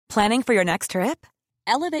Planning for your next trip?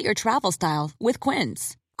 Elevate your travel style with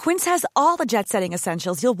Quince. Quince has all the jet-setting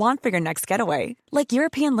essentials you'll want for your next getaway, like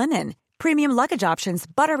European linen, premium luggage options,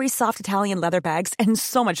 buttery soft Italian leather bags, and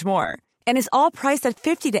so much more. And is all priced at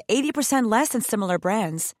 50 to 80% less than similar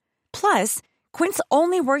brands. Plus, Quince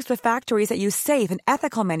only works with factories that use safe and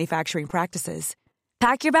ethical manufacturing practices.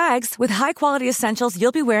 Pack your bags with high-quality essentials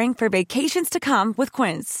you'll be wearing for vacations to come with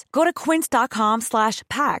Quince. Go to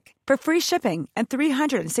quince.com/pack for free shipping and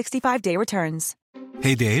 365-day returns.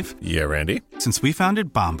 Hey, Dave. Yeah, Randy. Since we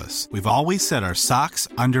founded Bombas, we've always said our socks,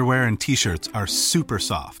 underwear, and T-shirts are super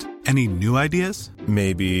soft. Any new ideas?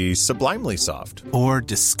 Maybe sublimely soft. Or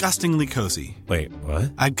disgustingly cozy. Wait,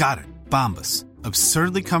 what? I got it. Bombas.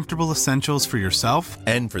 Absurdly comfortable essentials for yourself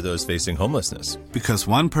and for those facing homelessness. Because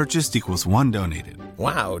one purchased equals one donated.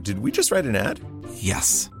 Wow, did we just write an ad?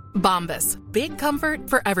 Yes. Bombas. Big comfort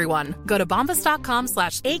for everyone. Go to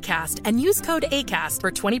bombas.com/ACAST and use code ACAST for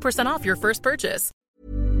 20% off your first purchase.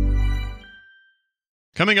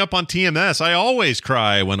 Coming up on TMS, I always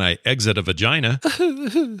cry when I exit a vagina.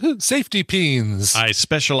 Safety peens. I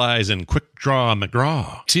specialize in quick draw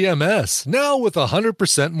McGraw. TMS, now with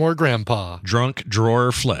 100% more grandpa. Drunk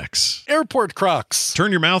drawer flex. Airport Crocs.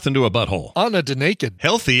 Turn your mouth into a butthole. Anna de Naked.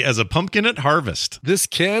 Healthy as a pumpkin at harvest. This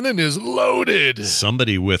cannon is loaded.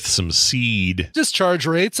 Somebody with some seed. Discharge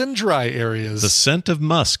rates and dry areas. The scent of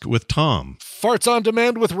musk with Tom. Farts on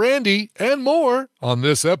demand with Randy and more on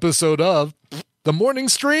this episode of The Morning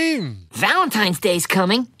Stream. Valentine's Day's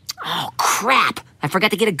coming. Oh, crap. I forgot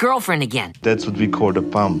to get a girlfriend again. That's what we call the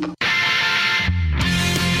pump.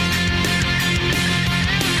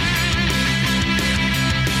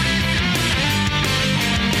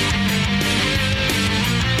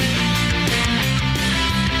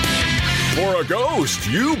 For a ghost,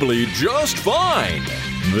 you bleed just fine.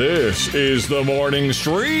 This is The Morning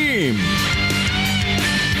Stream.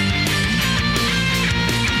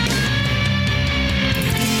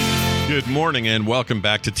 Good morning and welcome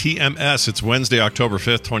back to TMS. It's Wednesday, October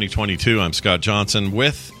 5th, 2022. I'm Scott Johnson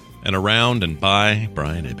with and around and by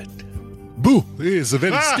Brian Ibbett. Boo! It's a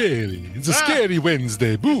very scary. It's a scary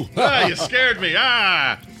Wednesday. Boo! You scared me.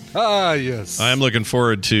 Yes. I'm looking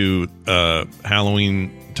forward to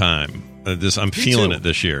Halloween time. I'm feeling it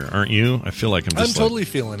this year, aren't you? I feel like I'm totally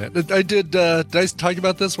feeling it. Did I talk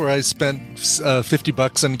about this where I spent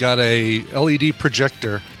 $50 and got a LED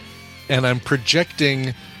projector, and I'm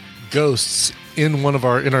projecting ghosts in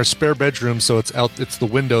our spare bedroom, so it's the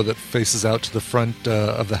window that faces out to the front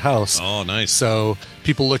of the house. Oh, nice. So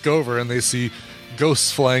people look over and they see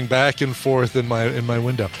ghosts flying back and forth in my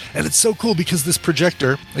window, and it's so cool because this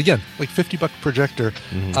projector, again, like $50 projector,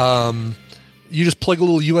 you just plug a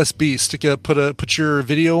little USB stick, put your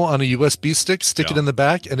video on a USB stick, stick it in the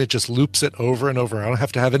back, and it just loops it over and over. I don't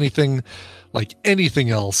have to have anything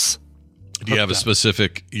else. Do you have a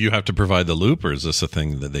specific, you have to provide the loop, or is this a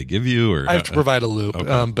thing that they give you? Or I have to provide a loop,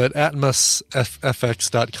 okay. But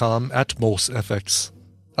atmosfx.com, AtmosFX,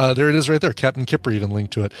 there it is right there. Captain Kipper even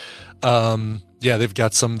linked to it. Yeah, they've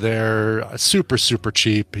got some there, super, super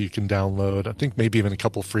cheap. You can download, I think maybe even a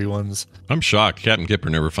couple free ones. I'm shocked. Captain Kipper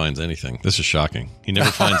never finds anything. This is shocking. He never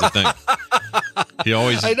finds a thing. He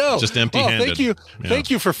always just empty-handed. Thank you. Yeah. Thank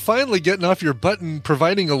you for finally getting off your butt and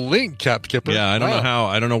providing a link, Cap Kipper. Yeah, I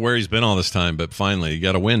don't know where he's been all this time, but finally, you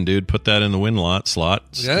got to win, dude. Put that in the win slot.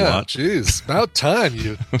 Yeah, jeez. About time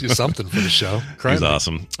you do something for the show. He's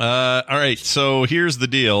awesome. All right, so here's the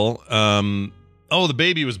deal. The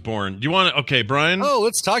baby was born. Do you want to? Okay, Brian. Oh,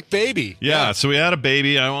 let's talk baby. Yeah, so we had a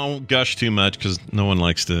baby. I won't gush too much because no one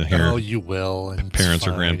likes to hear. Oh, you will. Parents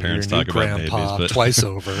or grandparents talk about babies, but twice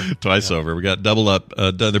over. Twice over. We got double up.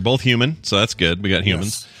 They're both human, so that's good. We got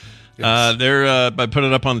humans. Yes. I put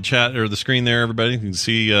it up on the chat or the screen there. Everybody, you can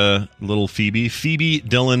see little Phoebe. Phoebe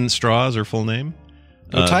Dylan Straw is her full name.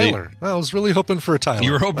 Tyler. I was really hoping for a Tyler.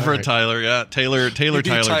 You were hoping for a Tyler, yeah. Taylor, Tyler,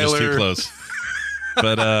 just too close.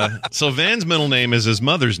 But so Van's middle name is his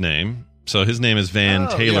mother's name. So his name is Van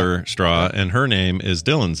Taylor Straw, and her name is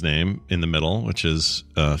Dylan's name in the middle, which is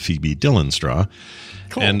Phoebe Dylan Straw.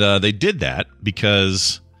 Cool. And they did that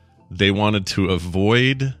because they wanted to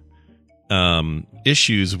avoid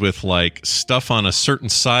issues with like stuff on a certain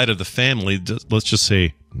side of the family. Let's just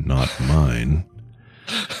say not mine.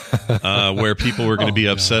 Where people were going to be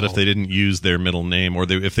upset if they didn't use their middle name, or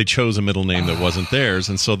if they chose a middle name that wasn't theirs.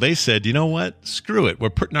 And so they said, you know what? Screw it. We're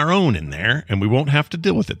putting our own in there, and we won't have to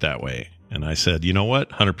deal with it that way. And I said, you know what?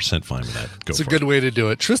 100% fine with that. It's a good way to do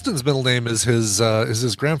it. Tristan's middle name is his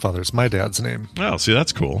grandfather's, my dad's name. Oh, see,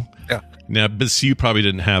 that's cool. Yeah. Now, but see, you probably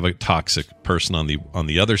didn't have a toxic person on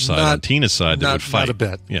the other side, on Tina's side, that would fight. Not a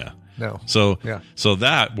bit. Yeah. No. So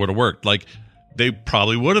that would have worked. Like, they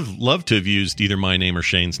probably would have loved to have used either my name or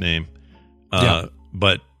Shane's name.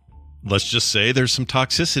 But let's just say there's some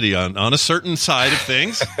toxicity on a certain side of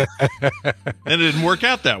things, and it didn't work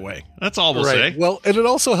out that way. That's all we'll say. Well, and it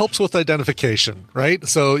also helps with identification, right?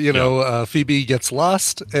 So, Phoebe gets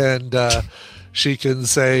lost, and she can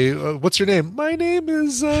say, what's your name? My name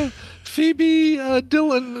is Phoebe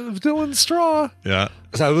Dylan Straw. Yeah.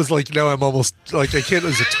 So I was like, no, I'm almost like, I can't,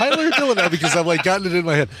 is it Tyler or Dylan now? Because I've like gotten it in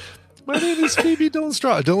my head. My name is Phoebe Dylan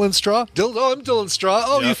Straw. Dylan Straw? I'm Dylan Straw.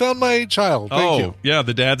 Oh, you found my child. Thank you. Yeah,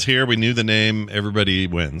 the dad's here. We knew the name. Everybody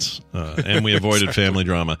wins. And we avoided family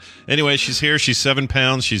drama. Anyway, she's here. She's 7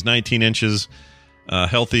 pounds. She's 19 inches.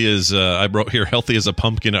 Healthy as, I wrote here, healthy as a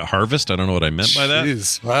pumpkin at harvest. I don't know what I meant by that.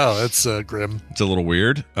 Jeez. Wow, that's grim. It's a little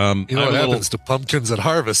weird. What happens to pumpkins at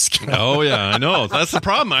harvest? Oh, yeah, I know. That's the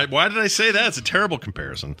problem. Why did I say that? It's a terrible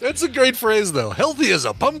comparison. That's a great phrase, though. Healthy as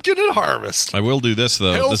a pumpkin at harvest. I will do this,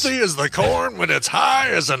 though. Healthy as the corn when it's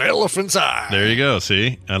high as an elephant's eye. There you go.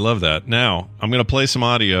 See? I love that. Now, I'm going to play some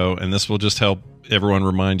audio, and this will just help everyone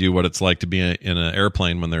remind you what it's like to be in an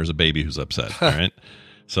airplane when there's a baby who's upset. All right?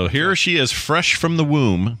 So here she is, fresh from the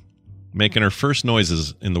womb, making her first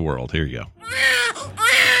noises in the world. Here you go.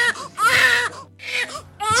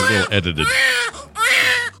 It's a little edited.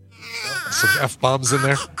 Some F-bombs in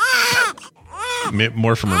there?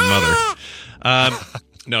 More from her mother.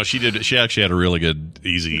 No, she did. She actually had a really good,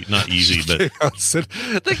 not easy, but...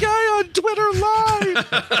 The guy on Twitter live!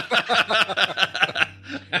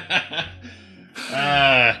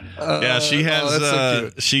 Yeah, she has.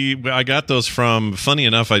 So I got those from. Funny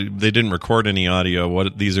enough, they didn't record any audio.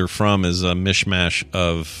 What these are from is a mishmash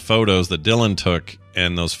of photos that Dylan took,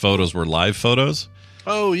 and those photos were live photos.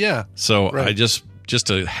 Oh yeah. So right. I just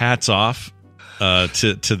a hats off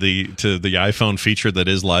to the iPhone feature that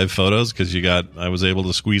is live photos, because I was able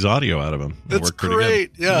to squeeze audio out of them. That's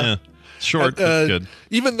great. Yeah. Short, good.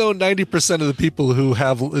 Even though 90% of the people who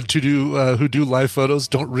who do live photos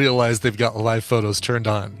don't realize they've got live photos turned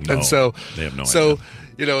on, and so they have no idea. So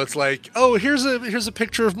it's like, oh, here's a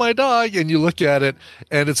picture of my dog, and you look at it,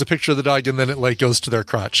 and it's a picture of the dog, and then it like goes to their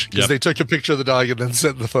crotch because they took a picture of the dog and then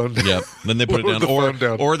set the phone down. Yep. Then they put it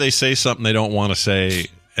down, or they say something they don't want to say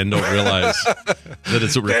and don't realize that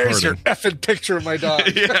it's a recording. There's your effing picture of my dog.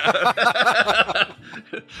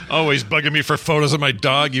 Always bugging me for photos of my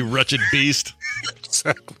dog, you wretched beast.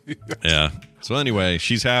 Exactly. Yeah. So anyway,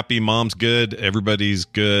 she's happy. Mom's good. Everybody's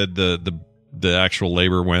good. The actual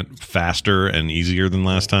labor went faster and easier than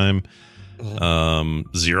last time.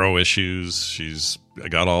 Zero issues. I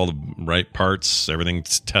got all the right parts.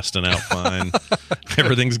 Everything's testing out fine.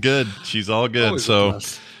 Everything's good. She's all good. Always so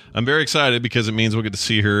I'm very excited because it means we'll get to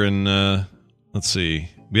see her in, let's see.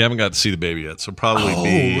 We haven't got to see the baby yet, so probably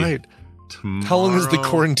be right. tomorrow. How long is the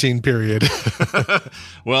quarantine period?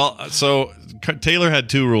 Well, so Taylor had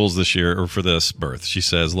 2 rules this year, or for this birth. She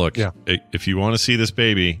says, look, if you want to see this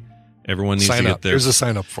baby, everyone needs to get there. There's a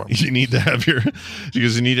sign up form. You need to have your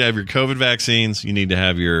COVID vaccines. You need to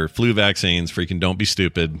have your flu vaccines. Freaking don't be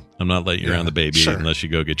stupid. I'm not letting you around the baby unless you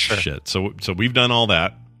go get your shit. So we've done all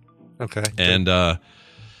that. Okay.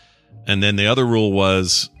 And then the other rule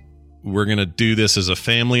was we're going to do this as a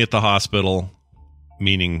family at the hospital,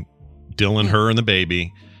 meaning Dylan, her, and the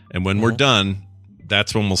baby. And when we're done,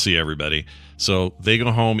 that's when we'll see everybody. So they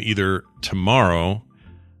go home either tomorrow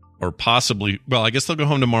or possibly, well, I guess they'll go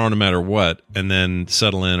home tomorrow no matter what, and then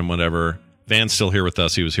settle in and whatever. Van's still here with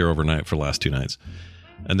us. He was here overnight for the last 2 nights.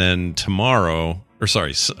 And then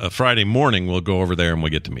Friday morning, we'll go over there and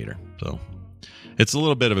we'll get to meet her. So it's a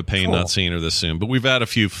little bit of a pain not seeing her this soon, but we've had a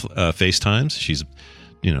few FaceTimes. She's,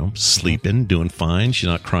 sleeping, doing fine. She's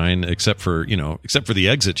not crying except for the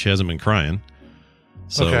exit. She hasn't been crying.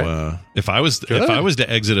 So if I was to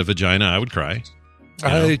exit a vagina, I would cry.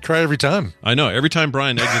 I cry every time. I know. Every time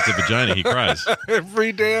Brian exits a vagina, he cries.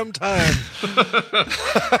 Every damn time.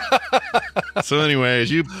 So anyway,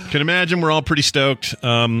 as you can imagine, we're all pretty stoked.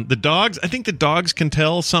 The dogs, I think the dogs can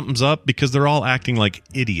tell something's up because they're all acting like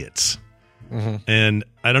idiots. Mm-hmm. And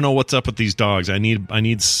I don't know what's up with these dogs. I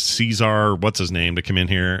need Caesar, what's his name, to come in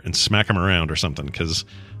here and smack him around or something, because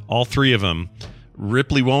all 3 of them,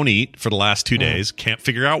 Ripley won't eat for the last 2 days. Can't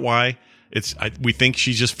figure out why. We think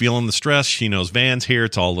she's just feeling the stress. She knows Van's here.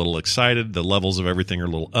 It's all a little excited. The levels of everything are a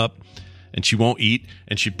little up, and she won't eat,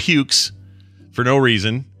 and she pukes for no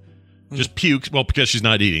reason. Just pukes. Well, because she's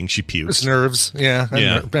not eating, she pukes. It's nerves. Yeah.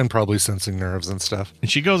 And probably sensing nerves and stuff.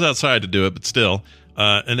 And she goes outside to do it, but still.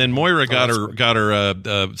 And then Moira got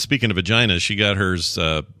her. Speaking of vaginas, she got hers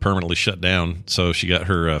permanently shut down. So she got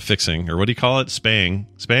her fixing, or what do you call it? Spaying.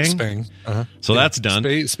 Uh-huh. So that's done.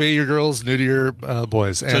 Spay your girls, neuter your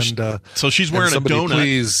boys, so she's wearing a donut.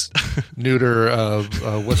 Please neuter.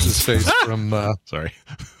 What's his face from? Sorry,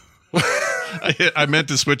 I meant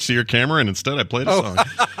to switch to your camera, and instead I played a song.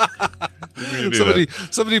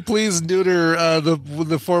 Somebody, please neuter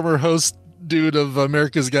the former host. Dude of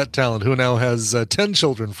America's Got Talent, who now has 10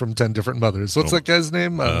 children from 10 different mothers. What's that guy's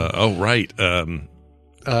name? Right. Where's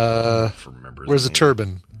the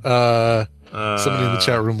turban? Somebody in the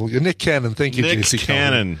chat room. Nick Cannon. Thank you, Nick JC.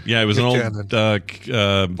 Cannon. Yeah, it was Nick an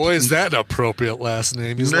old. Boy, is that an appropriate last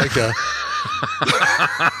name? He's like a.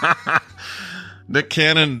 Nick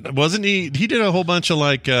Cannon, wasn't he? He did a whole bunch of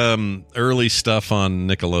like early stuff on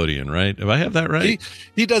Nickelodeon, right? If I have that right,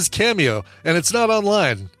 he does cameo, and it's not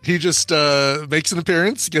online. He just makes an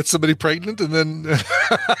appearance, gets somebody pregnant, and then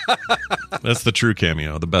that's the true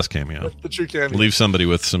cameo, the best cameo. The true cameo. Leave somebody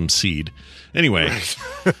with some seed. Anyway,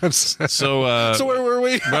 so where were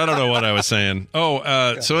we? I don't know what I was saying.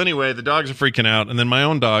 So anyway, the dogs are freaking out, and then my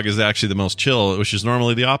own dog is actually the most chill, which is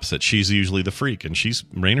normally the opposite. She's usually the freak, and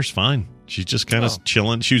Rainer's fine. She's just kind of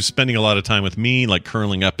chilling. She was spending a lot of time with me, like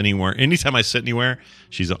curling up anywhere. Anytime I sit anywhere,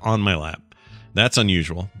 she's on my lap. That's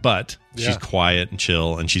unusual, but she's quiet and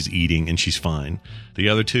chill, and she's eating, and she's fine. The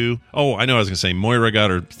other two, I know what I was going to say. Moira got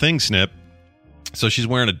her thing snipped, so she's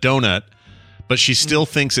wearing a donut, but she still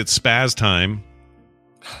thinks it's spaz time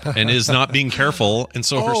and is not being careful. And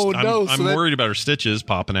so I'm worried about her stitches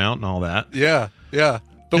popping out and all that. Yeah.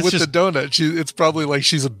 But with the donut, it's probably like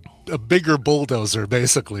she's a bigger bulldozer,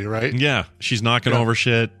 basically, right? Yeah, she's knocking over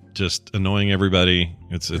shit, just annoying everybody.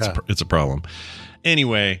 It's a problem.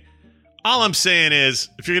 Anyway, all I'm saying is,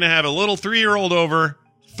 if you're gonna have a little 3-year-old over,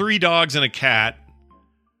 3 dogs and a cat,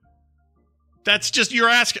 that's just you're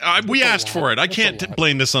asking. We asked for it. I can't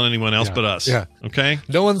blame this on anyone else but us. Yeah. Okay.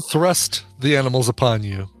 No one thrust the animals upon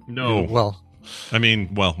you. No. I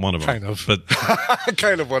mean, one of them. Kind of. But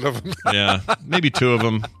kind of one of them. Yeah. Maybe 2 of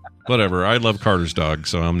them. Whatever. I love Carter's dog,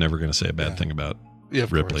 so I'm never going to say a bad thing about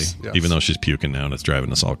Ripley, even though she's puking now and it's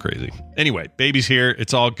driving us all crazy. Anyway, baby's here.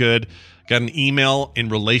 It's all good. Got an email in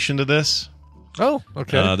relation to this. Oh,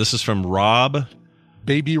 okay. This is from Rob.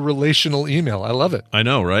 Baby relational email. I love it. I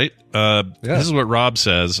know, right? This is what Rob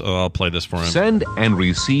says. I'll play this for him. Send and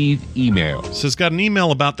receive email. So he's got an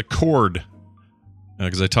email about the cord.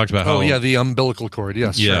 Because I talked about how... the umbilical cord,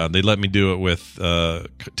 yes. Yeah, they let me do it with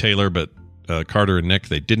Taylor, but Carter and Nick,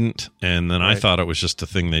 they didn't. And then I thought it was just a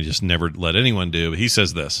thing they just never let anyone do. But he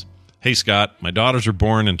says this. Hey, Scott, my daughters were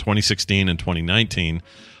born in 2016 and 2019.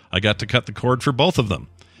 I got to cut the cord for both of them.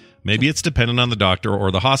 Maybe it's dependent on the doctor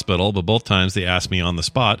or the hospital, but both times they asked me on the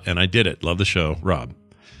spot, and I did it. Love the show, Rob.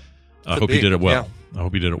 I hope you did it well. Yeah. I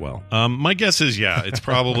hope you did it well. My guess is, it's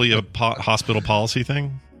probably a hospital policy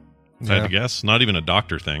thing. If I had to guess. Not even a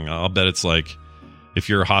doctor thing. I'll bet it's like if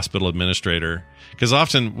you're a hospital administrator. Because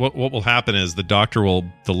often what will happen is the doctor will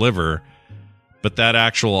deliver, but that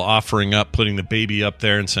actual offering up, putting the baby up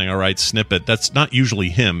there and saying, all right, snip it, that's not usually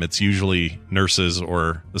him. It's usually nurses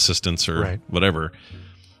or assistants or whatever.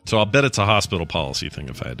 So I'll bet it's a hospital policy thing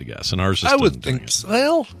if I had to guess. And ours just I would think so.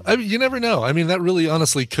 Well, you never know. I mean, that really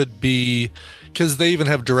honestly could be... Because they even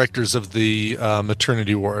have directors of the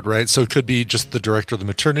maternity ward, right? So it could be just the director of the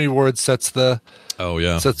maternity ward sets the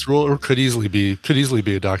rule, or could easily be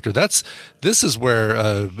a doctor. This is where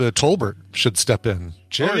Tolbert should step in.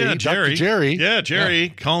 Jerry. Dr. Jerry. Yeah, Jerry.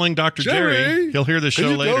 Calling Dr. Jerry. He'll hear the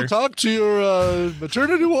show later. Go talk to your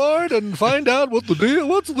maternity ward and find out what's the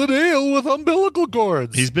deal with umbilical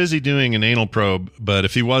cords. He's busy doing an anal probe, but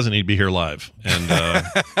if he wasn't, he'd be here live, and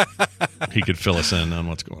he could fill us in on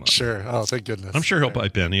what's going on. Sure. Oh, thank goodness. I'm sure he'll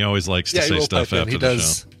pipe in. He always likes to say stuff after the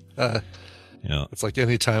show. It's like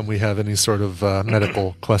anytime we have any sort of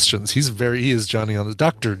medical questions, he is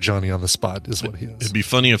Dr. Johnny on the spot is what he is. It'd be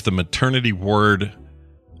funny if the maternity ward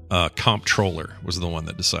comptroller was the one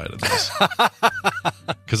that decided this.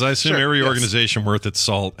 Because I assume every organization worth its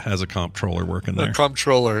salt has a comptroller working there. A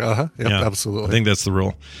comptroller, absolutely. I think that's the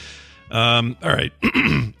rule. All right.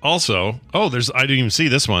 Also, I didn't even see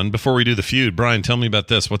this one. Before we do the feud, Brian, tell me about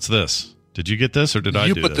this. What's this? Did you get this or did I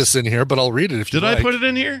do this? You put this in here, but I'll read it if you like. Did I put it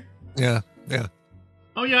in here? Yeah.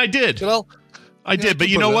 Oh, yeah, I did. I did, but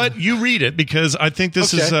you know what? You read it because I think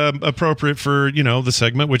this is appropriate for, the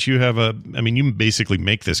segment, which you have you basically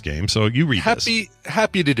make this game, so you read this.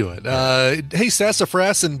 Happy to do it. Hey,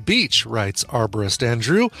 Sassafras and Beach, writes arborist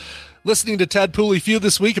Andrew. Listening to Tadpooley Feud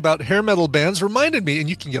this week about hair metal bands reminded me, and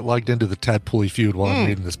you can get logged into the Tadpooley Feud while I'm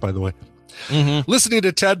reading this, by the way. Listening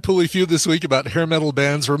to Tad Pulley Feud this week about hair metal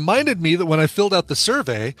bands reminded me that when I filled out the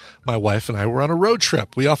survey, my wife and I were on a road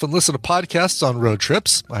trip. We often listen to podcasts on road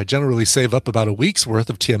trips. I generally save up about a week's worth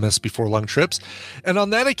of TMS before long trips. And on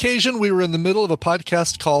that occasion, we were in the middle of a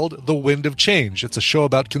podcast called The Wind of Change. It's a show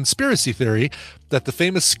about conspiracy theory that the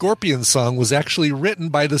famous Scorpions song was actually written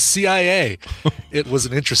by the CIA. It was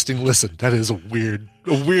an interesting listen. That is a weird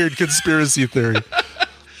conspiracy theory.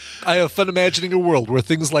 I have fun imagining a world where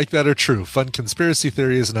things like that are true. Fun conspiracy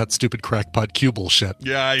theories and not stupid crackpot cue bullshit.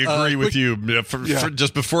 Yeah, I agree with you. For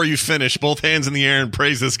just before you finish, both hands in the air and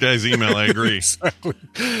praise this guy's email. I agree. Exactly.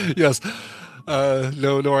 Yes.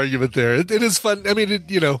 No argument there. It is fun. I mean,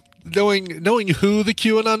 knowing who the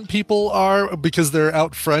QAnon people are because they're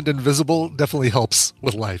out front and visible definitely helps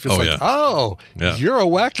with life. It's you're a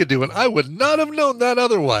wackadoo, and I would not have known that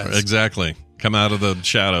otherwise. Exactly. Come out of the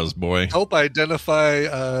shadows, boy. Help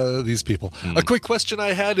identify these people. A quick question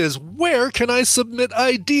I had is, where can I submit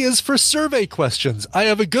ideas for survey questions? I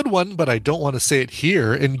have a good one, but I don't want to say it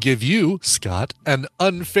here and give you, Scott, an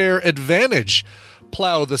unfair advantage.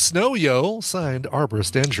 Plow the snow, yo. Signed,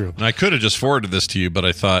 Arborist Andrew. And I could have just forwarded this to you, but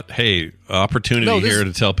I thought, hey, opportunity here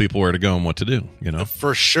to tell people where to go and what to do.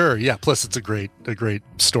 For sure. Yeah. Plus, it's a great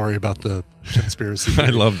story about the conspiracy. I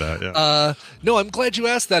love that. Yeah. No, I'm glad you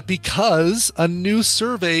asked that because a new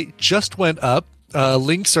survey just went up.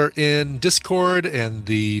 Links are in Discord and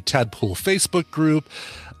the Tadpool Facebook group.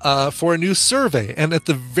 For a new survey. And at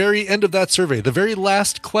the very end of that survey, the very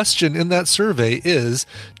last question in that survey is,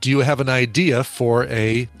 do you have an idea for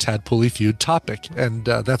a Tadpool Feud topic? And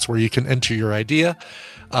that's where you can enter your idea.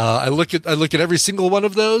 I look at every single one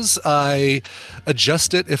of those. I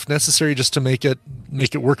adjust it if necessary just to make it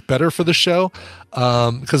work better for the show.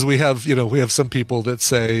 Because we have some people that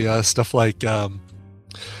say stuff like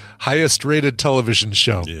highest rated television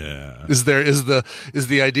show. Yeah. Is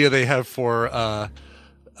the idea they have for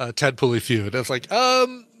Tadpool Feud. It's like,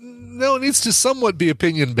 no, it needs to somewhat be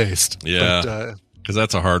opinion based. Yeah, because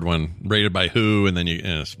that's a hard one. Rated by who, and then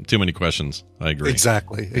too many questions. I agree.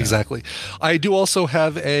 Exactly. I do also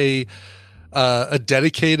have a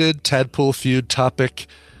dedicated Tadpool Feud topic.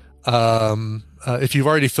 If you've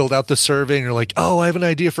already filled out the survey and you're like, oh, I have an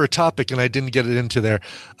idea for a topic and I didn't get it into there,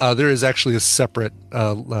 there is actually a separate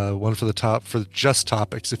one for just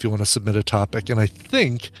topics if you want to submit a topic. And I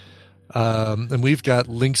think. And we've got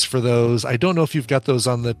links for those. I don't know if you've got those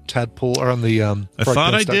on the Tadpool or on the. I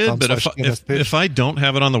thought I did, but if I don't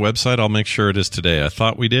have it on the website, I'll make sure it is today. I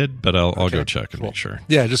thought we did, but I'll go check and make sure.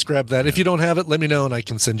 Yeah, just grab that. If you don't have it, let me know and I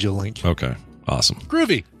can send you a link. Okay, awesome,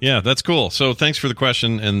 groovy. Yeah, that's cool. So thanks for the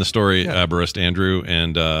question and the story, Arborist Andrew,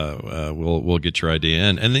 and we'll get your idea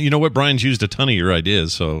in. And then you know what, Brian's used a ton of your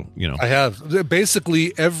ideas, so I have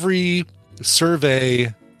basically every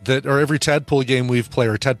survey. Every Tadpool game we've played,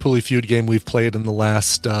 or Tadpool Feud game we've played in the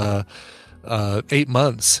last 8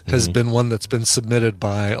 months has been one that's been submitted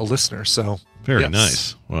by a listener. So very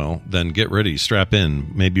nice. Well, then get ready, strap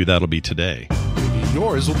in. Maybe that'll be today. Maybe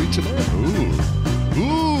yours will be today.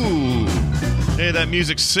 Ooh. Hey, that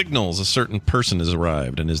music signals a certain person has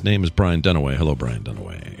arrived, and his name is Brian Dunaway. Hello, Brian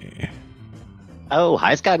Dunaway. Oh,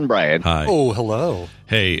 hi, Scott and Brian. Hi. Oh, hello.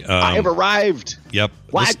 Hey. I have arrived. Yep.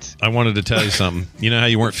 What? I wanted to tell you something. You know how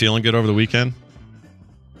you weren't feeling good over the weekend?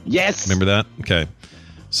 Yes. Remember that? Okay.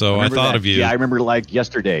 So I thought of you. Yeah, I remember like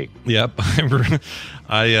yesterday. Yep.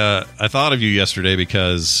 I thought of you yesterday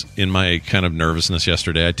because in my kind of nervousness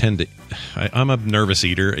yesterday, I'm a nervous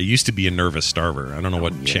eater. I used to be a nervous starver. I don't know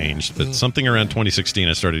what changed, but something around 2016,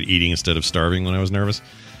 I started eating instead of starving when I was nervous.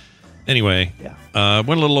 Anyway, went a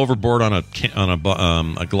little overboard on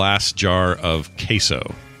a glass jar of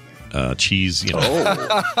queso, cheese. Like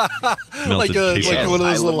one of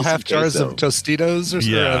those little half jars of Tostitos or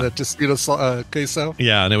something. The Tostito queso.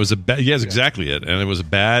 Yeah, and it was exactly it. And it was a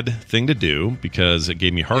bad thing to do because it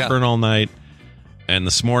gave me heartburn all night. And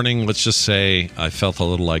this morning, let's just say I felt a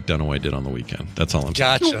little like Dunaway did on the weekend. That's all I'm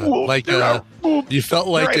saying. Gotcha. Like you felt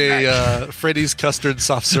like a Freddy's custard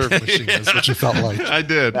soft serve machine. That's what you felt like. I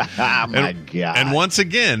did. Oh my God. And once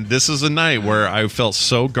again, this is a night where I felt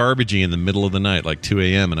so garbagey in the middle of the night, like 2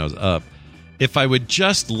 a.m. and I was up. If I would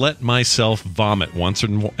just let myself vomit once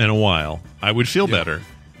in a while, I would feel better.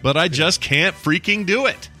 But I just can't freaking do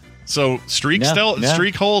it. So streak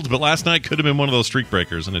holds, but last night could have been one of those streak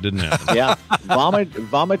breakers, and it didn't happen. Yeah,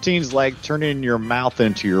 vomiting's like turning your mouth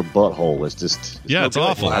into your butthole. It's just it's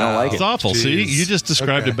awful. I don't like it. It's awful. Jeez. See, you just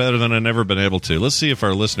described it better than I've never been able to. Let's see if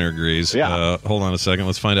our listener agrees. Yeah. Hold on a second.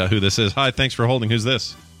 Let's find out who this is. Hi, thanks for holding. Who's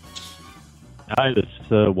this? Hi, this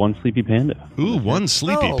is One Sleepy Panda. Ooh, One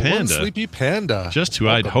Sleepy Panda. One Sleepy Panda. Just who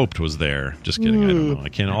I'd hoped was there. Just kidding. I don't know. I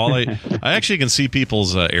can't. I actually can see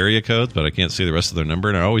people's area codes, but I can't see the rest of their number.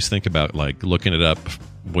 And I always think about like looking it up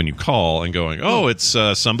when you call and going, "Oh, it's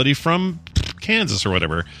somebody from Kansas or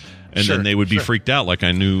whatever." And then they would be freaked out like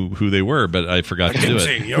I knew who they were, but I forgot to do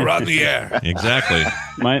it. You're on the air. Exactly.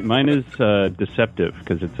 Mine is deceptive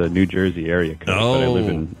because it's a New Jersey area code, but I live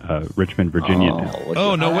in Richmond, Virginia now.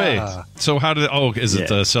 Oh, no way. So how did is it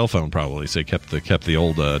a cell phone probably? So they kept the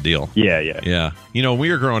old deal. Yeah. You know, when we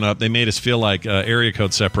were growing up, they made us feel like area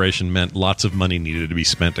code separation meant lots of money needed to be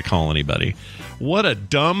spent to call anybody. What a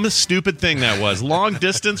dumb, stupid thing that was. Long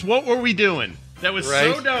distance, what were we doing? That was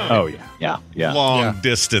so dumb. Oh, yeah. Long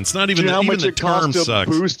distance. Not even, even the term sucks.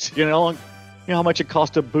 Boost, you know how much it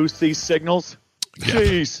costs to boost these signals?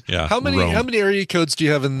 Jeez. Yeah. How many area codes do you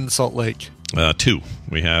have in Salt Lake? 2.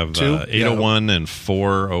 We have 801 and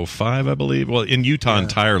 405, I believe. Well, in Utah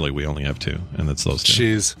entirely, we only have 2, and that's those 2.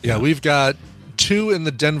 Jeez. Yeah, we've got 2 in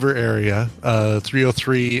the Denver area,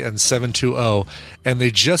 303 and 720, and they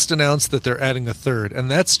just announced that they're adding a 3rd, and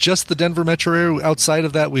that's just the Denver metro area. Outside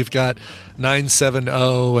of that, we've got 970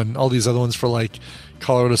 and all these other ones for like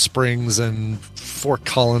Colorado Springs and Fort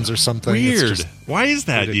Collins or something. Weird. Why is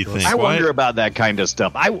that, do you think? I wonder about that kind of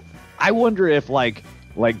stuff. I wonder if like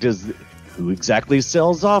does who exactly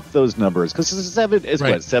sells off those numbers? Because it's a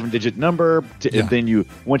 7-digit number, and then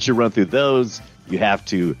once you run through those, you have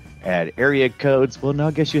to add area codes. Well, no,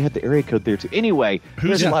 I guess you had the area code there too. Anyway,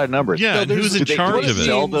 there's a lot of numbers. Yeah, who's in charge of it?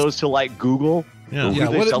 Sell those to like Google. Yeah,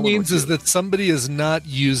 what it means is that somebody is not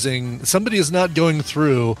going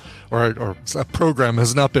through, or a program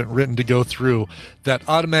has not been written to go through that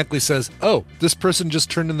automatically says, oh, this person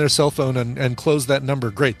just turned in their cell phone and closed that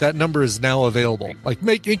number. Great, that number is now available. Like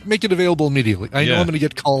make it available immediately. I know I'm going to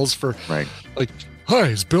get calls for like, hi,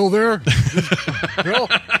 is Bill there? Bill.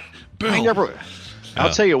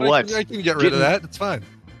 I'll tell you what. I can get rid of that. It's fine.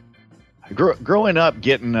 Growing up,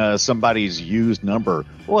 getting somebody's used number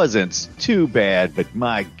wasn't too bad, but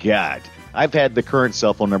my God. I've had the current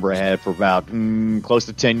cell phone number I had for about close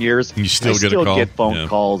to 10 years. You still get a call? Get phone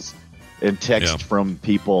calls and text from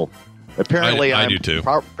people. Apparently, I do too.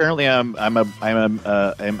 Apparently, I'm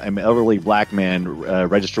an elderly black man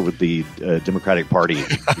registered with the Democratic Party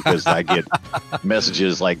because I get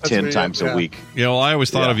messages like 10 times a week. Yeah, well, I always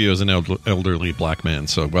thought of you as an elderly black man,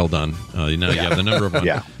 so well done. Now you have the number of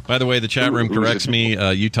one. By the way, the chat room corrects me.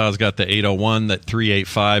 Utah's got the 801, that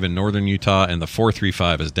 385 in northern Utah, and the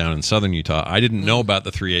 435 is down in southern Utah. I didn't know about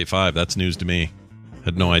the 385. That's news to me.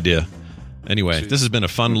 Had no idea. Anyway, this has been a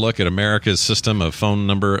fun look at America's system of phone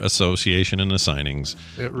number association and assignings.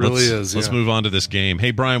 It really is. Let's move on to this game. Hey,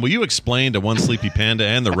 Brian, will you explain to One Sleepy Panda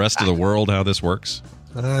and the rest of the world how this works?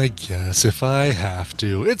 I guess if I have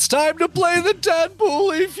to. It's time to play the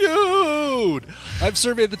Tadpool Feud! I've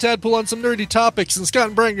surveyed the Tadpool on some nerdy topics, and Scott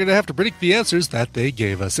and Brian are going to have to predict the answers that they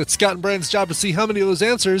gave us. It's Scott and Brian's job to see how many of those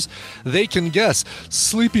answers they can guess.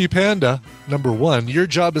 Sleepy Panda, number 1, your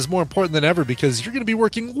job is more important than ever because you're going to be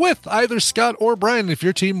working with either Scott or Brian. If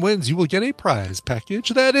your team wins, you will get a prize package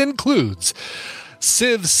that includes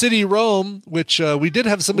Civ City Rome, which we did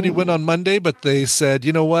have somebody win on Monday, but they said,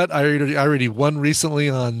 you know what, I already won recently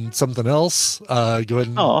on something else. Go ahead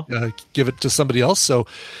and give it to somebody else. So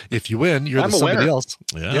if you win, you're somebody else.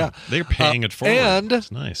 Yeah. They're paying it forward. And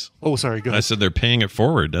that's nice. Oh, sorry. Go ahead. I said they're paying it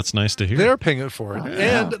forward. That's nice to hear. They're paying it forward.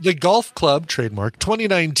 And the Golf Club trademark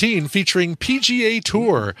 2019 featuring PGA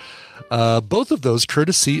Tour. Both of those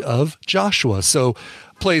courtesy of Joshua. So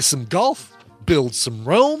play some golf, build some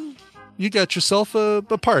Rome. You got yourself a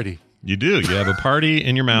party. You do. You have a party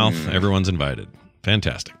in your mouth. Everyone's invited.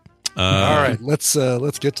 Fantastic. All right, let's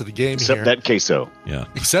get to the game. Except that queso. Yeah.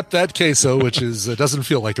 Except that queso, which is doesn't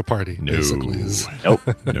feel like a party. No. Basically. Nope.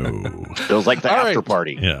 No. Feels like the after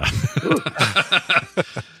party. Yeah.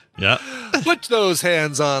 Yeah. Put those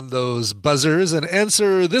hands on those buzzers and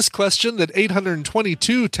answer this question that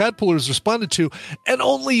 822 tadpoolers responded to, and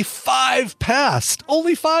only 5 passed.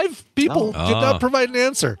 Only 5 people did not provide an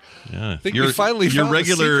answer. Yeah. I think we finally your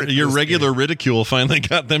found regular ridicule finally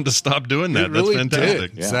got them to stop doing that. It really That's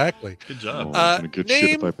fantastic. Did. Exactly. Good job. I'm gonna get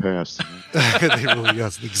shit if I pass. They really,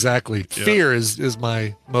 yes, exactly. Yeah. Fear is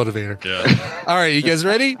my motivator. Yeah. All right, you guys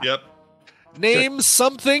ready? Yep. Name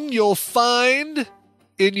something you'll find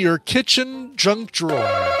in your kitchen junk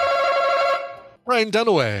drawer. Ryan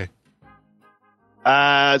Dunaway.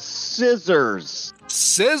 Scissors.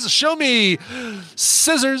 Show me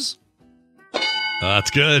scissors.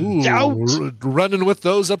 That's good. Ooh, running with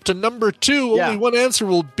those up to number 2. Yeah. Only one answer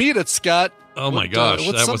will beat it, Scott. Oh my gosh!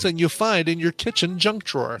 What's something you find in your kitchen junk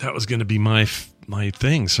drawer? That was going to be my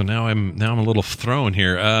thing. So now I'm a little thrown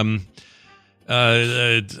here. I'm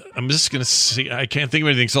just going to say I can't think of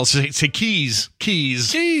anything. So I'll say keys.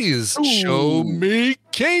 Ooh. Show me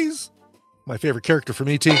keys. My favorite character from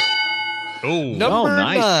ET. Oh, Number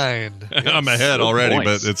nice. 9. Yes. I'm ahead already,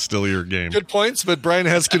 but it's still your game. Good points, but Brian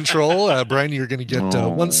has control. Brian, you're going to get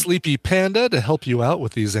one sleepy panda to help you out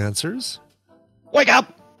with these answers. Wake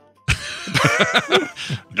up!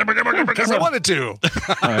 Because I wanted to.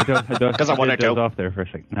 Because I wanted to. Off there for a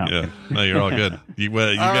second. No. Yeah, no, you're all good. You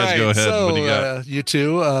guys right, go ahead. So, what do you got? You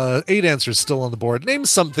two, 8 answers still on the board. Name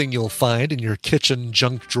something you'll find in your kitchen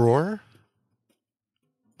junk drawer.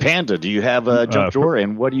 Panda, do you have a junk drawer,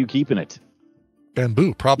 and what do you keep in it?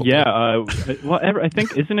 Bamboo, probably. Yeah. I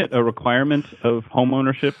think, isn't it a requirement of home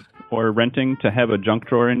ownership or renting to have a junk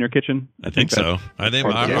drawer in your kitchen? I think so. I think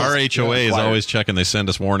our HOA is always checking. They send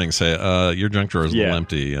us warnings, say, your junk drawer is a little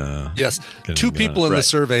empty. Yes. 2 people in the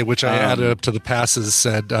survey, which I added up to the passes,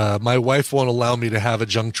 said, my wife won't allow me to have a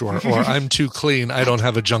junk drawer, or I'm too clean, I don't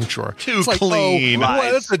have a junk drawer. Too clean.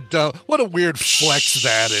 What a weird flex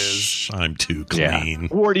that is. I'm too clean. Yeah.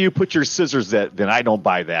 Where do you put your scissors at? Then I don't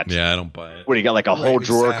buy that. Yeah, I don't buy it. What do you got, like a whole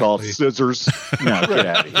drawer called scissors? No, get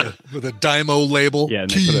out of here. With a Dymo label. Yeah,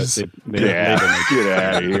 keys. Get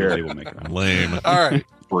out of here. Lame. All right.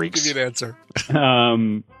 Freaks. Give me an answer.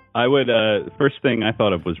 I would, first thing I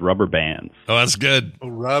thought of was rubber bands. Oh, that's good.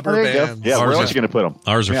 Rubber bands. Yeah, where else are you going to put them?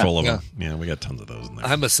 Ours are full of them. Yeah, we got tons of those in there.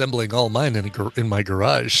 I'm assembling all mine in my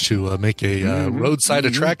garage to make a roadside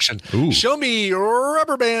attraction. Ooh. Show me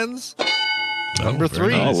rubber bands. Number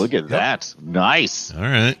 3. Nice. Oh, look at that. Nice. All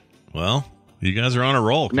right. Well, you guys are on a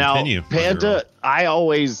roll. Continue. Now, Panda, I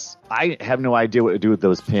have no idea what to do with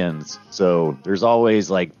those pins. So there's always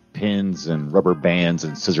like pins and rubber bands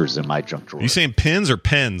and scissors in my junk drawer. You saying pins or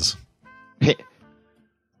pens?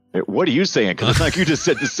 What are you saying? Because it's like you just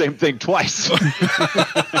said the same thing twice.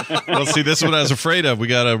 Well, see, this is what I was afraid of. We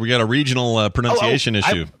got a regional pronunciation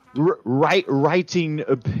issue. Writing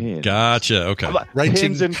pins. Gotcha. Okay. Writing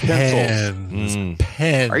pins and pencils.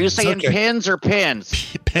 Pens. Are you saying pins or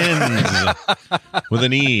pens? Pens with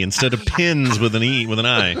an E instead of pins with an E with an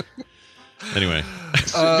I. Anyway,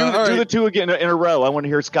 do the two again in a row. I want to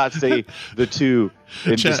hear Scott say the two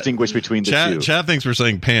and distinguish between the two. Chad thinks we're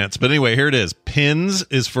saying pants, but anyway, here it is. Pins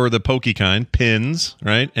is for the pokey kind. Pins,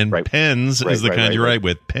 right? And pens is the kind you write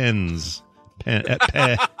with. Pens.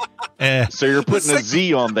 So you're putting a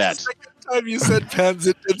Z on that. The second time you said pens,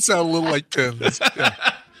 it did sound a little like pins. Yeah.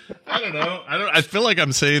 I don't know. I feel like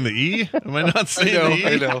I'm saying the E. Am I not saying the E?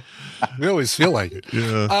 I know. We always feel like it.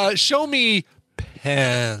 Yeah. Show me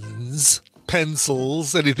pens,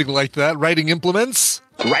 pencils, anything like that. Writing implements.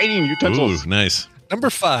 Writing utensils. Ooh, nice. Number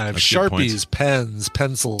 5, That's Sharpies, pens,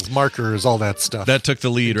 pencils, markers, all that stuff. That took the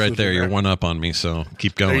lead right there. You're one up on me, so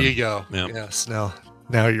keep going. There you go. Yep. Yes. Now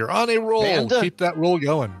you're on a roll. Panda. Keep that roll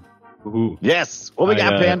going. Ooh. Yes. What we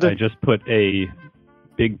got, Panda? I just put a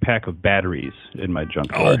big pack of batteries in my junk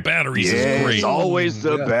drawer. Oh, batteries is great. It's always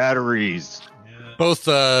the batteries. Both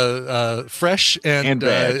fresh and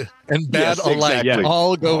bad yes, alike. Exactly.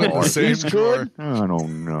 All go in the same drawer. I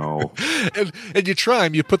don't know. and you try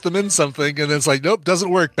them, you put them in something, and it's like, nope,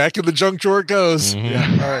 doesn't work. Back in the junk drawer it goes. Mm-hmm.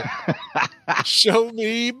 Yeah. All right. Show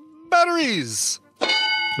me batteries.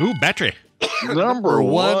 Ooh, battery. Number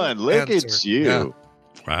 1. Look answer. at you. Yeah.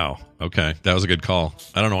 Wow. Okay, that was a good call.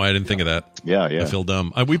 I don't know why I didn't think of that. Yeah. I feel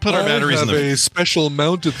dumb. We put our batteries in I have the a special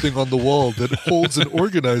mounted thing on the wall that holds and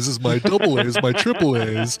organizes my double A's, my triple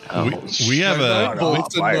A's. We have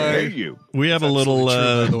we have a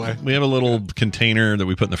little container that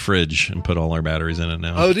we put in the fridge and put all our batteries in it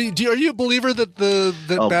now. Oh, are you a believer that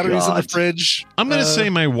batteries in the fridge? I'm going to say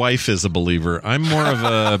my wife is a believer. I'm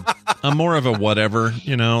more of a whatever,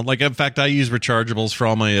 Like, in fact, I use rechargeables for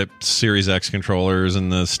all my Series X controllers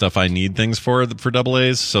and the stuff I need things for double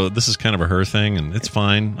A's. So this is kind of a her thing, and it's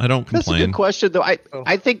fine. I don't complain. That's a good question, though.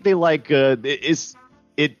 I think they like it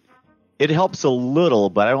helps a little,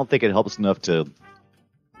 but I don't think it helps enough to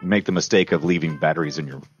make the mistake of leaving batteries in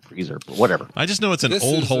your freezer. But whatever. I just know it's an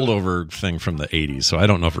old holdover thing from the 80s, so I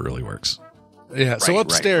don't know if it really works. Yeah, so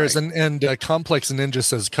upstairs, and Complex Ninja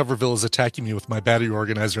says Coverville is attacking me with my battery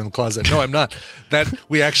organizer in the closet. No, I'm not. That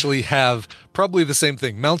we actually have probably the same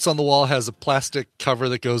thing. Mounts on the wall, has a plastic cover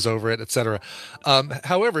that goes over it, etc.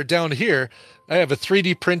 However, down here, I have a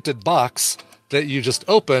 3D printed box that you just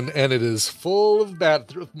open, and it is full of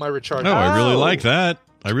my rechargeable. Oh, I really like that.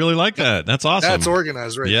 I really like that. That's awesome. That's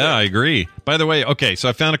organized, right? Yeah, there. I agree. By the way, okay, so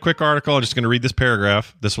I found a quick article. I'm just going to read this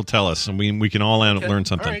paragraph. This will tell us, and we can all learn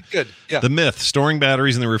something. All right, good. Yeah. The myth: storing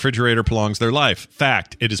batteries in the refrigerator prolongs their life.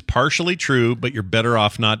 Fact: it is partially true, but you're better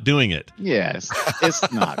off not doing it. Yes,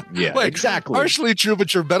 it's not. Yeah, Wait, exactly. Partially true,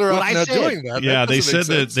 but you're better off not doing that. Yeah, they said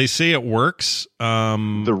that they say it works.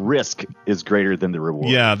 The risk is greater than the reward.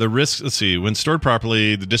 Yeah, the risk. Let's see. When stored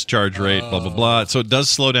properly, the discharge rate, blah blah blah. So it does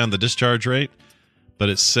slow down the discharge rate. But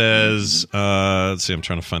it says, let's see, I'm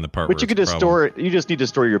trying to find the part. But you could just store it. You just need to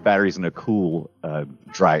store your batteries in a cool,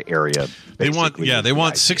 dry area. They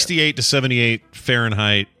want 68 to 78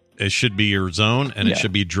 Fahrenheit. It should be your zone, and it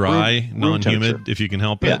should be dry, non-humid, if you can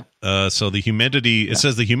help it. So the humidity, it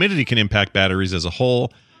says the humidity can impact batteries as a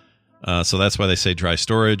whole. So that's why they say dry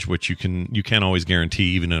storage, which you can't always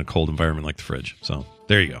guarantee, even in a cold environment like the fridge. So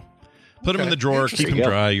there you go. Put them in the drawer, keep them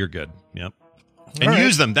dry. You're good. Yep. And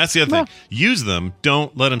use them. That's the other thing. Use them.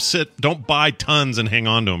 Don't let them sit. Don't buy tons and hang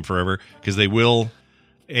on to them forever, because they will,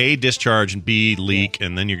 A, discharge, and B, leak,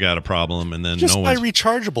 and then you got a problem. And then just buy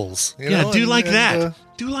rechargeables. Do like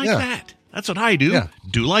that. That's what I do. Yeah.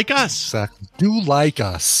 Do like us. Exactly. Do like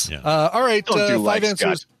us. Yeah. All right. Don't do 5 like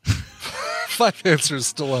answers. 5 answers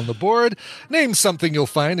still on the board. Name something you'll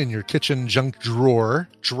find in your kitchen junk drawer.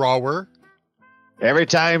 Every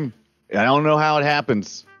time, I don't know how it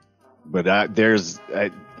happens. But I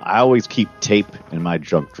always keep tape in my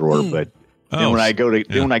junk drawer. But then when I go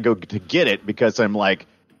to get it, because I'm like,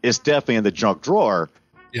 it's definitely in the junk drawer.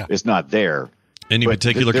 Yeah, it's not there. Any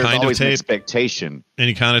particular kind of tape? An expectation.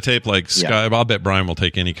 Any kind of tape, like Scotch. I'll bet Brian will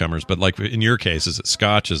take any comers. But like in your case, is it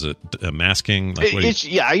Scotch? Is it masking?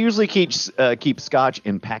 I usually keep Scotch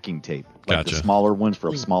in packing tape. Like the smaller ones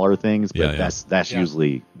for smaller things. But that's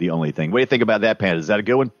usually the only thing. What do you think about that, Panda? Is that a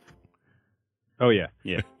good one? Oh yeah.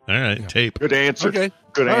 All right, tape. Good answer. Okay.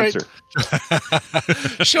 Good answer.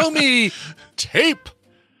 Right. Show me tape.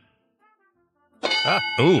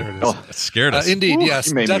 That scared us. Indeed, yes.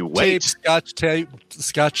 You made me wait. Scotch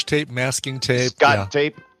tape, masking tape.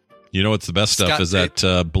 Tape. You know what's the best stuff is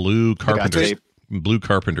that blue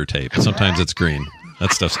carpenter tape. Sometimes it's green.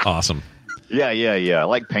 That stuff's awesome. Yeah. I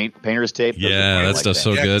like painter's tape. Yeah, that stuff's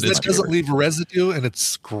so good. It doesn't leave residue, and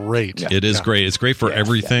it's great. Yeah. It is great. It's great for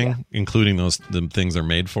everything, including the things they're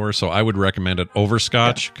made for. So I would recommend it over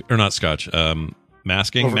Scotch, or not Scotch,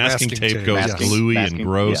 masking. Masking tape goes gluey and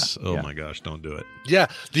gross. My gosh, don't do it. Yeah,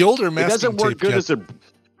 the older masking tape. It doesn't work good as a...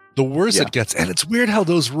 The worse it gets. And it's weird how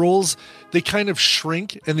those rolls, they kind of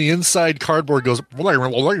shrink, and the inside cardboard goes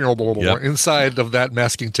inside of that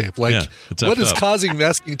masking tape. Like, what is causing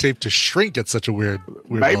masking tape to shrink at such a weird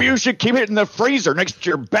Maybe you should keep it in the freezer next to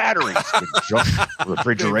your batteries.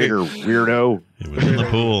 Refrigerator, weirdo. It was in the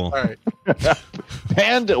pool. All right.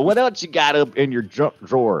 Panda, what else you got up in your junk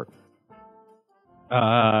drawer?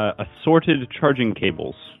 Assorted charging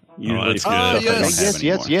cables. That's good.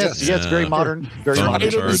 Yes. Very modern. Very modern.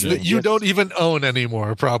 Items that you don't even own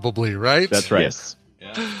anymore, probably, right? That's right. Yes.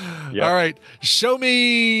 Yeah. All right. Show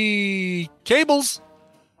me cables.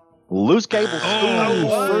 Loose cables.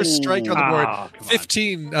 First strike on the board.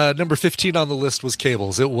 15. Number 15 on the list was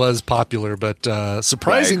cables. It was popular, but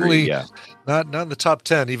surprisingly, not in the top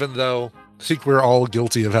 10. Even though I think we're all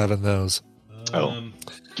guilty of having those.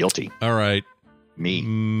 Guilty. All right. Me.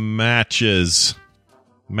 Matches.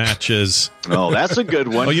 Oh, that's a good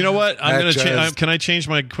one. Oh, you know what? I'm going to change. Can I change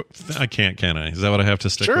my? I can't. Can I? Is that what I have to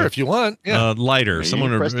stick with? Sure, if you want. Yeah. Lighter.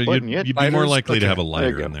 You'd be more likely to have a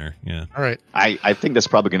lighter in there. Yeah. All right. I think that's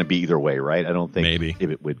probably going to be either way, right? I don't think maybe if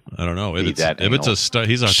it would. I don't know. If it's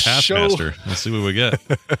he's our taskmaster. Let's see what we get.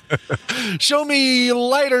 Show me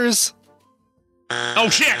lighters. Oh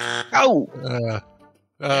shit!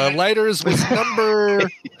 Lighters was number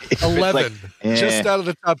 11. Just out of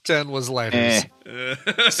the top 10 was lighters.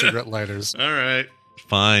 Cigarette lighters. All right.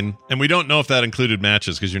 Fine. And we don't know if that included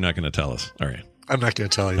matches because you're not going to tell us. All right. I'm not going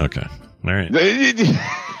to tell you. Okay. All right.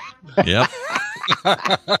 Yep.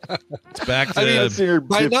 It's back to...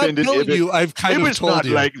 by not telling you, I've kind of told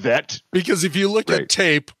you. Like that. Because if you look at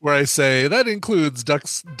tape where I say, that includes duck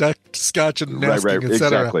scotch and masking,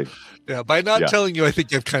 etc. Exactly. Yeah, by not telling you, I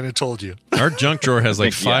think I've kind of told you. Our junk drawer has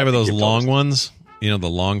like 5 of those long ones. You know, the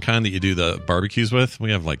long kind that you do the barbecues with?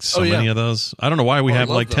 We have like so many of those. I don't know why we have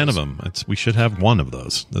like 10 of them. We should have 1 of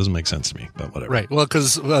those. Doesn't make sense to me, but whatever. Right. Well,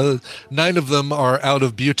 because 9 of them are out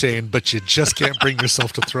of butane, but you just can't bring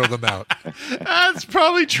yourself to throw them out. That's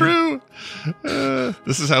probably true.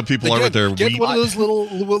 This is how people are with their get weed. One of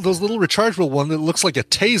those little rechargeable one that looks like a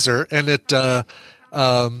taser, and it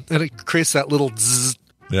creates that little zzz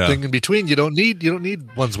thing in between. You don't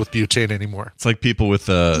need ones with butane anymore. It's like people with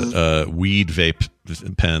weed vape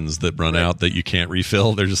pens that run out that you can't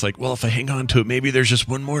refill. They're just like, well, if I hang on to it, maybe there's just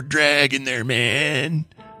one more drag in there, man.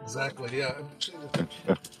 Exactly. Yeah.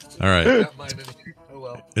 All right.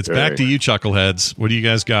 It's back to you, Chuckleheads. What do you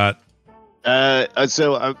guys got? Panda,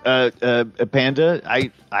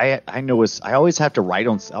 I know I always have to write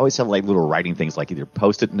on. I always have like little writing things, like either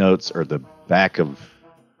Post-it notes or the back of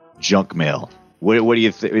junk mail. What do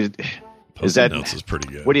you think? Post-it notes is pretty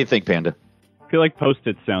good. What do you think, Panda? I feel like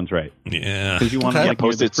Post-it sounds right. Yeah. Because you want to like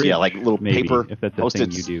Post-its, like little maybe, paper. if that's a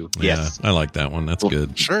Post-its. thing you do. Yes. Yeah, I like that one. That's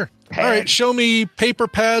good. Sure. All right. Show me paper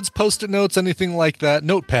pads, Post-it notes, anything like that.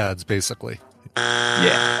 Notepads, basically.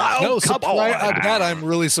 Yeah. No, that I'm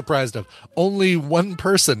really surprised of. Only one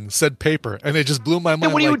person said paper, and it just blew my mind.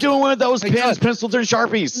 Then what are you doing with those pens, pencils, and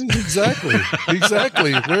Sharpies?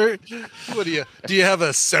 Exactly. What do you have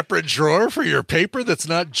a separate drawer for your paper that's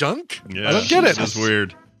not junk? Yeah, I don't get it. This is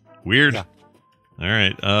weird. Yeah. All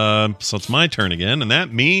right. So it's my turn again, and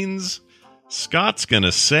that means Scott's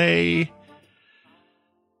gonna say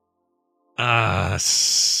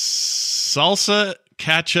salsa,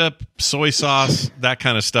 ketchup, soy sauce, that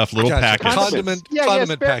kind of stuff. Little packages.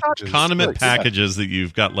 Condiment packages that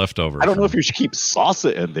you've got left over. I don't know if you should keep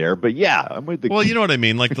salsa in there, but yeah, I'm with the. Well, you know what I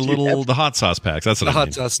mean, like the hot sauce packs. That's what I mean.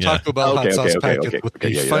 Hot sauce, Taco Bell hot sauce packet with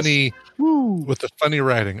the funny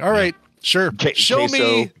writing. All right, sure. Show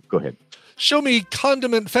me. Go ahead. Show me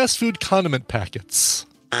fast food condiment packets.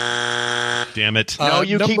 Damn it! No,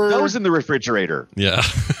 you keep those in the refrigerator. Yeah.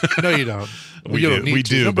 No, you don't. We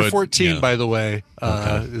do. Number 14, by the way,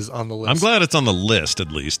 is on the list. I'm glad it's on the list,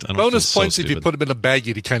 at least. I don't Bonus points if you put them in a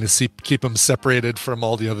baggie to kind of keep them separated from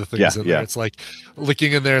all the other things in there. It's like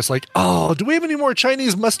looking in there. It's like, oh, do we have any more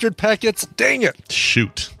Chinese mustard packets? Dang it.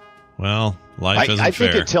 Shoot. Well, life isn't fair. I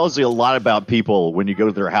think it tells you a lot about people when you go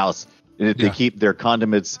to their house and if they keep their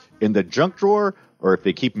condiments in the junk drawer or if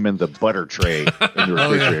they keep them in the butter tray in the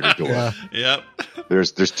refrigerator door. Yep.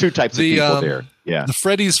 There's two types of people there. Yeah. The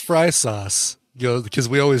Freddy's fry sauce, because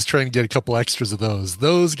we always try and get a couple extras of those.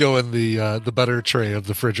 Those go in the butter tray of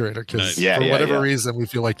the refrigerator because for whatever reason we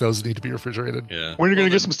feel like those need to be refrigerated. Yeah. When are you going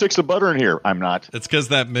to get some sticks of butter in here? I'm not. It's because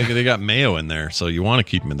they got mayo in there, so you want to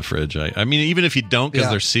keep them in the fridge. I mean, even if you don't,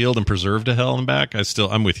 because they're sealed and preserved to hell and back,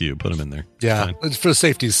 I'm with you. Put them in there. Yeah, it's for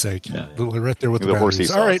safety's sake. Yeah. Right there with the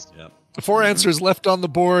batteries. All right. Yep. 4 answers left on the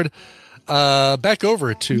board. Back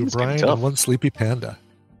over to Brian and one Sleepy Panda.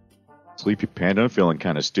 Sleepy Panda, I'm feeling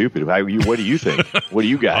kind of stupid. What do you think? What do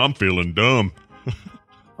you got? I'm feeling dumb.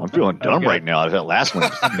 I'm feeling dumb right now. That last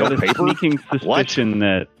one, no paper. Sneaking suspicion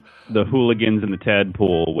that the hooligans in the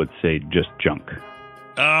tadpole would say just junk.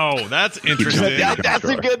 Oh, that's interesting. That's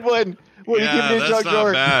a good one. That's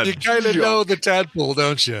not bad. You kind of know the tadpole,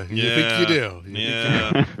 don't you? You think you do.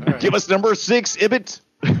 Right. Give us number 6, Ibbot.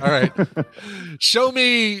 All right. Show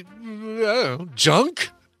me junk.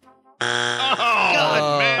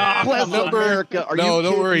 God, man. Bless America.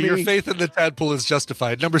 Don't worry. Your faith in the tadpole is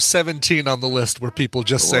justified. Number 17 on the list where people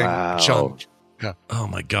just saying junk. Yeah. Oh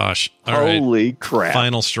my gosh! Holy crap!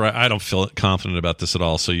 Final strike. I don't feel confident about this at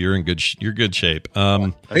all. So you're in good. You're good shape.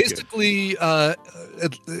 Basically,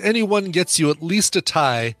 anyone gets you at least a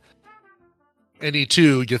tie. Any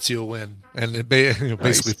 2 gets you a win, and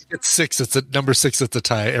basically, it's 6. It's number 6. It's a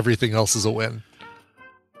tie. Everything else is a win.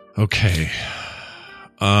 Okay.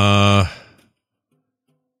 Oh,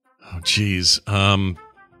 geez.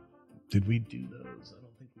 Did we do those? I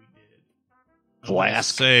don't think we did.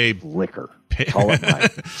 Flask liquor. Call it my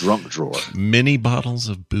drunk drawer. Mini bottles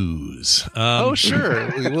of booze.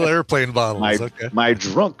 Sure. Little airplane bottles. My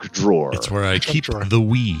drunk drawer. It's where I keep the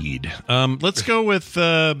weed. Let's go with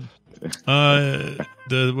the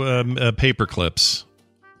paper clips.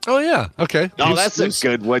 Oh yeah, okay. Oh, that's a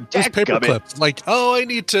good one. Just paper clips. Like, I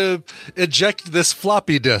need to eject this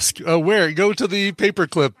floppy disk. Where? Go to the paper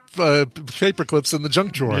clips in the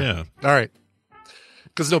junk drawer. Yeah. All right.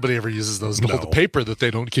 Because nobody ever uses those with the paper that they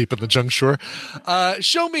don't keep in the junk drawer.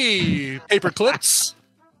 Show me paper clips.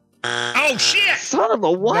 Oh shit! Son of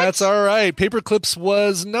a what? That's all right. Paper clips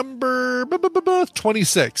was number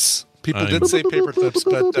 26. People did say paper clips,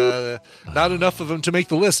 but not enough of them to make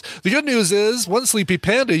the list. The good news is, one Sleepy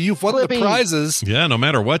Panda, you've won the prizes. Yeah, no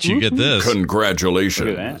matter what, you get this.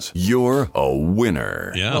 Congratulations. You're a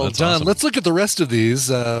winner. Yeah, well that's done. awesome. Let's look at the rest of these.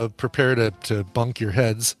 Prepare to bunk your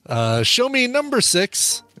heads. Show me number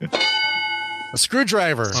 6. A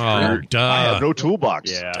screwdriver. Oh, duh. I have no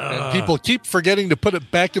toolbox. Yeah. And people keep forgetting to put it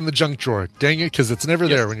back in the junk drawer. Dang it, because it's never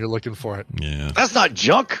there when you're looking for it. Yeah. That's not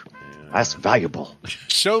junk. That's valuable.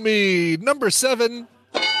 Show me number 7.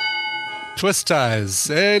 twist ties.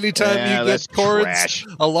 Anytime you get cords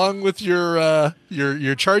along with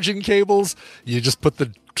your charging cables, you just put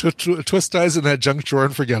the twist ties in that junk drawer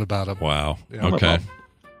and forget about them. Wow. Yeah. Okay.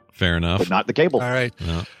 Fair enough. But not the cable. All right.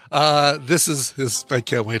 No. This is I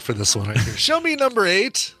can't wait for this one right here. Show me number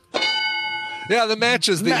 8. Yeah, the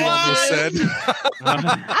matches that you almost said.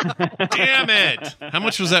 Damn it! How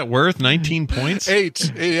much was that worth? 19 points.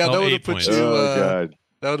 8. Yeah, that would have put you. God.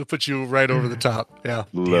 That would have put you right over the top. Yeah.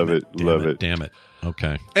 Love it. Damn it.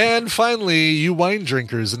 Okay. And finally, you wine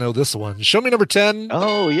drinkers know this one. Show me number 10.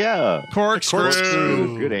 Oh yeah,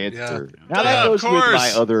 corkscrew. Good answer. Yeah. Now that goes with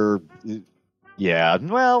my other. Yeah,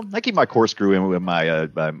 well, I keep my corkscrew in with my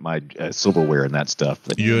my silverware and that stuff.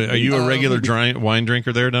 But, are you a regular wine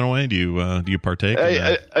drinker there, Dunaway? Do you partake?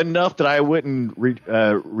 Enough that I wouldn't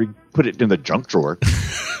put it in the junk drawer.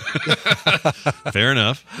 Fair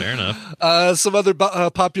enough. Some other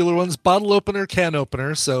popular ones: bottle opener, can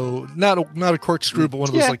opener. So not a corkscrew, but one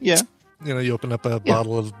of those you open up a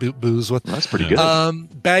bottle of booze with. That's pretty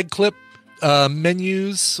good. Bag clip.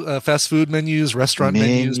 Menus, fast food menus, restaurant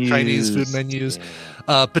menus, Chinese food menus,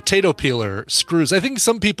 potato peeler, screws. I think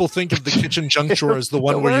some people think of the kitchen junk drawer as the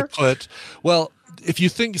one where you put,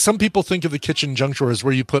 some people think of the kitchen junk drawer as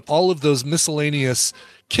where you put all of those miscellaneous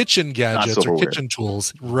kitchen gadgets or kitchen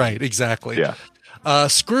tools. Right, exactly. Yeah.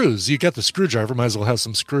 Screws. You got the screwdriver, might as well have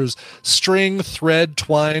some screws. String, thread,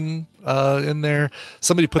 twine in there.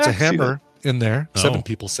 Somebody puts a hammer in there. 7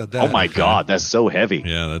 people said that. Oh my God, that's so heavy.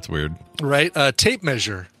 Yeah, that's weird. Right. Tape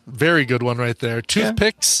measure. Very good one right there.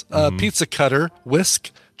 Toothpicks, pizza cutter, whisk,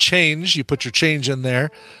 change. You put your change in there.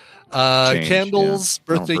 Candles,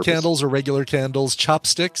 birthday candles or regular candles,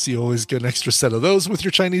 chopsticks. You always get an extra set of those with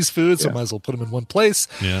your Chinese food, so might as well put them in one place.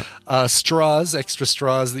 Yeah. Straws, extra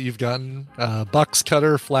straws that you've gotten. Box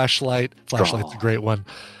cutter, flashlight. Flashlight's a great one.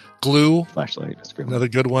 Glue, flashlight, that's great. Another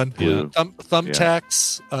good one. Yeah.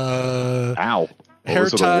 Thumbtacks. Ow. Hair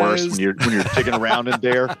those are the worst when you're digging around in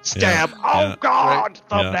there. Stab. Oh God.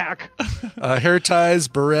 Thumbtack. Hair ties,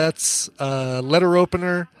 barrettes, letter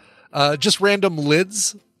opener, just random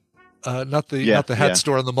lids. Not the hat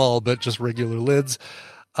store in the mall, but just regular lids.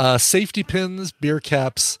 Safety pins, beer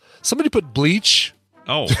caps. Somebody put bleach.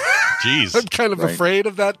 Oh, jeez. I'm kind of afraid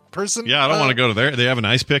of that person. Yeah, I don't want to go to there. They have an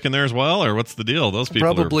ice pick in there as well, or what's the deal? Those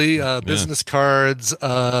people probably business cards.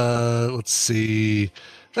 Let's see.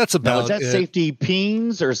 That's about now, is that safety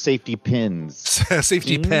pins or safety pins?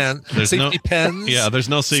 Safety pen. Safety pens. Yeah, there's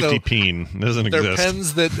no safety peen. It doesn't exist. They're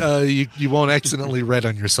pens that you won't accidentally read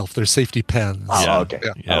on yourself. They're safety pens. Oh, okay.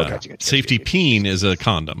 Yeah. Oh, gotcha. Safety peen is a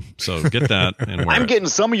condom. So get that and wear I'm getting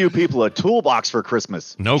some of you people a toolbox for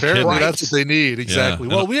Christmas. No kidding. That's what they need. Exactly.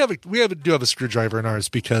 Yeah. Well, we do have a screwdriver in ours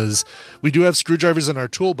because we do have screwdrivers in our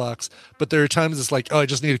toolbox, but there are times it's like, I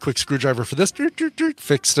just need a quick screwdriver for this,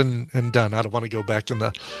 fixed and done. I don't want to go back in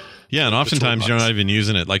the Yeah, and oftentimes you're not even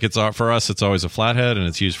using it. Like for us, it's always a flathead, and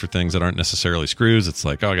it's used for things that aren't necessarily screws. It's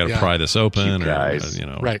like, I got to pry this open, guys,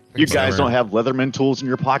 right? You guys don't have Leatherman tools in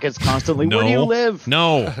your pockets constantly. No. Where do you live?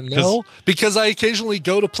 No, because I occasionally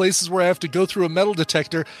go to places where I have to go through a metal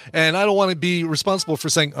detector, and I don't want to be responsible for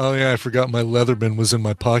saying, "Oh yeah, I forgot my Leatherman was in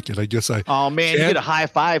my pocket." I guess I. Oh man, you get a high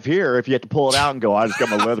five here if you have to pull it out and go. I just got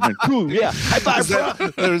my Leatherman. Ooh, yeah, high five.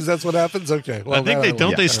 That's what happens. Okay, well, I think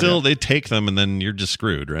they take them, and then you're just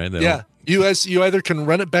screwed, right? You either can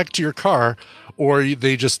run it back to your car, or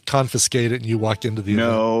they just confiscate it and you walk into the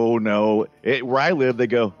No. Where I live, they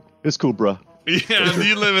go, "It's cool, bro." Yeah,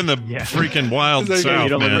 you live in the freaking wild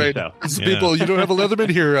south, man. Right. People, you don't have a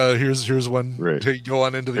Leatherman here. Here's one. Right. To go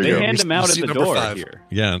on into the. They hand them out at the door here.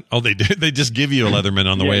 Yeah. Oh, they do. They just give you a Leatherman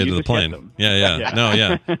on the way into the plane. Yeah. No,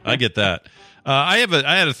 yeah. I get that. I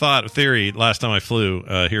had a theory last time I flew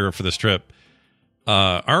here for this trip.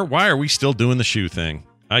 Why are we still doing the shoe thing?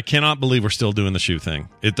 I cannot believe we're still doing the shoe thing.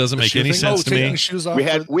 It doesn't make any sense to me. Shoes off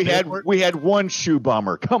we had one shoe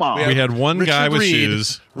bomber. Come on. We had one guy with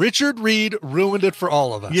shoes. Richard Reed ruined it for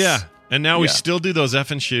all of us. Yeah, and now we still do those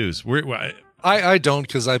effing shoes. I don't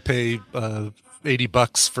because I pay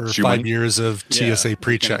 $80 for 5 years of TSA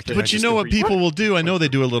pre-check. But you know what people will do? I know they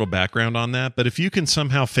do a little background on that, but if you can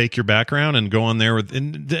somehow fake your background and go on there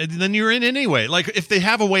then you're in anyway. Like if they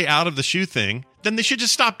have a way out of the shoe thing, then they should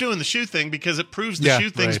just stop doing the shoe thing because it proves the shoe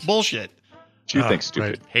thing's bullshit. Shoe thing's stupid.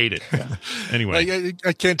 Right. Hate it. Yeah. Anyway.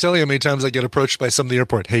 I can't tell you how many times I get approached by some at the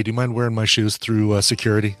airport. Hey, do you mind wearing my shoes through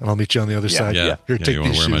security? And I'll meet you on the other side. Yeah. Here, take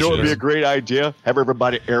these shoes. You know what would be a great idea? Have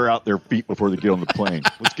everybody air out their feet before they get on the plane.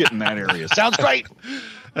 Let's get in that area. Sounds great.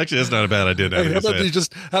 Actually, that's not a bad idea.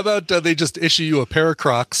 How about they just issue you a pair of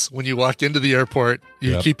Crocs when you walk into the airport?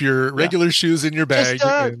 You keep your regular shoes in your bag.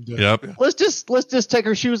 Let's just take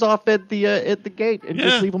our shoes off at the gate and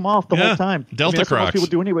just leave them off the whole time. Delta Crocs. People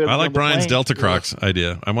do anyway. I like Brian's Delta Crocs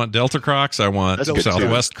idea. I want Delta Crocs. I want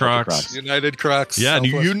Southwest Crocs. United Crocs. Yeah,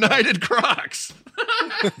 United Crocs.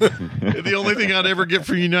 The only thing I'd ever get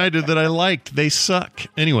for United that I liked. They suck.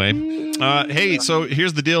 Anyway, hey, so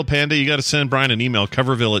here's the deal, Panda. You got to send Brian an email,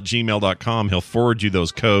 coverville@gmail.com. He'll forward you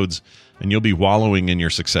those codes, and you'll be wallowing in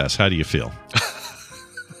your success. How do you feel?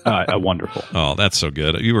 Wonderful. Oh, that's so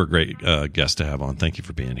good. You were a great guest to have on. Thank you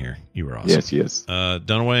for being here. You were awesome. Yes.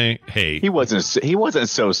 Dunaway, hey. He wasn't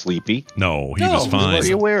so sleepy. No, he was fine. Was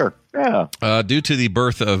he aware? Yeah. Due to the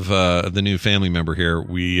birth of the new family member here,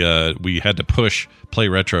 we had to push Play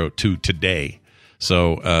Retro to today.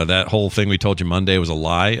 So that whole thing we told you Monday was a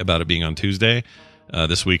lie about it being on Tuesday.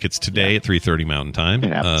 This week it's today at 3:30 Mountain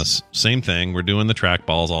Time. Same thing. We're doing the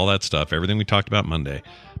trackballs, all that stuff, everything we talked about Monday.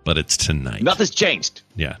 But it's tonight. Nothing's changed.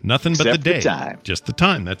 Yeah, nothing but the day. The time. Just the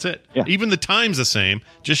time. That's it. Yeah. Even the time's the same.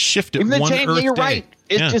 Just shift it one Earth you're day. Right.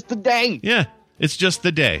 It's just the day. Yeah, it's just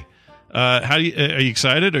the day. Are you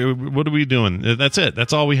excited, or what are we doing? That's it.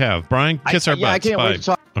 That's all we have. Brian, kiss our butts. I can't wait to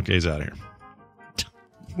talk. Okay, he's out of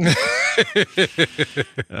here.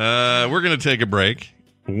 We're going to take a break.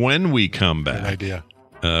 When we come back, good idea.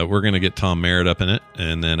 We're going to get Tom Merritt up in it,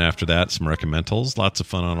 and then after that, some recommendals. Lots of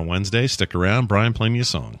fun on a Wednesday. Stick around. Brian, play me a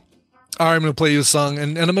song. All right, I'm going to play you a song,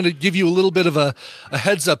 and I'm going to give you a little bit of a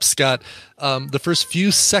heads up, Scott. The first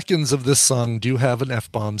few seconds of this song do have an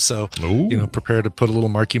F-bomb, so prepare to put a little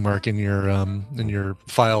mark in your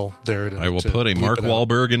file there. I will put a Mark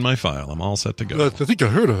Wahlberg in my file. I'm all set to go. I think I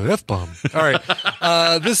heard an F-bomb. All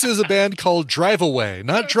right, this is a band called Drive Away,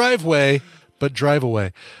 not Driveway, but Drive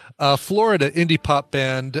Away. Florida indie pop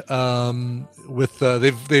band with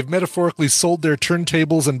they've metaphorically sold their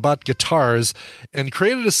turntables and bought guitars and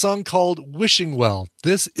created a song called Wishing Well.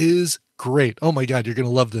 This is great. Oh my God, you're going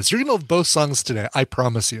to love this. You're going to love both songs today. I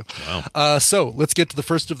promise you. Wow. So let's get to the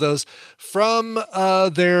first of those from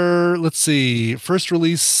their, first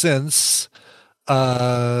release since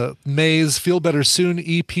May's Feel Better Soon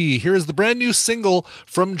EP. Here is the brand new single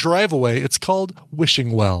from Drive Away. It's called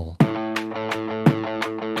Wishing Well.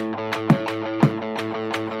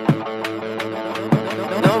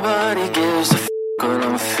 What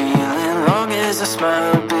I'm feeling, long as I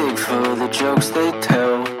smile big for the jokes they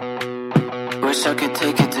tell. Wish I could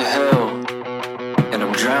take it to hell, and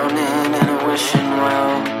I'm drowning in a wishing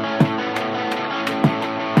well.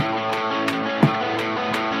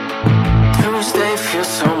 Tuesday feels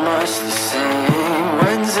so much the same.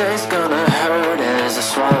 Wednesday's gonna hurt as I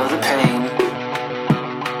swallow the pain.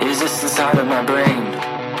 Is this inside of my brain?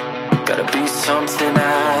 Gotta be something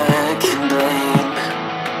I can blame.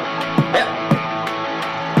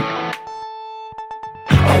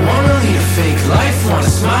 Fake life, wanna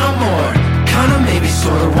smile more. Kinda maybe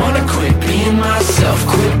sorta wanna quit being myself.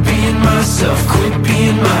 Quit being myself, quit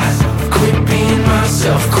being mine. Quit being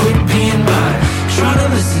myself, quit being mine. Tryna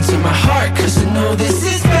listen to my heart, cause I know this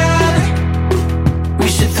is bad. We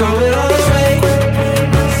should throw it all away.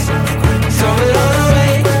 Throw it all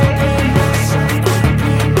away.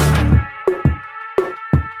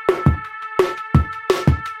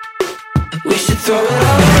 We should throw it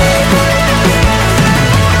all away.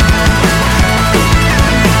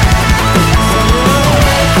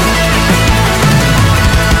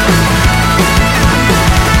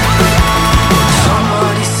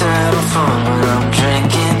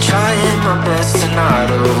 Not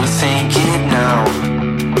overthink it now,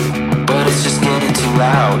 but it's just getting too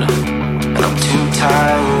loud, and I'm too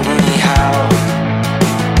tired anyhow.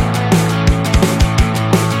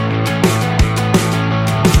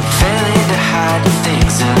 Failing to hide the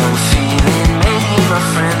things that I'm feeling, maybe my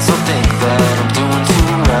friends will think that I'm doing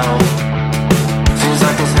too well. Feels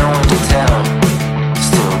like there's no one to tell,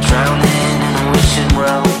 still drowning in a wishing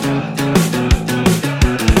well.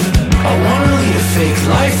 I wanna lead a fake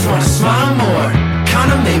life, wanna smile more.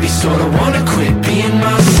 Kinda maybe sorta wanna quit being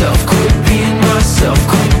myself. Quit being myself,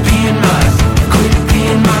 quit being mine. Quit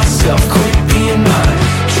being myself, quit being mine.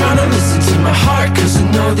 Tryna listen to my heart, cause I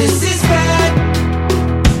know this is bad.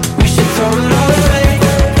 We should throw it all away.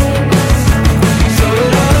 Throw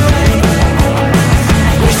it all away.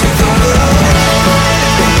 We should throw it all away.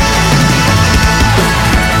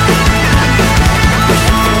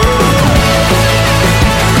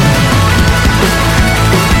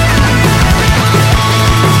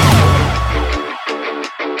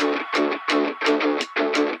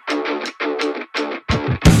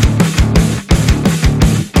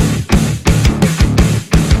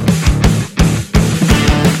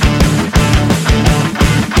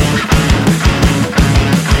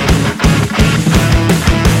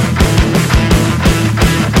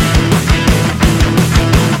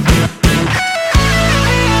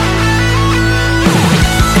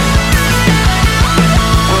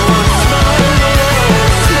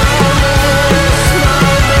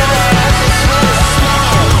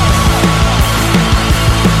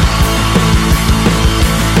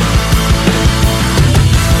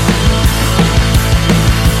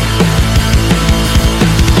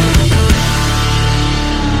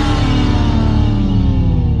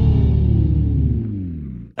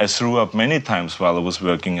 I threw up many times while I was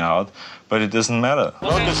working out, but it doesn't matter.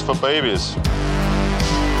 Milk is for babies.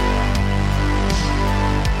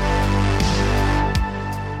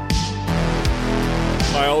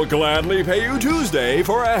 I'll gladly pay you Tuesday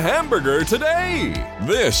for a hamburger today.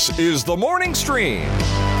 This is the Morning Stream.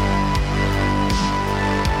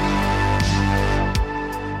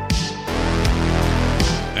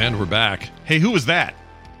 And we're back. Hey, who was that?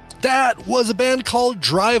 That was a band called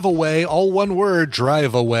Drive Away, all one word,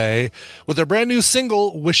 Drive Away, with their brand new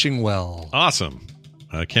single, Wishing Well. Awesome.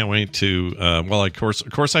 I can't wait to, of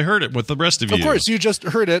course I heard it with the rest of you. Of course, you just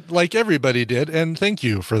heard it like everybody did, and thank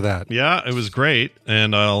you for that. Yeah, it was great,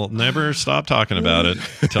 and I'll never stop talking about it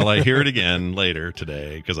until I hear it again later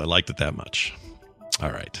today, because I liked it that much.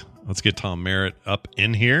 All right, let's get Tom Merritt up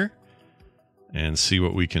in here and see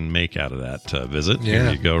what we can make out of that visit. Yeah,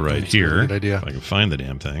 here you go, right here. Good idea. If I can find the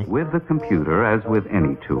damn thing. With the computer, as with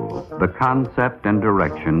any tool, the concept and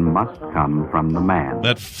direction must come from the man.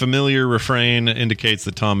 That familiar refrain indicates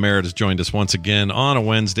that Tom Merritt has joined us once again on a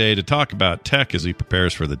Wednesday to talk about tech as he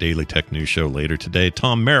prepares for the Daily Tech News Show later today.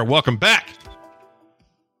 Tom Merritt, welcome back.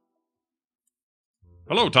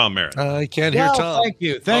 Hello, Tom Merritt. I can't hear Tom. Thank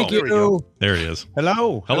you. Thank you. There he is.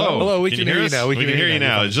 Hello. Hello. We can hear you now. We can hear you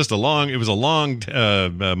now. It's just a long. It was a long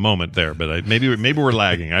moment there, but maybe we're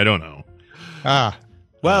lagging. I don't know.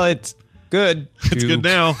 Well, it's good. It's good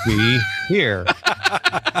now. Be here.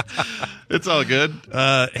 It's all good.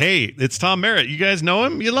 Hey, it's Tom Merritt. You guys know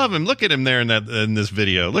him? You love him. Look at him there in this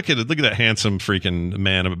video. Look at it. Look at that handsome freaking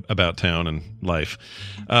man about town and life.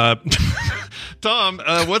 Tom,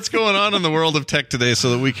 what's going on in the world of tech today so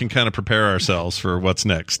that we can kind of prepare ourselves for what's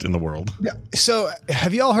next in the world? Yeah. So,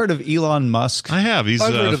 have you all heard of Elon Musk? I have. I've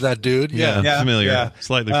heard of that dude. Yeah. Familiar. Yeah.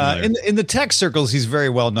 Slightly familiar. In the tech circles, he's very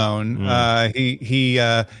well known. He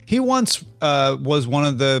once was one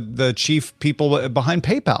of the chief people behind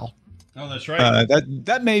PayPal. Oh, that's right.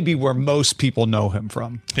 That may be where most people know him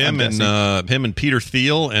from. Him and Peter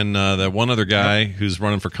Thiel and that one other guy who's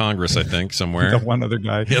running for Congress, I think, somewhere. The one other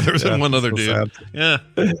guy. Yeah, there's one other dude. Sad.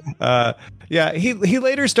 Yeah. He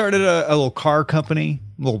later started a little car company,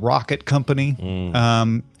 a little rocket company.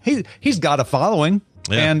 He's got a following,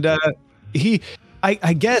 and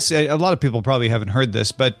I guess a lot of people probably haven't heard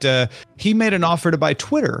this, but he made an offer to buy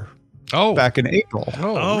Twitter. Back in April.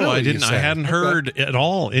 Really, I didn't. I hadn't heard at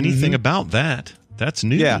all anything about that. That's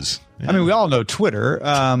news. Yeah. I mean, we all know Twitter.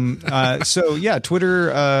 Twitter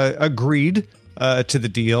agreed to the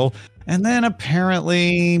deal, and then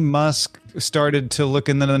apparently Musk started to look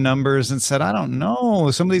into the numbers and said, "I don't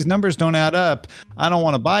know. Some of these numbers don't add up. I don't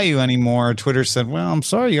want to buy you anymore." Twitter said, "Well, I'm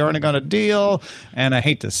sorry, you already got a deal." And I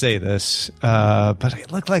hate to say this, but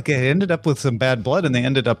it looked like it ended up with some bad blood, and they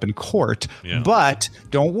ended up in court. Yeah. But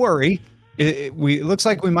don't worry, it looks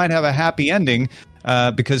like we might have a happy ending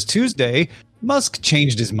because Tuesday, Musk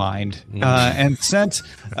changed his mind and sent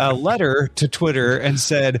a letter to Twitter and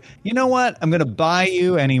said, "You know what? I'm going to buy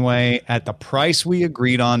you anyway at the price we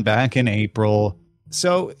agreed on back in April."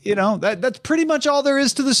 So, that's pretty much all there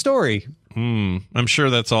is to the story. I'm sure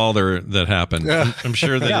that's all that happened. Yeah. I'm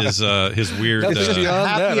sure that his weird happy ending.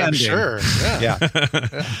 I'm sure. Yeah.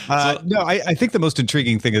 I think the most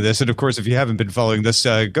intriguing thing of this, and of course, if you haven't been following this,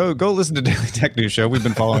 go listen to Daily Tech News Show. We've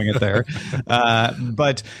been following it there.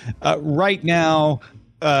 But right now,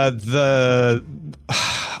 how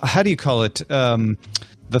do you call it?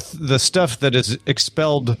 The stuff that is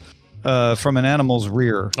expelled from an animal's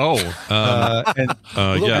rear. Bullshit.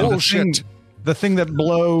 The thing that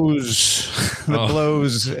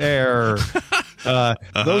blows air.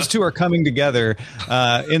 Those two are coming together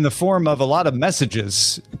in the form of a lot of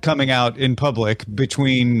messages coming out in public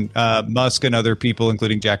between Musk and other people,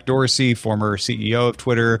 including Jack Dorsey, former CEO of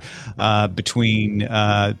Twitter, between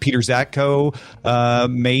Peter Zatko,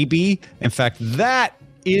 maybe. In fact, that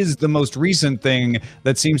is the most recent thing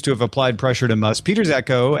that seems to have applied pressure to Musk. Peter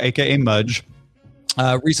Zatko, a.k.a. Mudge,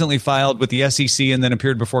 recently filed with the SEC and then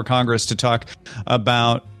appeared before Congress to talk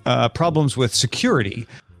about problems with security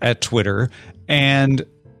at Twitter. And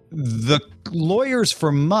the lawyers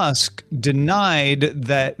for Musk denied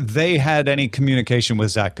that they had any communication with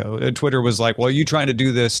Zatko. Twitter was like, well, are you trying to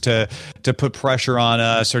do this to put pressure on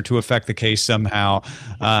us or to affect the case somehow?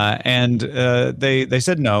 And they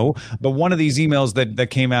said no. But one of these emails that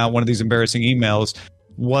came out, one of these embarrassing emails,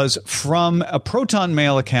 was from a Proton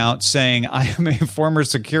Mail account saying, "I am a former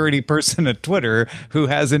security person at Twitter who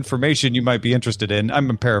has information you might be interested in."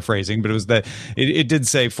 I'm paraphrasing, but it was that it did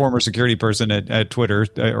say former security person at Twitter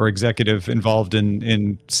or executive involved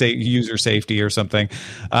in user safety or something.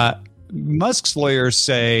 Musk's lawyers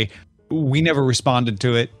say, "We never responded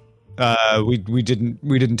to it. We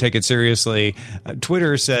didn't take it seriously.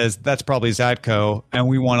 Twitter says that's probably Zatko, and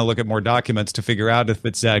we want to look at more documents to figure out if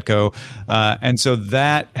it's Zatko. And so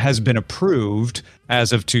that has been approved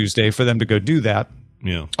as of Tuesday for them to go do that.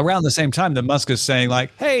 Yeah. Around the same time that Musk is saying, like,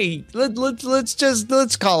 hey,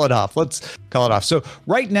 let's call it off. Let's call it off. So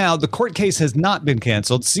right now, the court case has not been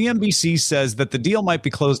canceled. CNBC says that the deal might be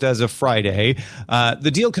closed as of Friday. The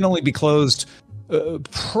deal can only be closed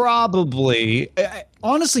probably.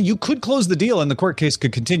 Honestly, you could close the deal and the court case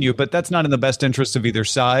could continue, but that's not in the best interest of either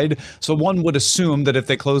side. So one would assume that if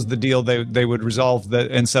they closed the deal, they would resolve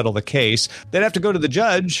and settle the case. They'd have to go to the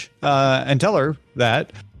judge and tell her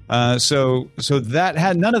that. So that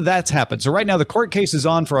had none of that's happened. So right now the court case is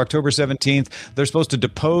on for October 17th. They're supposed to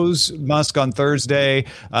depose Musk on Thursday.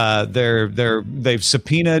 They've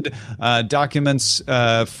subpoenaed documents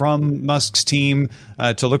from Musk's team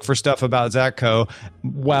to look for stuff about Zatko,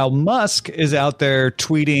 while Musk is out there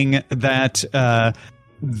tweeting that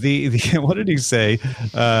the what did he say?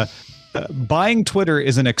 Buying Twitter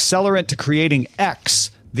is an accelerant to creating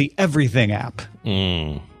X, the everything app.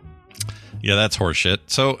 Yeah, that's horseshit.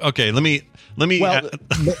 So, okay, let me. Well,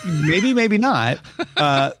 maybe not.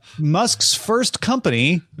 Musk's first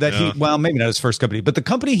company that maybe not his first company, but the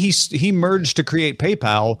company he merged to create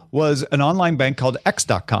PayPal was an online bank called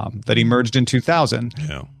X.com that he merged in 2000.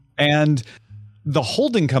 Yeah. And the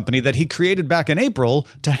holding company that he created back in April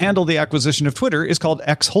to handle the acquisition of Twitter is called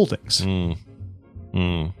X Holdings.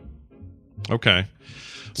 Okay.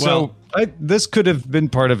 So this could have been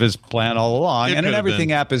part of his plan all along. And an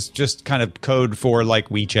everything app is just kind of code for like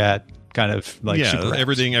WeChat, kind of like super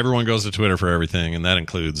everything. Everyone goes to Twitter for everything, and that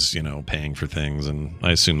includes paying for things. And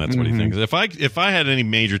I assume that's what he thinks. If I had any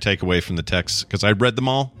major takeaway from the text, because I read them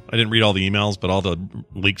all, I didn't read all the emails, but all the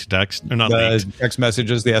leaked text, they're not leaked. Text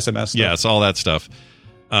messages, the SMS stuff. Yeah, it's all that stuff.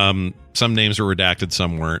 Some names were redacted,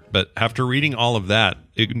 some weren't. But after reading all of that,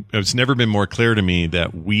 it's never been more clear to me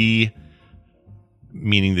that we,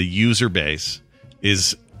 meaning the user base,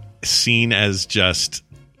 is seen as just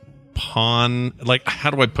pawn. Like,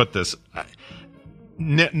 how do I put this?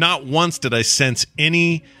 Not once did I sense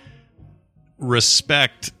any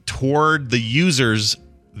respect toward the users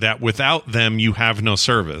that without them you have no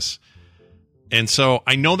service. And so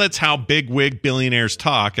I know that's how big wig billionaires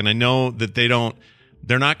talk, and I know that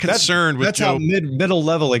they're not concerned with that's how middle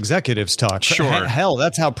level executives talk. Sure. Hell,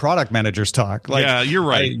 that's how product managers talk. Like, yeah, you're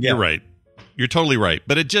right. You're right. You're totally right.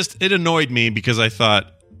 But it annoyed me because I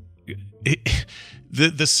thought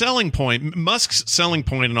the selling point, Musk's selling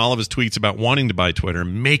point in all of his tweets about wanting to buy Twitter,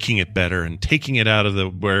 making it better and taking it out of the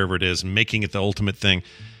wherever it is and making it the ultimate thing.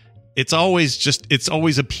 It's always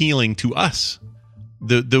appealing to us.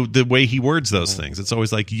 The way he words those things. It's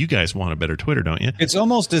always like, you guys want a better Twitter, don't you? It's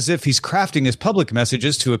almost as if he's crafting his public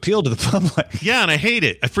messages to appeal to the public. Yeah, and I hate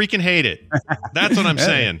it. I freaking hate it. That's what I'm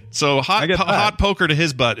saying. So hot poker to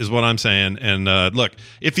his butt is what I'm saying. And look,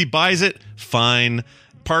 if he buys it, fine.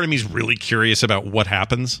 Part of me is really curious about what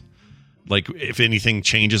happens. Like, if anything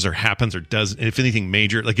changes or happens or does, if anything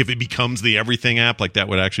major, like if it becomes the everything app, like that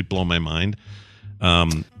would actually blow my mind.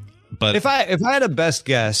 But if I had a best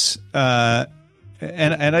guess,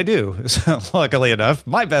 and I do, luckily enough,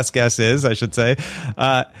 my best guess is, I should say,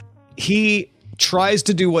 he tries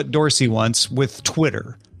to do what Dorsey wants with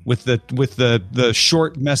Twitter, with the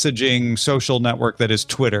short messaging social network that is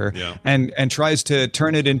Twitter, and tries to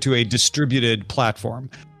turn it into a distributed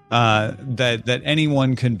platform that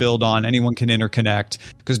anyone can build on, anyone can interconnect.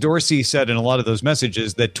 Because Dorsey said in a lot of those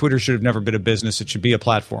messages that Twitter should have never been a business; it should be a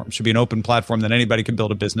platform, it should be an open platform that anybody can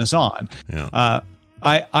build a business on. Yeah.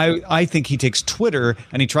 I think he takes Twitter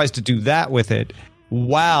and he tries to do that with it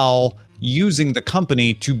while using the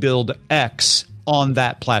company to build X on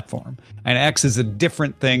that platform. And X is a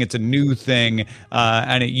different thing. It's a new thing.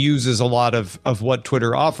 And it uses a lot of what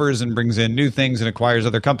Twitter offers and brings in new things and acquires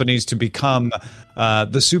other companies to become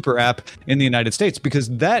the super app in the United States, because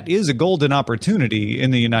that is a golden opportunity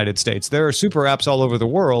in the United States. There are super apps all over the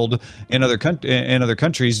world in other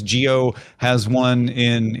countries. Geo has one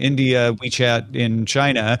in India, WeChat in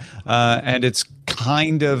China, and it's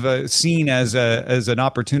kind of seen as an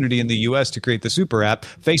opportunity in the U.S. to create the super app.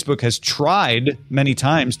 Facebook has tried many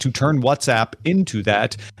times to turn WhatsApp into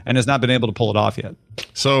that and has not been able to pull it off yet.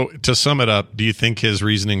 So to sum it up, do you think his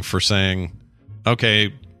reasoning for saying,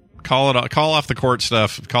 okay, call off the court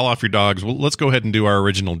stuff, call off your dogs, well, let's go ahead and do our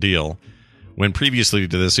original deal, when previously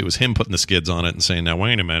to this it was him putting the skids on it and saying, now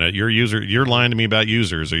wait a minute, you're lying to me about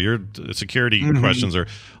users, or your security questions, or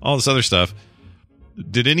all this other stuff,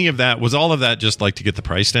 did any of that, was all of that just like to get the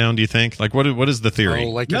price down, do you think? Like, what is the theory? Oh,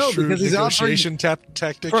 like a shrewd negotiation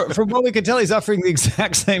tactic? From what we can tell, he's offering the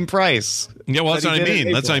exact same price. Yeah, well, that's what I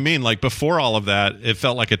mean. That's what I mean. Like, before all of that, it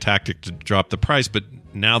felt like a tactic to drop the price, but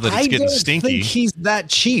now that it's getting stinky. I don't think he's that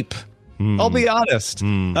cheap. I'll be honest.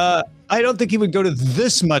 I don't think he would go to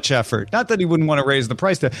this much effort. Not that he wouldn't want to raise the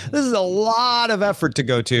price. This is a lot of effort to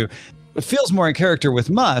go to. It feels more in character with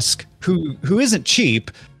Musk, who isn't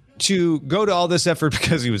cheap, to go to all this effort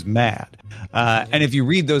because he was mad. And if you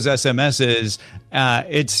read those SMSs,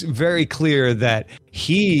 it's very clear that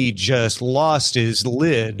he just lost his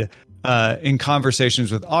lid in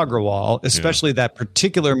conversations with Agrawal, especially that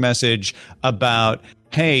particular message about,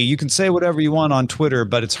 hey, you can say whatever you want on Twitter,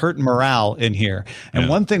 but it's hurting morale in here. And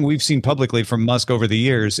one thing we've seen publicly from Musk over the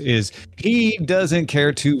years is he doesn't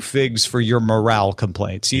care two figs for your morale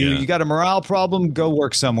complaints. You got a morale problem, go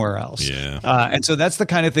work somewhere else. And so that's the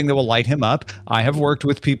kind of thing that will light him up. I have worked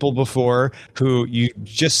with people before who you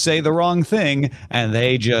just say the wrong thing and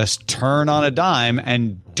they just turn on a dime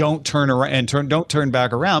and don't turn around and don't turn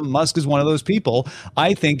back around. Musk is one of those people.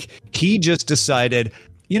 I think he just decided,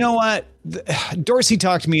 you know what? Dorsey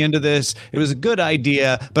talked me into this. It was a good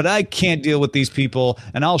idea, but I can't deal with these people,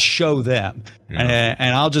 and I'll show them,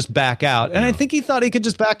 and I'll just back out. And I think he thought he could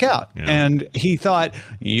just back out. And he thought,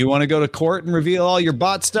 you want to go to court and reveal all your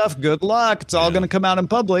bot stuff? Good luck. It's all going to come out in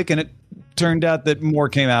public. And it turned out that more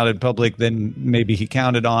came out in public than maybe he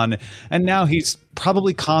counted on. And now he's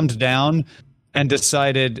probably calmed down and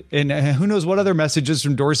decided, and who knows what other messages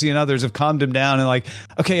from Dorsey and others have calmed him down and like,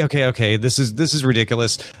 okay, this is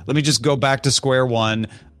ridiculous. Let me just go back to square one,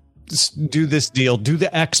 do this deal, do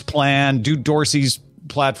the X plan, do Dorsey's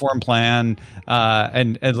platform plan,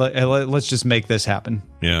 and let's just make this happen.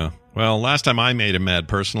 Yeah. Well, last time I made him mad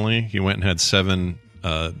personally, he went and had 7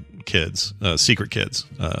 kids, secret kids.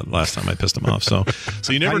 Last time I pissed him off. So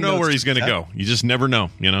you never know where he's going to go. You just never know.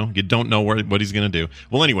 You don't know what he's going to do.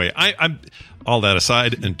 Well, anyway, I'm all that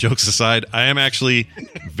aside and jokes aside, I am actually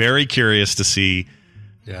very curious to see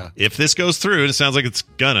if this goes through. It sounds like it's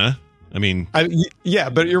gonna. I mean, but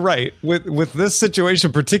you're right with this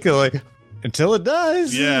situation particularly. Until it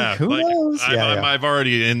does, who knows? I've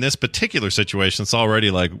already in this particular situation. It's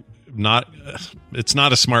already like it's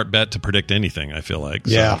not a smart bet to predict anything. I feel like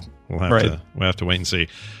we'll have to wait and see.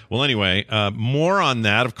 Well, anyway, more on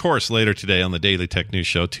that, of course, later today on the Daily Tech News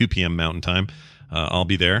Show, 2 p.m. Mountain Time. I'll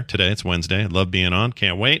be there today. It's Wednesday. I love being on.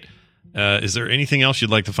 Can't wait. Is there anything else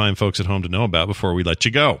you'd like to find folks at home to know about before we let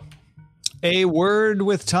you go? A word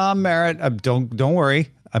with Tom Merritt. Don't worry.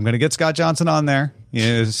 I'm going to get Scott Johnson on there.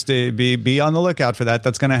 Be on the lookout for that.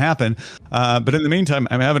 That's going to happen. But in the meantime,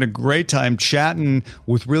 I'm having a great time chatting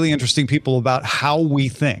with really interesting people about how we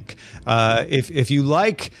think. If you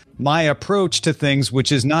like my approach to things,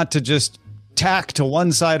 which is not to just tack to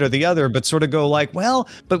one side or the other, but sort of go like, well,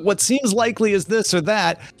 but what seems likely is this or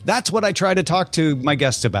that. That's what I try to talk to my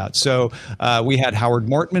guests about. So we had Howard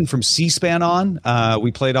Mortman from C-SPAN on.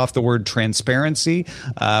 We played off the word transparency.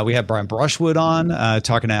 We had Brian Brushwood on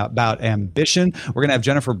talking about ambition. We're going to have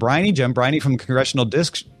Jen Briney from Congressional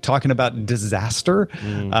Disc talking about disaster.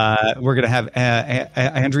 We're going to have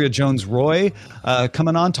Andrea Jones-Roy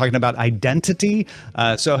coming on talking about identity.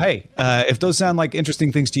 So, hey, if those sound like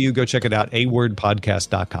interesting things to you, go check it out,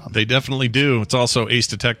 awordpodcast.com. They definitely do. It's also Ace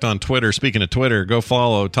Detect on Twitter. Speaking of Twitter, go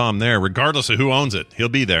follow Tom there, regardless of who owns it. He'll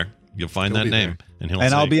be there. You'll find that name.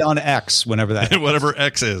 And I'll be on X whenever that whatever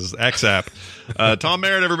X is. X app. Tom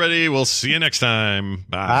Merritt, everybody. We'll see you next time.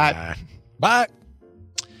 Bye. Bye.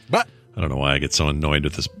 I don't know why I get so annoyed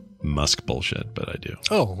with this Musk bullshit, but I do.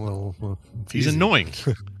 Oh, well he's annoying.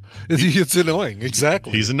 It's annoying.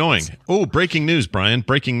 Exactly. He's annoying. Oh, breaking news, Brian.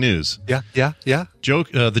 Breaking news. Yeah.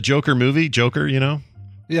 The Joker movie, Joker,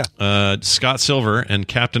 Yeah. Scott Silver and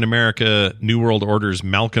Captain America New World Order's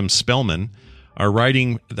Malcolm Spellman are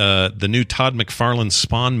writing the new Todd McFarlane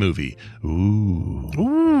Spawn movie. Ooh,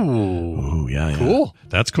 yeah. Cool.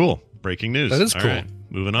 That's cool. Breaking news. That is cool. All right,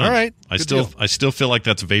 moving on. All right. I still feel like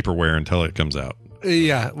that's vaporware until it comes out.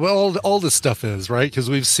 Yeah, well, all this stuff is right because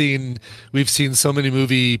we've seen so many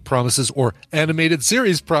movie promises or animated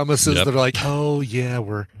series promises that are like, oh yeah,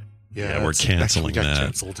 we're canceling that.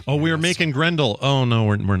 Canceled. Oh, we were making Grendel. Oh no,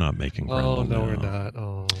 we're not making Grendel. Oh no, we're not.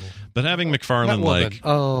 Oh, but having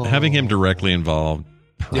McFarlane having him directly involved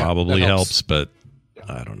probably helps, but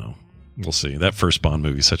I don't know. We'll see. That first Spawn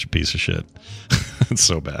movie is such a piece of shit. It's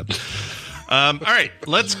so bad. All right,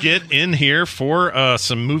 let's get in here for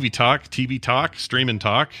some movie talk, TV talk, streaming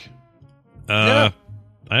talk.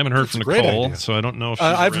 I haven't heard from Nicole, so I don't know if she's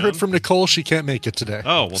I've around. heard from Nicole. She can't make it today.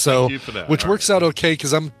 Oh, well, so, thank you for that. Which All works out okay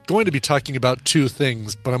because I'm going to be talking about two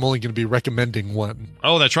things, but I'm only going to be recommending one.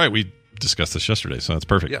 Oh, that's right. We discussed this yesterday, so that's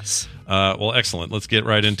perfect. Yes. Well, excellent. Let's get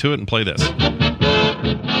right into it and play this.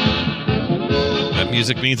 That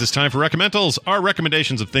music means it's time for Recommendals, our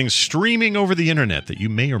recommendations of things streaming over the internet that you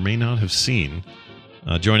may or may not have seen.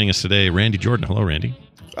 Joining us today, Randy Jordan. Hello, Randy.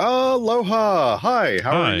 Aloha. Hi,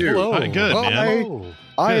 how are you? Hello. Hi, good, man.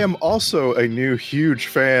 I am also a new huge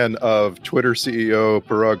fan of Twitter CEO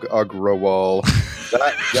Parag Agrawal.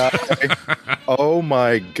 That guy. Oh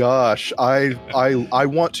my gosh. I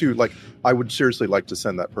want to I would seriously like to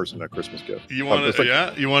send that person a Christmas gift. You want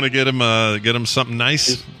to, You want to get him something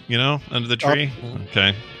nice, under the tree.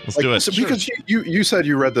 Okay, let's do it. Because you said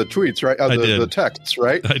you read the tweets, right? I did. The texts,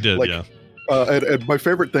 right? I did. Yeah. And my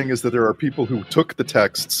favorite thing is that there are people who took the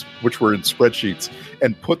texts, which were in spreadsheets,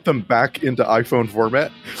 and put them back into iPhone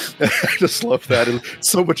format. I just love that. It's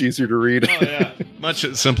so much easier to read. Oh, yeah. Much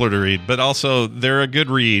simpler to read, but also they're a good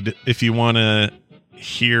read if you want to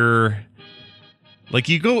hear. Like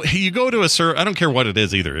you go to a I don't care what it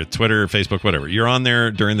is either, Twitter, Facebook, whatever. You're on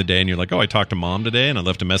there during the day and you're like, oh, I talked to mom today and I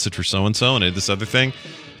left a message for so-and-so and I did this other thing.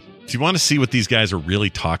 If you want to see what these guys are really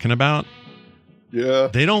talking about, yeah,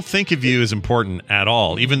 they don't think of you as important at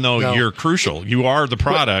all, even though you're crucial. You are the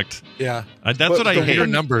product. Yeah. That's what I hate. Your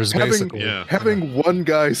numbers, basically. Having one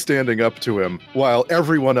guy standing up to him while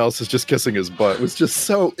everyone else is just kissing his butt was just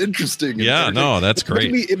so interesting. Yeah, no, that's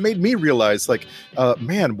great. It made me realize,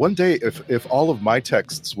 man, one day if all of my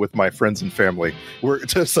texts with my friends and family were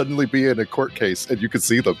to suddenly be in a court case and you could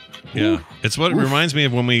see them. Yeah. It's what it reminds me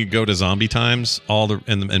of when we go to zombie times,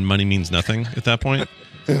 and money means nothing at that point.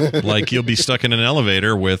 Like you'll be stuck in an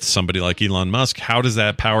elevator with somebody like Elon Musk. How does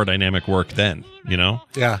that power dynamic work then? Yeah,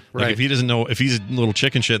 right. Like if he doesn't know, if he's a little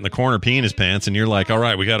chicken shit in the corner peeing his pants, and you're like, all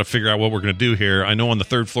right, we got to figure out what we're going to do here. I know on the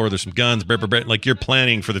third floor there's some guns. Like you're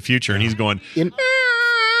planning for the future, and he's going. In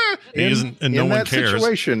that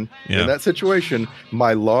situation,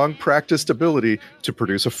 my long practiced ability to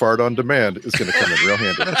produce a fart on demand is going to come in real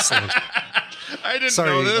handy. I didn't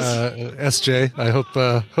know this. SJ, I hope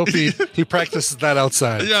he practices that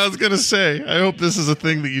outside. Yeah, I was gonna say. I hope this is a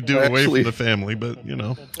thing that you do away from the family, but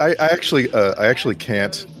I actually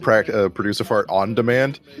can't produce a fart on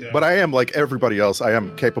demand, but I am like everybody else. I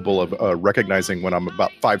am capable of recognizing when I'm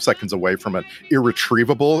about 5 seconds away from an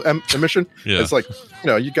irretrievable emission. Yeah. It's like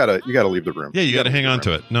you gotta leave the room. Yeah, you gotta hang on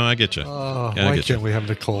to it. No, I get you. Oh, why can't we have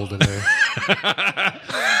Nicole today?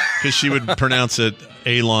 Because she would pronounce it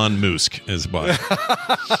Elon Musk is why.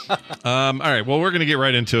 All right. Well, we're going to get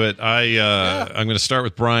right into it. I'm going to start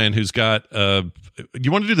with Brian, who's got.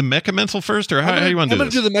 You want to do the Mecha Mental first, or how do you want to do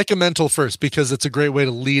this? I'm going to do the Mecha Mental first because it's a great way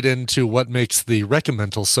to lead into what makes the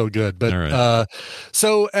Recommendal so good. But right.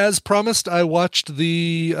 So as promised, I watched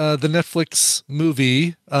the Netflix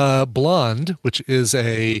movie Blonde, which is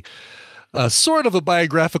a sort of a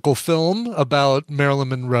biographical film about Marilyn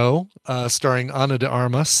Monroe, starring Ana de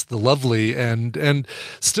Armas, the lovely and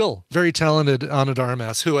still very talented Ana de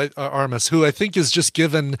Armas, who I think is just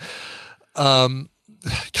given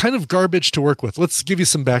kind of garbage to work with. Let's give you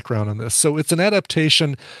some background on this. So it's an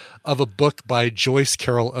adaptation of a book by Joyce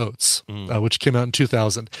Carol Oates, which came out in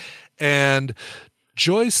 2000, and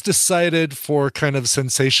Joyce decided for kind of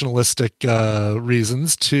sensationalistic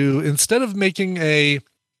reasons to, instead of making a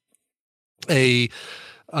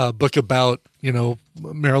book about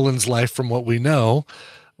Marilyn's life from what we know,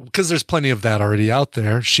 because there's plenty of that already out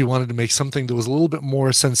there, she wanted to make something that was a little bit more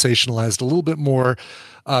sensationalized, a little bit more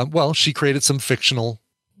she created some fictional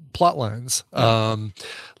plot lines,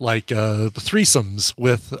 like threesomes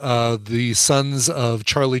with the sons of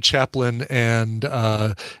Charlie Chaplin and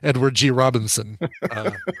Edward G. Robinson.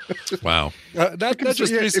 Wow. Not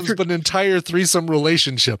just threesomes, but an entire threesome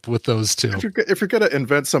relationship with those two. If you're going to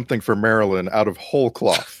invent something for Marilyn out of whole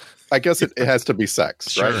cloth, I guess it has to be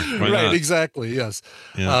sex, sure, right? Right, exactly, yes.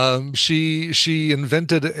 Yeah. She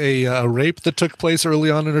invented a rape that took place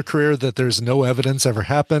early on in her career that there's no evidence ever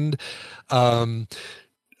happened.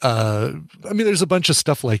 There's a bunch of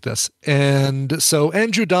stuff like this. And so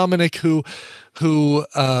Andrew Dominic, who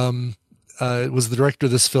was the director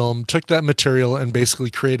of this film, took that material and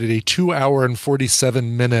basically created a 2 hour and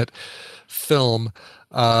 47-minute film,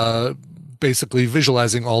 basically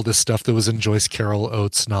visualizing all this stuff that was in Joyce Carol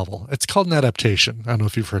Oates' novel. It's called an adaptation. I don't know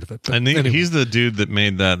if you've heard of it. But anyway. He's the dude that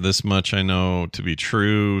made that This Much I Know to Be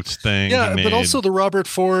True thing. Yeah, but also the Robert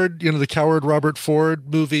Ford, the Coward Robert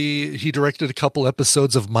Ford movie. He directed a couple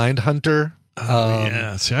episodes of Mindhunter,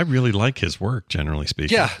 Yeah, see, I really like his work, generally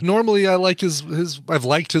speaking. Yeah, normally I like his. I've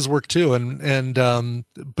liked his work too,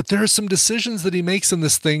 but there are some decisions that he makes in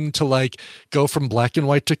this thing to like go from black and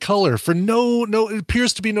white to color for no. It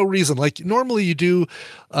appears to be no reason. Like normally you do,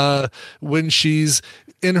 when she's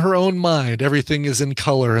in her own mind, everything is in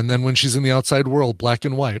color, and then when she's in the outside world, black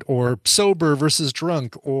and white, or sober versus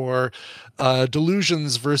drunk, or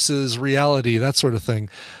delusions versus reality, that sort of thing.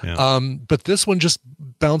 Yeah. But this one just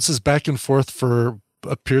bounces back and forth for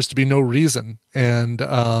appears to be no reason. And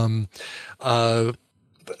I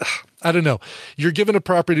don't know. You're given a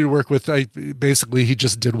property to work with. Basically, he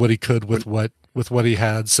just did what he could with what he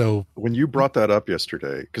had. So when you brought that up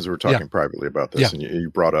yesterday, because we were talking privately about this, and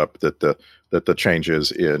you brought up that the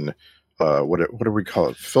changes in what do we call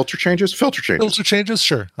it? Filter changes, sure.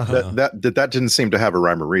 That didn't seem to have a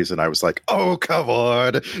rhyme or reason. I was like, oh, come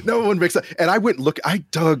on, no one makes that. And I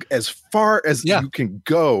dug as far as you can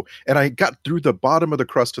go, and I got through the bottom of the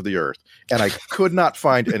crust of the earth, and I could not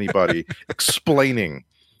find anybody explaining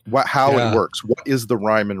how it works. What is the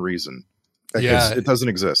rhyme and reason? It doesn't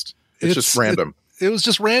exist. It's just random. It was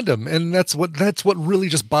just random, and that's what really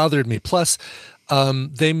just bothered me. Plus,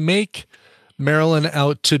 they make Marilyn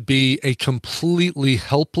out to be a completely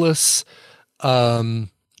helpless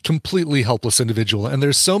individual. And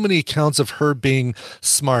there's so many accounts of her being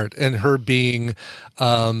smart and her being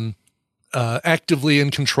actively in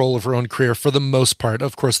control of her own career for the most part.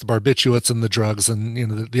 Of course, the barbiturates and the drugs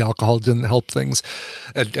and the alcohol didn't help things,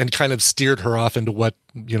 and kind of steered her off into what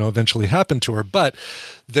eventually happened to her. But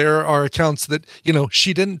there are accounts that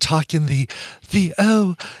she didn't talk in the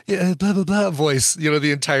blah blah blah voice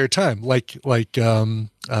the entire time, like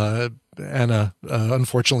Anna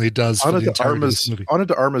unfortunately does. Ana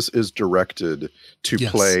de Armas is directed to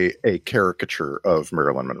play a caricature of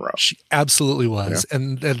Marilyn Monroe. She absolutely was,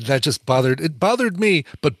 and that just bothered me.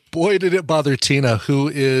 But boy, did it bother Tina,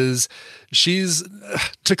 she's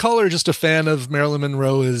to call her just a fan of Marilyn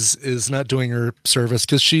Monroe is not doing her service,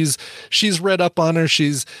 because she's read up on her.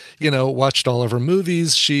 She's watched all of her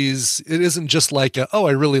movies. It isn't just like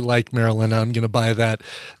I really like Marilyn, I'm going to buy that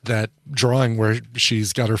drawing where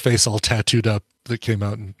she's got her face all tattooed up that came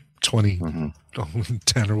out in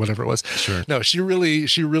 2010 or whatever it was. Sure. No, she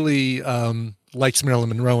really likes Marilyn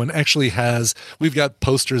Monroe, and actually we've got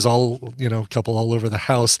posters couple all over the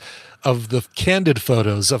house of the candid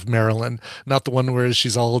photos of Marilyn, not the one where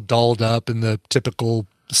she's all dolled up in the typical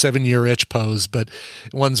 7-year itch pose, but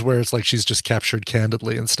ones where it's like she's just captured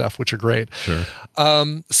candidly and stuff, which are great. Sure.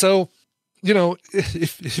 So,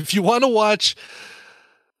 if you want to watch,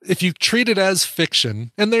 if you treat it as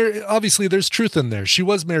fiction, and there's truth in there. She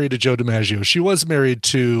was married to Joe DiMaggio. She was married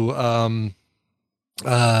to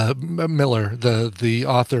Miller, the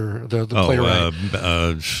author, the playwright.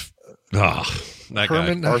 That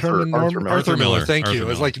Herman, guy. Arthur Miller. Thank you. It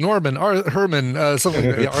was like Norman, Herman, something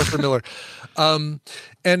like that. Yeah, Arthur Miller.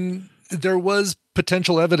 And there was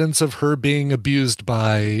potential evidence of her being abused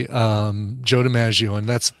by Joe DiMaggio, and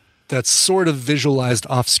that's sort of visualized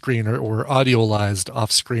off screen or audioalized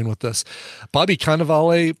off screen with this. Bobby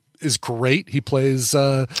Cannavale is great. He plays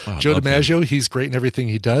Joe DiMaggio. He's great in everything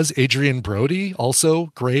he does. Adrian Brody, also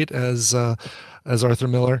great as Arthur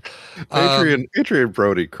Miller. Adrian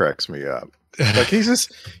Brody cracks me up. Like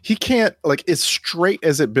he can't, like, as straight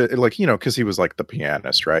as it been, like, because he was like the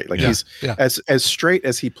pianist, right? Like he's as straight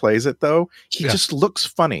as he plays it, though, he just looks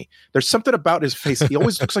funny. There's something about his face. He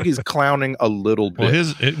always looks like he's clowning a little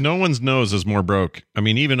bit. Well, no one's nose is more broke. I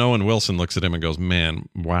mean, even Owen Wilson looks at him and goes, "Man,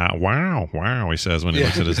 wow," he says when he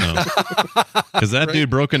looks at his nose. Because that dude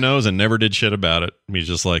broke a nose and never did shit about it. He's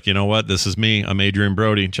just like, you know what? This is me. I'm Adrian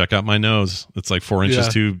Brody. Check out my nose. It's like 4 inches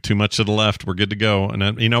too much to the left. We're good to go.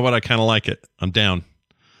 And you know what? I kind of like it. I'm down.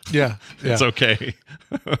 Yeah. It's okay.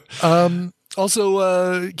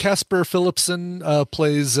 Also, Casper Philipson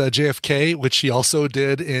plays JFK, which he also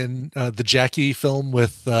did in the Jackie film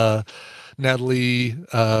with Natalie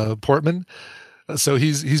Portman. So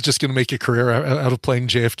he's just going to make a career out of playing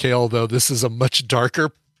JFK, although this is a much darker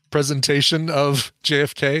presentation of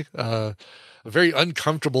JFK. A very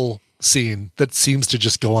uncomfortable scene that seems to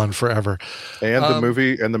just go on forever. And the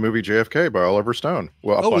movie JFK by Oliver Stone.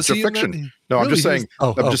 Well, a bunch of fiction. No, really? I'm just saying.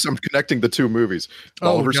 I'm connecting the two movies.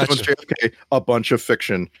 Oliver Stone's JFK, a bunch of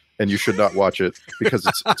fiction, and you should not watch it because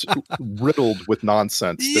it's riddled with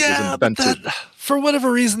nonsense that was invented. for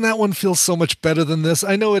whatever reason, that one feels so much better than this.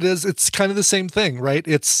 I know it is. It's kind of the same thing, right?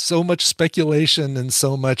 It's so much speculation and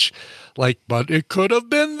so much like, but it could have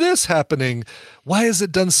been this happening. Why is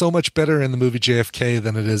it done so much better in the movie JFK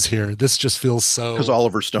than it is here? This just feels so... Because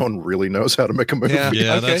Oliver Stone really knows how to make a movie. Yeah,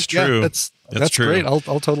 Okay, that's true. Yeah, that's true. great. I'll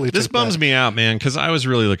totally This take bums that. me out, man, because I was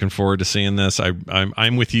really looking forward to seeing this.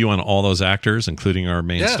 I'm with you on all those actors, including our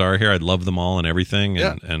main star here. I love them all and everything.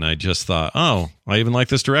 And I just thought, oh, I even like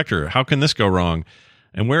this director. How can this go wrong?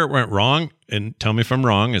 And where it went wrong, and tell me if I'm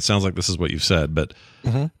wrong, it sounds like this is what you've said, but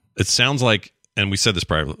it sounds like, and we said this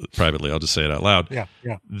privately, I'll just say it out loud. Yeah.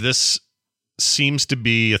 This seems to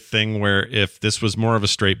be a thing where if this was more of a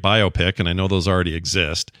straight biopic, and I know those already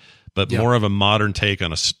exist, but more of a modern take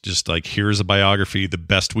on just like, here's a biography, the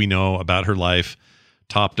best we know about her life,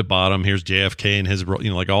 top to bottom. Here's JFK and his role,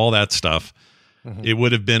 like all that stuff. It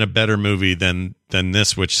would have been a better movie than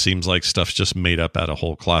this, which seems like stuff's just made up out of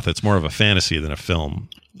whole cloth. It's more of a fantasy than a film.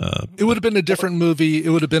 It would have been a different movie. It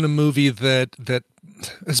would have been a movie that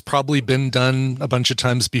has probably been done a bunch of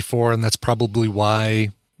times before, and that's probably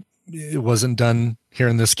why it wasn't done here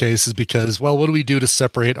in this case, is because, well, what do we do to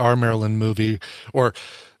separate our Maryland movie? Or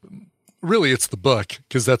really, it's the book,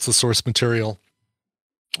 because that's the source material.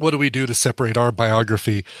 What do we do to separate our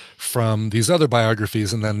biography from these other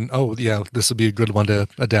biographies? And then, oh yeah, this would be a good one to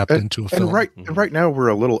adapt into a film. And right now we're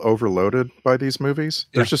a little overloaded by these movies.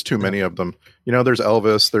 There's just too many of them. There's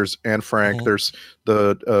Elvis, there's Anne Frank, there's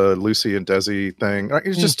the Lucy and Desi thing.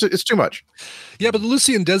 It's too much. Yeah, but the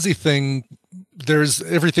Lucy and Desi thing, there's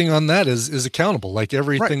everything on that is accountable. Like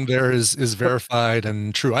everything there is verified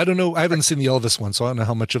and true. I don't know. I haven't seen the Elvis one, so I don't know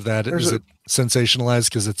how much of that is it sensationalized,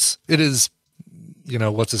 because it is.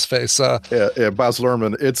 What's his face? Baz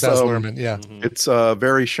Luhrmann. It's Baz Luhrmann. Yeah, it's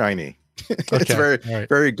very shiny. It's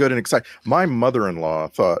very good and exciting. My mother-in-law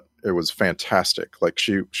thought it was fantastic. Like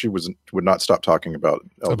she would not stop talking about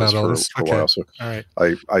Elvis for a while. So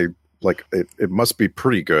I like it. It must be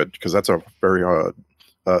pretty good, because that's a very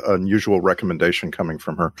unusual recommendation coming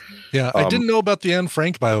from her. Yeah, I didn't know about the Anne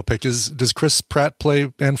Frank biopic. Does Chris Pratt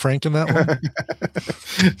play Anne Frank in that one?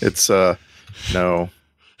 It's no.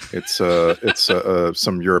 It's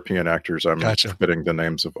some European actors. I'm forgetting the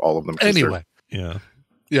names of all of them. Anyway,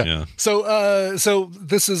 yeah. So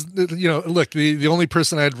this is, look, the only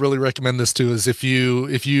person I'd really recommend this to is if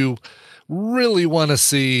you really want to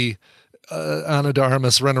see Ana de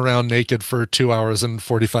Armas run around naked for 2 hours and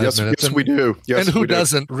 45 minutes. Yes, we do. Yes, and who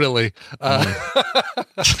doesn't really?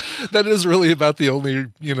 That is really about the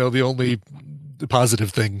only positive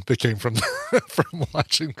thing that came from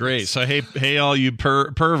watching. Great. So hey, all you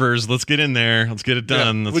pervers, let's get in there. Let's get it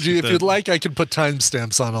done. If you'd like, I could put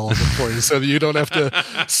timestamps on all of them for you, so that you don't have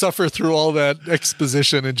to suffer through all that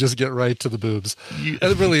exposition and just get right to the boobs. And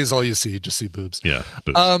it really is all you see. You just see boobs. Yeah.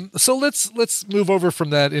 Boobs. So let's move over from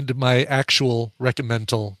that into my actual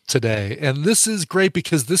recommendal today, and this is great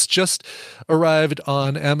because this just arrived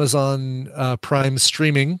on Amazon Prime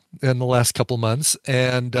streaming in the last couple months,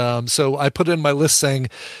 and so I put in my list saying,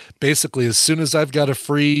 basically, as soon as I've got a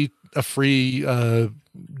free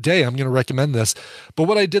day, I'm going to recommend this. But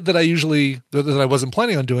what I did that I wasn't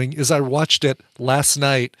planning on doing is I watched it last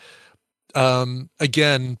night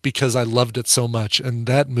again, because I loved it so much. And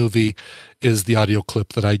that movie is the audio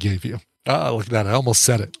clip that I gave you. Look at that. I almost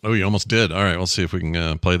said it. Oh, you almost did. All right. We'll see if we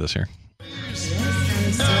can play this here. So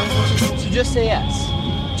just say yes.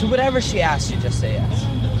 To whatever she asks you, just say yes.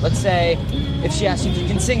 Let's say if she asks you if you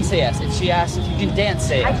can sing, say yes. If she asks if you can dance,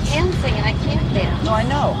 say yes. I can sing and I can't dance. No, I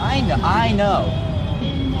know.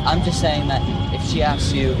 I'm just saying that if she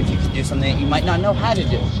asks you if you can do something that you might not know how to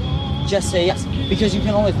do, just say yes. Because you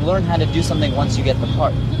can only learn how to do something once you get the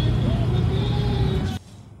part.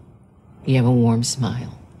 You have a warm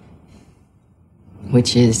smile,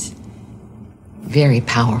 which is very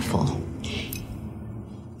powerful.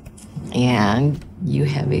 And you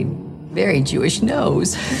have a very Jewish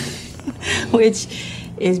nose, which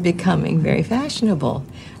is becoming very fashionable.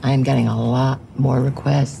 I'm getting a lot more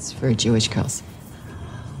requests for Jewish girls.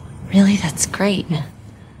 Really? That's great.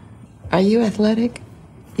 Are you athletic?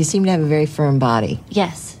 You seem to have a very firm body.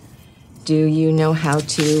 Yes. Do you know how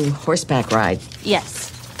to horseback ride?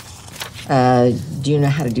 Yes. Do you know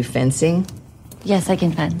how to do fencing? Yes, I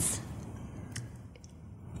can fence.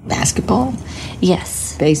 Basketball?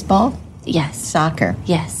 Yes. Baseball? Yes. Soccer?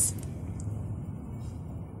 Yes.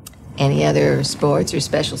 Any other sports or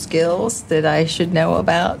special skills that I should know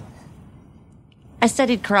about? I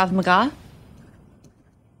studied Krav Maga.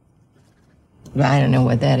 I don't know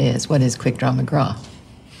what that is. What is Quick Draw McGraw?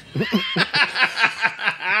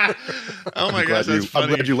 Oh my gosh, that's funny.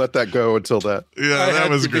 I'm glad you let that go until that. Yeah, that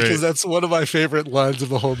was great. Because that's one of my favorite lines of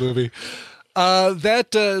the whole movie.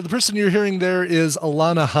 The person you're hearing there is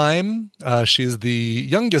Alana Haim. She's the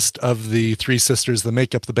youngest of the three sisters that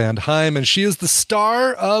make up the band Haim, and she is the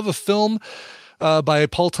star of a film by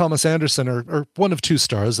Paul Thomas Anderson, or one of two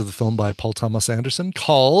stars of the film by Paul Thomas Anderson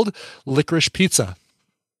called Licorice Pizza,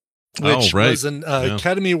 which was an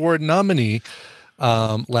Academy Award nominee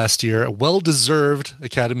last year, a well-deserved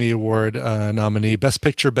Academy Award nominee, Best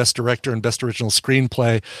Picture, Best Director, and Best Original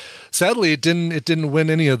Screenplay. Sadly, it didn't win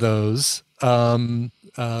any of those,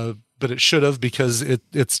 but it should have, because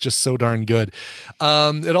it's just so darn good.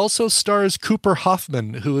 It also stars Cooper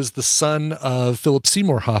Hoffman, who is the son of Philip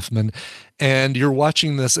Seymour Hoffman. And you're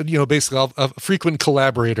watching this, basically a frequent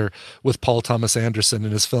collaborator with Paul Thomas Anderson in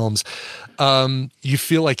his films. You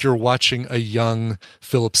feel like you're watching a young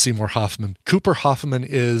Philip Seymour Hoffman. Cooper Hoffman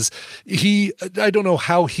I don't know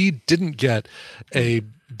how he didn't get a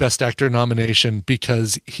Best Actor nomination,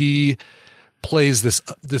 because he plays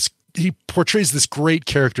he portrays this great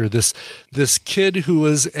character, this kid who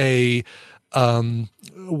was one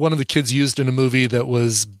of the kids used in a movie that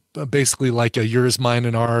was basically like a Yours, Mine,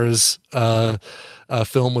 and Ours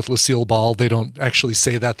film with Lucille Ball. They don't actually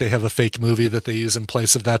say that. They have a fake movie that they use in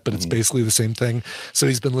place of that, but it's basically the same thing. So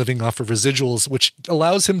he's been living off of residuals, which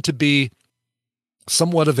allows him to be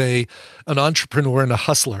somewhat of an entrepreneur and a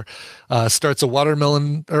hustler. Starts a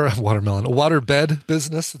waterbed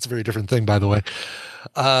business. It's a very different thing, by the way.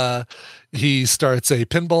 He starts a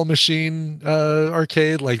pinball machine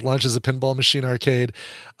arcade, like launches a pinball machine arcade.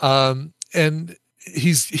 And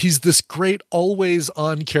he's this great always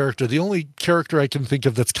on character. The only character I can think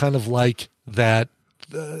of that's kind of like that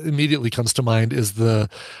immediately comes to mind is the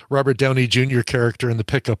Robert Downey Jr. character in The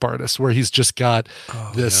Pickup Artist, where he's just got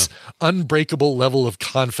this unbreakable level of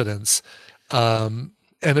confidence. And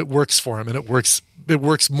it works for him, and it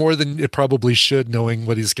works more than it probably should, knowing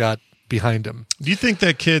what he's got behind him. Do you think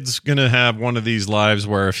that kid's going to have one of these lives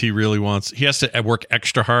where if he really wants, he has to work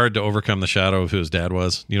extra hard to overcome the shadow of who his dad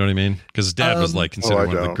was? You know what I mean? Because his dad was like considered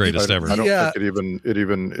one of the greatest ever. I don't think it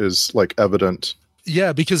even is like evident.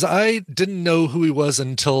 Yeah, because I didn't know who he was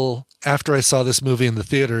until after I saw this movie in the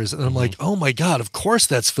theaters, and I'm like, oh my God, of course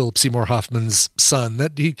that's Philip Seymour Hoffman's son.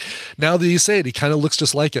 Now that you say it, he kind of looks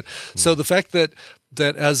just like it. So the fact that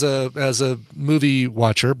as a movie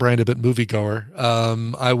watcher, Brian a bit moviegoer,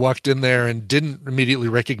 I walked in there and didn't immediately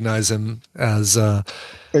recognize him as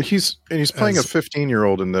he's playing a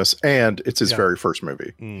 15-year-old in this, and it's his very first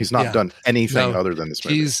movie. He's not done anything other than this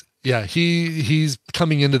movie. He's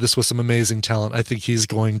coming into this with some amazing talent. I think he's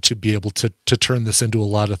going to be able to turn this into a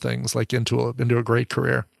lot of things, like into a great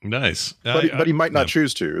career. Nice, but he might not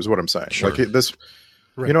choose to, is what I'm saying. Sure. Like this.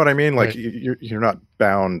 Right. You know what I mean? Like you're not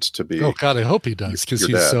bound to be. Oh God, I hope he does, because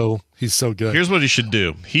he's so good. Here's what he should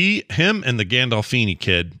do. Him and the Gandolfini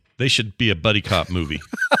kid, they should be a buddy cop movie.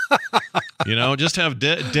 Just have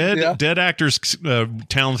dead actors,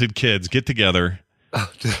 talented kids get together.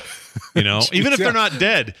 Even if they're not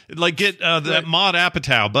dead, like get that Maud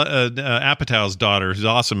Apatow's daughter, who's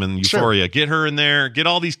awesome in Euphoria. Sure. Get her in there. Get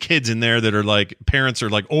all these kids in there that are like parents are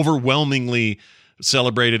like overwhelmingly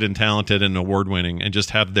celebrated and talented and award winning, and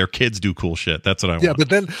just have their kids do cool shit. That's what I want. Yeah,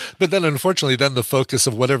 but then unfortunately, then the focus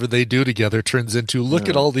of whatever they do together turns into look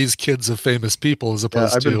at all these kids of famous people, as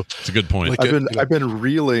opposed to. It's a good point. I've been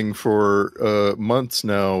reeling for months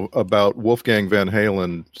now about Wolfgang Van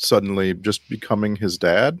Halen suddenly just becoming his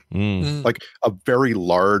dad, like a very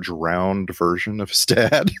large, round version of his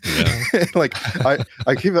dad. Yeah. Like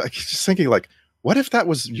I keep just thinking, like, what if that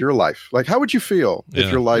was your life? Like, how would you feel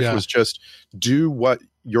if your life was just do what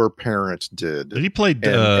your parent did? Did he play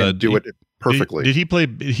and do it perfectly? Did he play?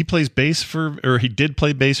 He plays bass he did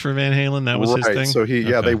play bass for Van Halen. That was his thing. So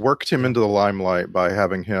they worked him into the limelight by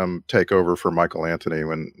having him take over for Michael Anthony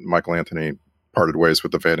when Michael Anthony parted ways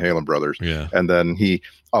with the Van Halen brothers. Yeah. And then he,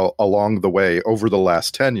 along the way, over the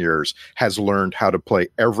last 10 years, has learned how to play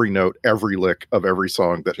every note, every lick of every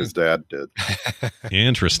song that his dad did.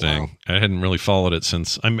 Interesting. Wow. I hadn't really followed it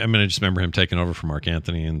since. I just remember him taking over for Mark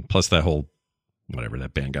Anthony, and plus that whole, whatever,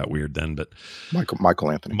 that band got weird then. But Michael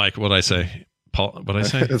Anthony. Mike, what'd I say? Paul, what'd I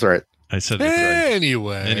say? That's right. I said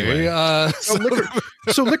anyway. So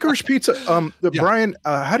Licorice Pizza. Brian,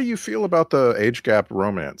 how do you feel about the age gap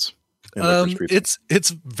romance? It's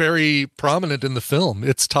very prominent in the film.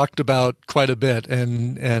 It's talked about quite a bit,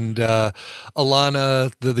 and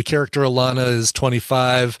Alana, the character Alana, is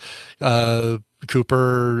 25.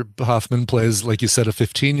 Cooper Hoffman plays, like you said, a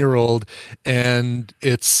 15-year-old, and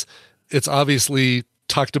it's obviously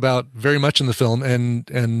talked about very much in the film,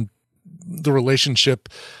 and the relationship,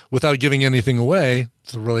 without giving anything away,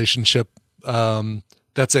 the relationship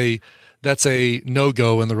that's a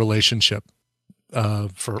no-go in the relationship.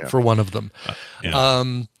 for one of them.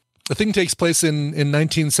 The thing takes place in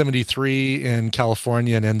 1973 in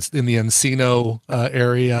California and in the Encino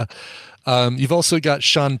area. You've also got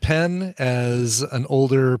Sean Penn as an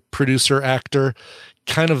older producer actor,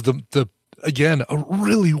 kind of the again, a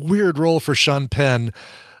really weird role for Sean Penn,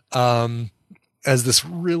 as this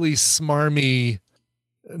really smarmy,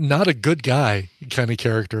 not a good guy kind of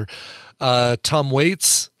character. Tom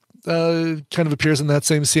Waits kind of appears in that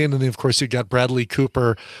same scene. And then, of course, you got Bradley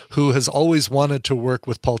Cooper, who has always wanted to work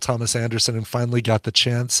with Paul Thomas Anderson and finally got the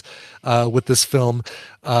chance with this film,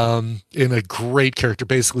 in a great character.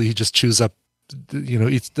 Basically, he just chews up,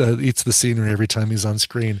 eats the scenery every time he's on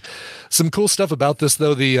screen. Some cool stuff about this,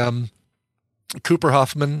 though. The Cooper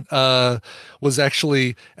Hoffman was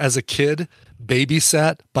actually, as a kid,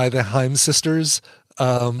 babysat by the Haim sisters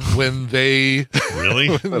when they really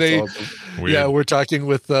awesome. Yeah, we're talking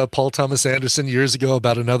with Paul Thomas Anderson years ago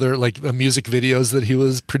about another music videos that he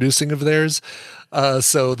was producing of theirs.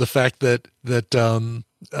 So the fact that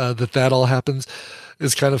all happens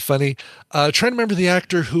is kind of funny. Trying to remember the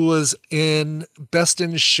actor who was in Best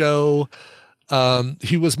in Show.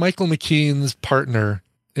 He was Michael McKean's partner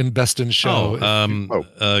in Best in Show.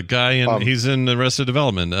 He's in Arrested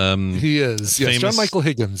Development. He is. Yes, John Michael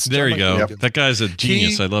Higgins. There you go. Higgins. That guy's a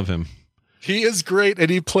genius. I love him. He is great, and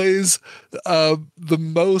he plays the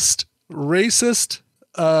most racist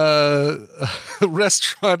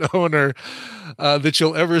restaurant owner that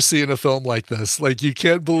you'll ever see in a film like this. Like, you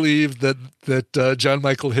can't believe that John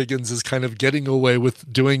Michael Higgins is kind of getting away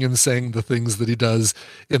with doing and saying the things that he does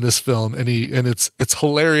in this film, and it's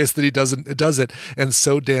hilarious that he does it, and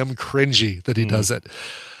so damn cringy that he does it.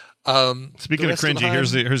 Speaking of cringy,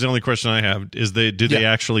 here's the only question I have: they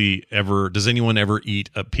actually ever? Does anyone ever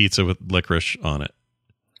eat a pizza with licorice on it?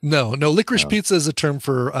 No. Licorice pizza is a term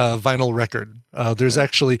for vinyl record. There's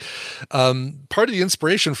actually part of the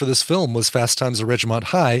inspiration for this film was Fast Times at Ridgemont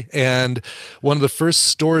High, and one of the first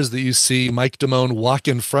stores that you see Mike Damone walk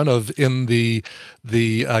in front of in the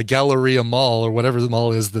Galleria Mall, or whatever the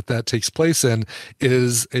mall is that takes place in,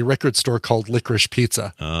 is a record store called Licorice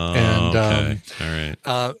Pizza. Oh, and okay.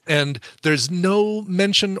 All right. And there's no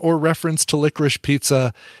mention or reference to Licorice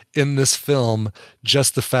Pizza in this film,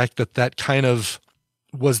 just the fact that kind of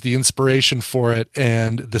was the inspiration for it,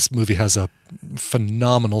 and this movie has a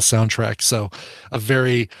phenomenal soundtrack. So a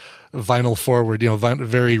very vinyl forward,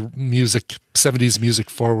 very 70s music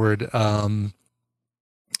forward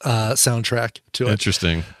soundtrack to it.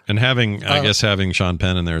 Interesting. And I guess having Sean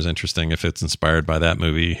Penn in there is interesting if it's inspired by that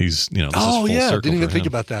movie. He's, this is full circle. Didn't even think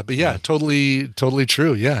about that. But totally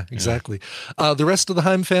true. Yeah, exactly. Yeah. The rest of the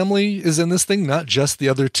Haim family is in this thing, not just the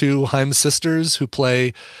other two Haim sisters who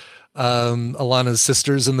play Alana's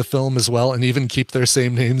sisters in the film as well, and even keep their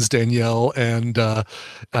same names, Danielle and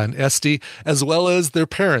Esty, as well as their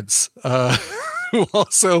parents, who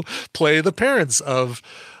also play the parents of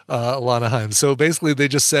Alana Haim. So basically they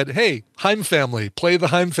just said, hey, Haim family, play the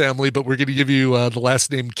Haim family, but we're going to give you the last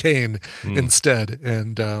name Kane instead.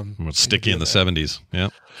 And sticky in the 70s.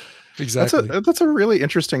 Yeah, exactly. That's a really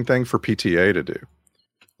interesting thing for PTA to do.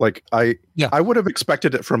 Like, I would have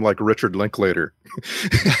expected it from Richard Linklater,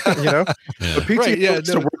 But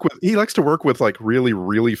PTA he likes to work with really,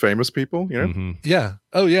 really famous people, Mm-hmm. Yeah.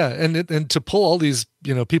 Oh yeah. And to pull all these,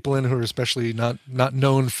 people in who are especially not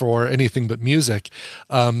known for anything but music.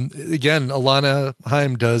 Again, Alana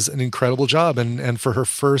Haim does an incredible job. And for her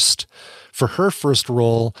first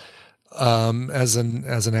role, as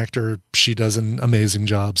an actor, she does an amazing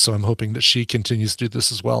job. So I'm hoping that she continues to do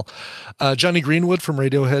this as well. Johnny Greenwood from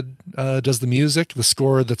Radiohead does the music, the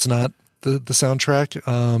score that's not the soundtrack,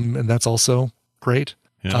 and that's also great.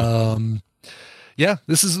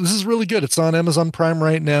 This is really good. It's on Amazon Prime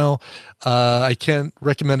right now. I can't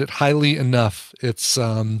recommend it highly enough. It's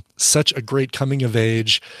such a great coming of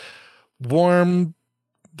age, warm,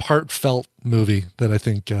 heartfelt movie that I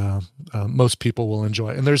think most people will enjoy.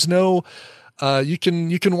 And there's no you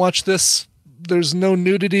can watch this. There's no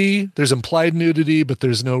nudity. There's implied nudity, but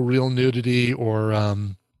there's no real nudity or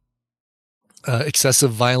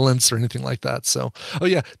excessive violence or anything like that. So,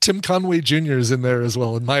 Tim Conway Jr. is in there as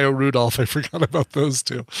well, and Maya Rudolph. I forgot about those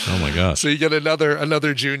two. Oh my gosh! So you get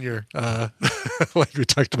another junior, like we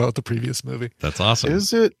talked about the previous movie. That's awesome.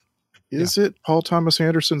 Is it Paul Thomas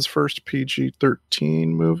Anderson's first PG-13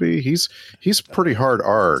 movie? He's pretty hard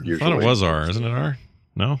R usually. I thought it was R, isn't it R?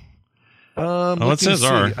 No. It says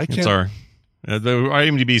R. It's R. The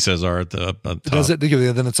IMDb says R at the top. Does it?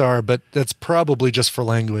 Then it's R, but that's probably just for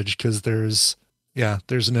language because there's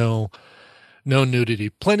no nudity.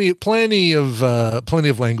 Plenty of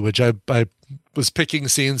language. I was picking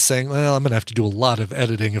scenes, saying, "Well, I'm going to have to do a lot of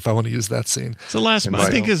editing if I want to use that scene." So last one, I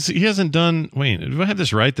think he hasn't done. Wait, do I have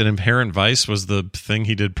this right? That Inherent Vice was the thing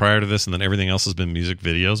he did prior to this, and then everything else has been music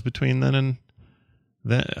videos between then and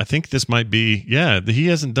that. I think this might be. Yeah, he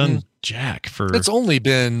hasn't done jack for. It's only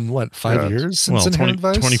been what 5 years since Inherent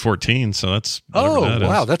Vice. 2014. So that's.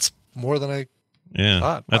 That's more than I.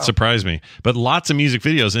 Yeah, that surprised me. But lots of music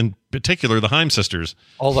videos, in particular the Haim sisters.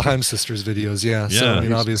 All the Haim sisters videos, yeah. So, I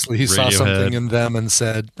mean, obviously he saw something in them and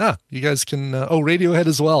said, you guys can... Radiohead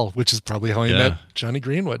as well, which is probably how he met Johnny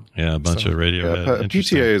Greenwood. Yeah, a bunch of Radiohead.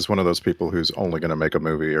 PTA is one of those people who's only going to make a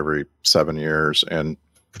movie every 7 years, and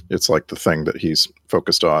it's like the thing that he's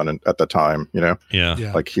focused on at the time, you know?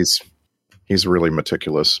 Yeah. Like he's really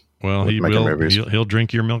meticulous. Well, he'll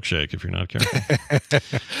drink your milkshake if you're not careful.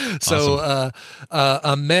 So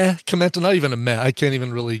a meh comment, not even a meh. I can't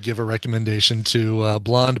even really give a recommendation to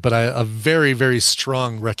Blonde, but a very, very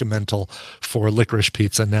strong recommendal for Licorice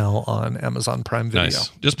Pizza now on Amazon Prime Video. Nice.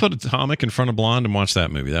 Just put Atomic in front of Blonde and watch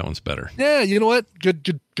that movie. That one's better. Yeah, you know what?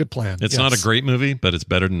 Good plan. It's not a great movie, but it's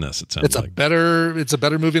better than this. It sounds like it's a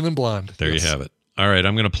better movie than Blonde. There you have it. All right,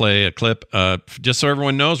 I'm going to play a clip. Just so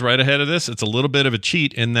everyone knows, right ahead of this, it's a little bit of a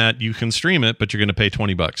cheat in that you can stream it, but you're going to pay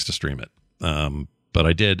 $20 to stream it. But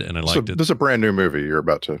I did, and I liked it. This is a brand new movie you're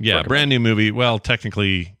about to. Yeah, brand new movie. Well,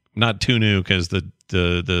 technically not too new because the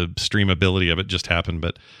streamability of it just happened,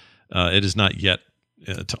 but it is not yet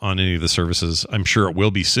on any of the services. I'm sure it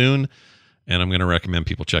will be soon, and I'm going to recommend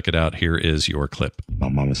people check it out. Here is your clip. My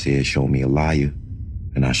mama said, "Show me a liar,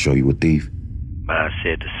 and I'll show you a thief." Mine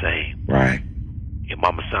said the same. Right. Your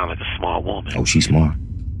mama sound like a smart woman. Oh, she's smart.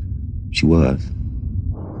 She was.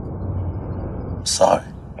 Sorry.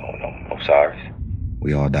 Oh, no sorry.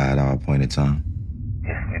 We all die at our appointed time.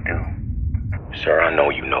 Yes, we do. Sir, I know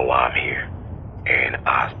you know why I'm here. And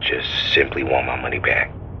I just simply want my money back.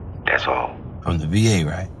 That's all. From the VA,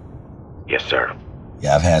 right? Yes, sir.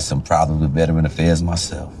 Yeah, I've had some problems with veteran affairs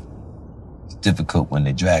myself. It's difficult when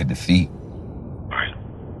they drag the feet. Right.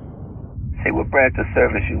 Say, what branch of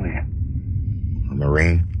service you in? A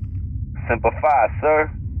Marine. Semper Fi,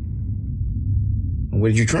 sir.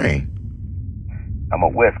 Where did you train? I'm a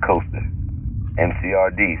West Coaster.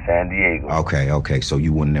 MCRD, San Diego. Okay. So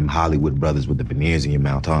you one of them Hollywood brothers with the veneers in your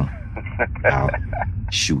mouth, huh? Out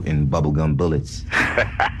shooting bubblegum bullets.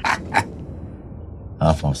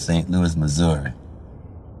 I'm from St. Louis, Missouri.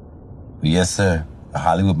 But yes, sir. A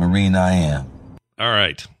Hollywood Marine I am. All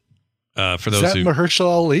right. For is those that Mahershala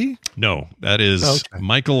Ali? No, that is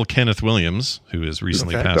Michael Kenneth Williams, who has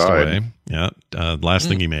recently passed away. Yeah, last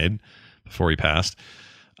thing he made before he passed.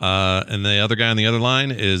 And the other guy on the other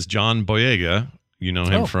line is John Boyega. You know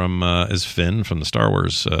him from as Finn from the Star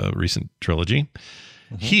Wars recent trilogy.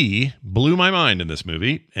 Mm-hmm. He blew my mind in this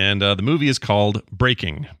movie, and the movie is called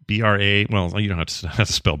Breaking. BRA. Well, you don't have to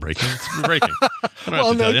spell breaking. It's breaking.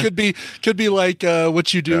 Well, no, it could be like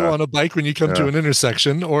what you do on a bike when you come to an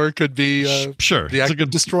intersection, or it could be sure. The act of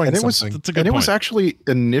destroying something. It's a good point. It was actually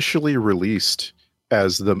initially released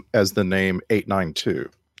as the name 892.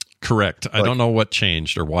 Correct. I don't know what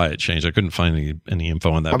changed or why it changed. I couldn't find any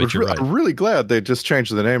info on that. But you're right. I'm really glad they just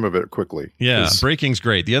changed the name of it quickly. Yeah, Breaking's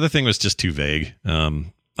great. The other thing was just too vague.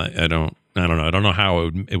 I don't know. I don't know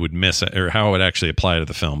how it would miss it or how it would actually apply to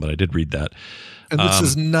the film, but I did read that. And this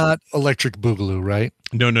is not Electric Boogaloo, right?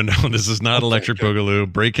 No. This is not Electric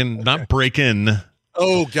Boogaloo. Not Break-In.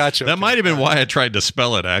 Oh, gotcha. That might have been why I tried to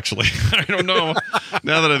spell it, actually. I don't know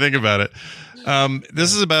now that I think about it.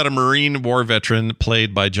 This is about a Marine war veteran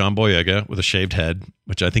played by John Boyega with a shaved head,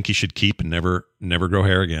 which I think he should keep and never grow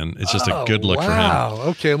hair again. It's just a good look for him. Wow.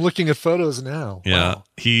 Okay, I'm looking at photos now. Yeah.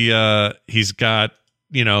 Wow. He's got,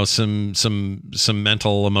 some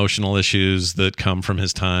mental emotional issues that come from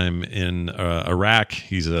his time in Iraq.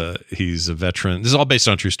 He's a veteran. This is all based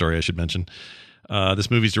on a true story, I should mention.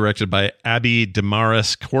 This movie's directed by Abby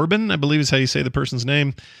Damaris Corbin, I believe is how you say the person's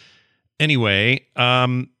name. Anyway,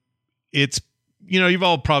 it's you've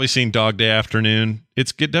all probably seen Dog Day Afternoon.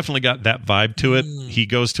 It's definitely got that vibe to it. He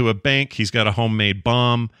goes to a bank. He's got a homemade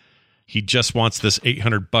bomb. He just wants this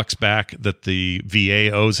 $800 back that the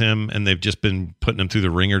VA owes him, and they've just been putting him through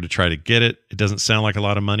the ringer to try to get it. It doesn't sound like a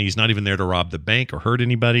lot of money. He's not even there to rob the bank or hurt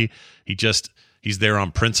anybody. He's there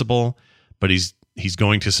on principle, but he's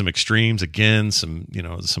going to some extremes again. Some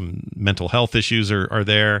mental health issues are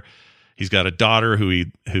there. He's got a daughter who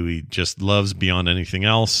he just loves beyond anything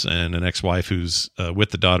else, and an ex-wife who's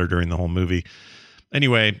with the daughter during the whole movie.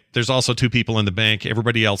 Anyway, there's also two people in the bank.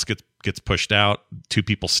 Everybody else gets pushed out. Two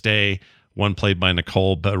people stay. One played by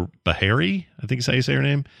Nicole Beharie, I think is how you say her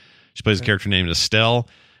name. She plays a character named Estelle.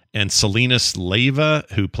 And Selena Slava,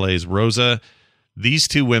 who plays Rosa, These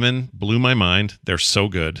two women blew my mind. They're so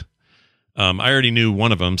good. I already knew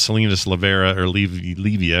one of them, Salinas Levera or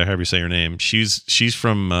Levia, however you say her name. She's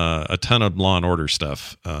from a ton of Law and Order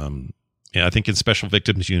stuff. I think in Special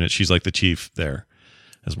Victims Unit, she's like the chief there.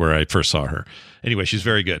 Is where I first saw her. Anyway, she's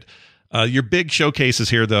very good. Your big showcases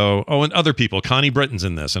here, though. Oh, and other people. Connie Britton's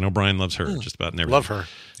in this. I know Brian loves her just about in everything. Love her.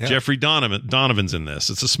 Yeah. Jeffrey Donovan's in this.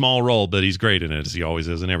 It's a small role, but he's great in it, as he always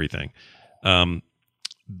is in everything.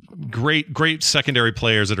 Great secondary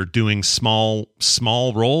players that are doing small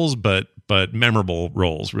roles, but memorable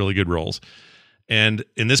roles, really good roles. And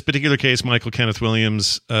in this particular case, Michael Kenneth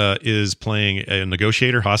Williams is playing a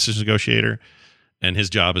negotiator, hostage negotiator, and his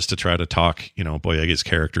job is to try to talk, Boyega's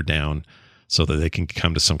character down so that they can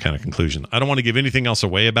come to some kind of conclusion. I don't want to give anything else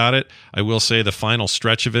away about it. I will say the final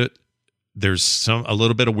stretch of it, there's a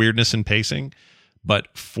little bit of weirdness in pacing,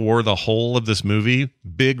 but for the whole of this movie,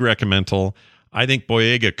 big recommendal. I think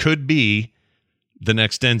Boyega could be the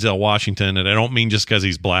next Denzel Washington, and I don't mean just because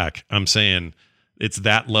he's black. I'm saying it's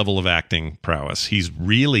that level of acting prowess. He's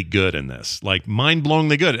really good in this, like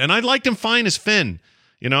mind-blowingly good. And I liked him fine as Finn,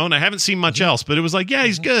 and I haven't seen much else, but it was like, yeah,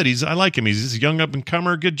 he's good. I like him. He's a young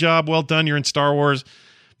up-and-comer. Good job. Well done. You're in Star Wars.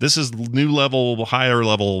 This is new level, higher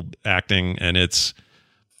level acting, and it's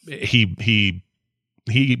I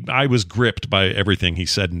was gripped by everything he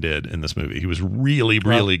said and did in this movie. He was really,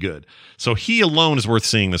 really good. So he alone is worth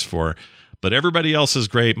seeing this for. But everybody else is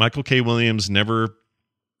great. Michael K. Williams never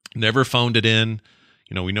phoned it in.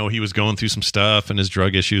 We know he was going through some stuff and his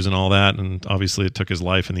drug issues and all that, and obviously it took his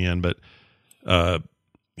life in the end. But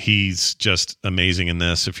he's just amazing in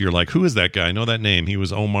this. If you're like, who is that guy? I know that name. He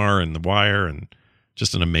was Omar in The Wire, and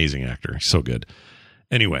just an amazing actor. He's so good.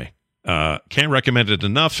 Anyway, can't recommend it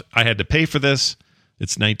enough. I had to pay for this.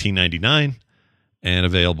 It's $19.99 and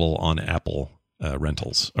available on Apple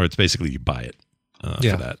rentals, or it's basically you buy it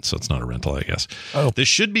for that. So it's not a rental, I guess. Oh, this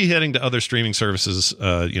should be heading to other streaming services,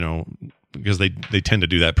 because they tend to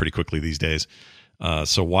do that pretty quickly these days.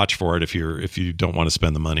 So watch for it if you don't want to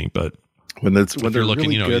spend the money. But when you're looking,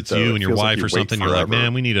 really good, it's you and your wife like or something. You're like,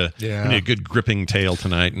 man, we need a good gripping tale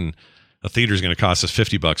tonight, and a theater's going to cost us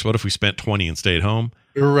 $50. What if we spent $20 and stayed home?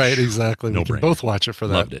 Right, exactly. No we can brainer. both watch it for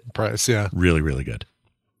Loved that it. price. Yeah, really, really good.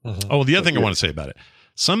 Mhm. Oh, the other thing I want to say about it: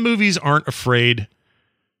 some movies aren't afraid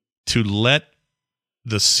to let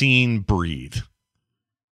the scene breathe.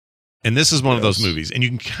 And this is one of those movies. And you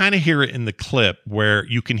can kind of hear it in the clip where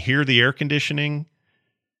you can hear the air conditioning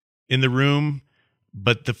in the room,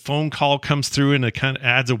 but the phone call comes through and it kind of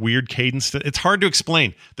adds a weird cadence. It's hard to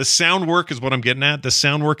explain. The sound work is what I'm getting at. The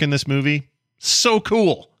sound work in this movie, so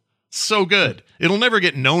cool. So good. It'll never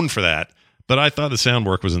get known for that, but I thought the sound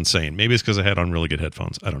work was insane. Maybe it's because I had on really good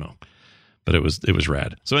headphones. I don't know. But it was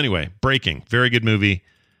rad. So anyway, Breaking. Very good movie.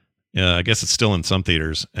 I guess it's still in some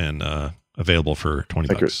theaters and available for $20.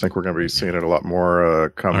 I think we're going to be seeing it a lot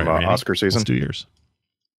more come Oscar season. Let's do yours.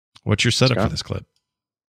 What's your setup for this clip?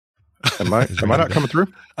 Am I not coming through?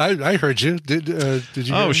 I heard you. Did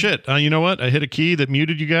you? Oh shit! You know what? I hit a key that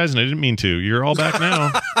muted you guys, and I didn't mean to. You're all back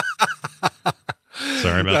now.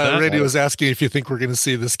 Sorry about that. Randy was asking if you think we're going to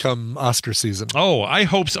see this come Oscar season. Oh, I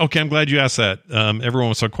hope so. Okay, I'm glad you asked that. Everyone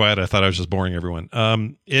was so quiet. I thought I was just boring everyone.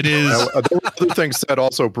 It is. There were other things said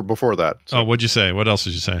also before that. So. Oh, what'd you say? What else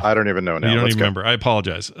did you say? I don't even know now. You don't even remember. I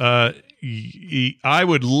apologize. I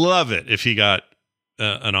would love it if he got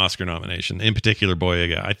an Oscar nomination, in particular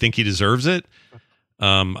Boyega. I think he deserves it.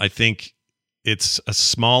 I think it's a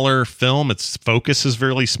smaller film. Its focus is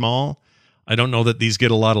really small. I don't know that these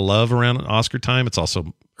get a lot of love around Oscar time. It's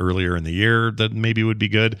also earlier in the year that maybe would be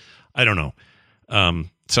good. I don't know.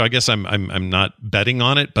 So I guess I'm not betting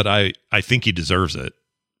on it, but I think he deserves it.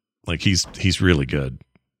 Like he's really good.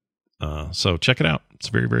 So check it out. It's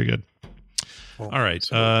very, very good. All right.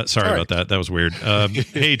 Sorry about that. That was weird.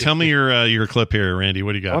 Hey, tell me your clip here, Randy.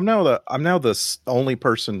 What do you got? I'm now the only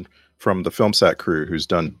person from the FilmSack crew who's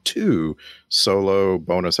done 2 solo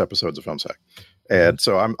bonus episodes of FilmSack. And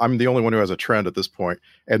so I'm the only one who has a trend at this point.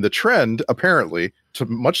 And the trend, apparently,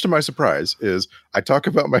 much to my surprise, is I talk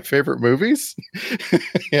about my favorite movies,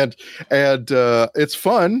 and it's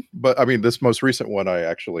fun. But I mean, this most recent one, I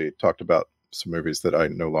actually talked about some movies that I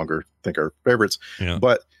no longer think are favorites. Yeah.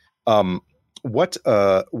 But what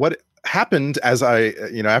happened as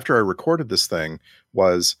after I recorded this thing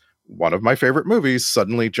was one of my favorite movies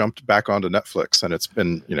suddenly jumped back onto Netflix, and it's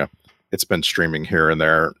been streaming here and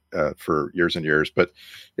there for years and years, but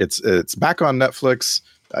it's back on Netflix.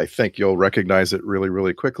 I think you'll recognize it really,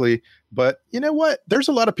 really quickly. But you know what? There's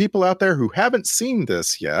a lot of people out there who haven't seen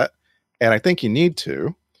this yet, and I think you need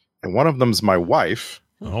to. And one of them's my wife.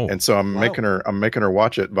 Oh, and so I'm making her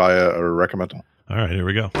watch it via a recommendal. All right, here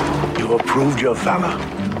we go. You have proved your valor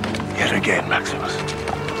yet again, Maximus.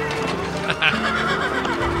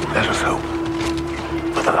 Let us hope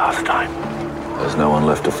for the last time. There's no one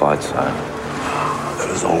left to fight, sire.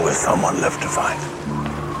 There is always someone left to fight.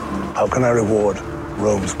 How can I reward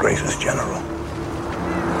Rome's greatest general?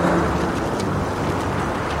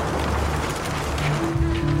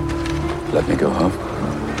 Let me go home.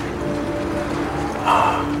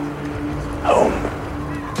 Home.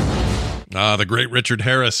 The great Richard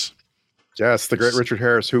Harris. Yes, the great Richard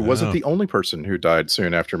Harris, who wasn't the only person who died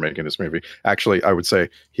soon after making this movie. Actually, I would say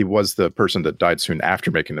he was the person that died soon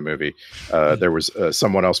after making the movie. There was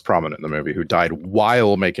someone else prominent in the movie who died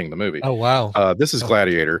while making the movie. Oh, wow. This is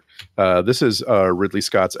Gladiator. This is Ridley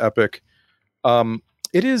Scott's epic.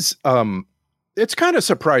 It is, it's kind of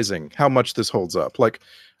surprising how much this holds up. Like,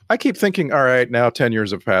 I keep thinking, all right, now 10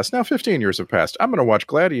 years have passed. Now 15 years have passed. I'm going to watch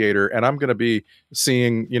Gladiator and I'm going to be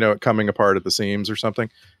seeing, it coming apart at the seams or something.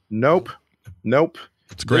 Nope.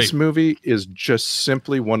 It's great. This movie is just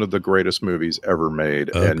simply one of the greatest movies ever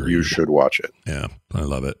made, and you should watch it. Yeah, I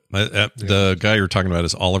love it. The guy you're talking about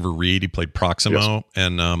is Oliver Reed. He played Proximo,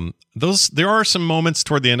 and there are some moments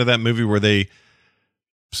toward the end of that movie where they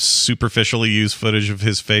superficially use footage of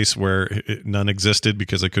his face where none existed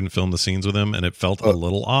because I couldn't film the scenes with him, and it felt a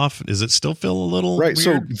little off. Does it still feel a little right?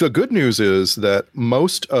 weird? So the good news is that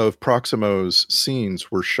most of Proximo's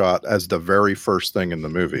scenes were shot as the very first thing in the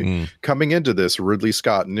movie. Coming into this, Ridley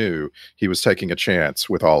Scott knew he was taking a chance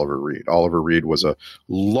with Oliver Reed. Oliver Reed was a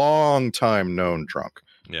long time known drunk.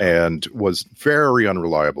 And was very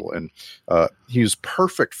unreliable, and he was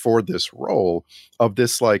perfect for this role of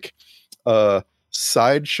this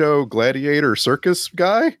sideshow gladiator circus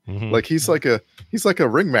guy. Like he's like a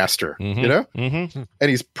ringmaster, and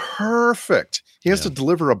he's perfect. He has to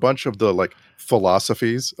deliver a bunch of the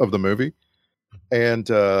philosophies of the movie, and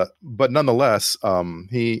but nonetheless,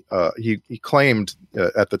 he claimed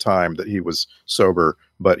at the time that he was sober,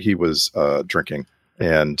 but he was drinking.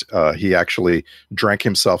 And he actually drank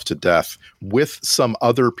himself to death with some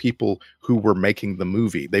other people who were making the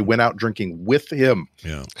movie. They went out drinking with him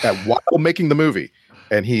while making the movie.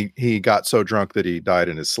 And he got so drunk that he died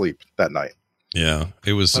in his sleep that night. Yeah,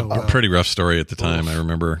 it was a pretty rough story at the time, I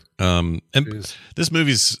remember. And this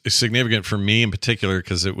movie's significant for me in particular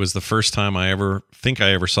because it was the first time I ever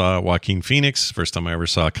saw Joaquin Phoenix, first time I ever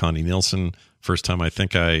saw Connie Nielsen, first time I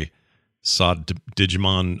think I saw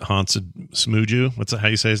Digimon Hansu Smuju. What's how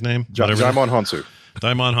you say his name? Daimon Hansu.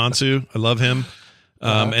 Daimon Hansu. I love him.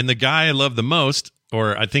 And the guy I love the most,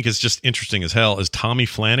 or I think is just interesting as hell, is Tommy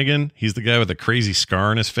Flanagan. He's the guy with the crazy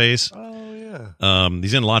scar on his face. Oh yeah.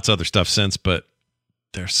 He's in lots of other stuff since, but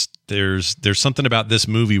there's something about this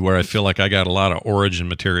movie where I feel like I got a lot of origin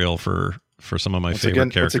material for some of my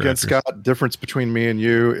favorite characters. Once again, Scott, difference between me and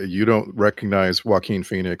you don't recognize Joaquin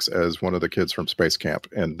Phoenix as one of the kids from Space Camp,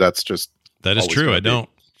 and that is true. I don't.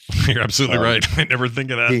 You're absolutely right. I never think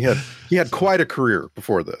of that. He had quite a career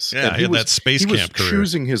before this. Yeah, he had that Space Camp career. He was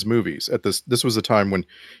choosing his movies at this. This was a time when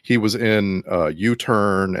he was in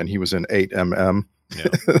U-Turn and he was in 8mm.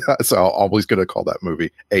 Yeah. So I'm always going to call that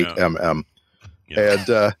movie 8mm. Yeah.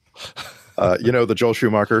 And the Joel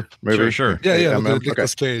Schumacher movie. Sure. Yeah. The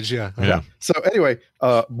Nicolas Cage. Yeah. So anyway,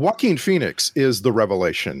 Joaquin Phoenix is the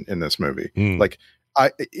revelation in this movie.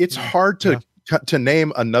 It's hard to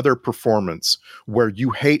name another performance where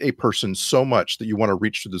you hate a person so much that you want to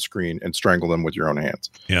reach to the screen and strangle them with your own hands.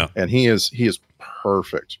 Yeah. And he is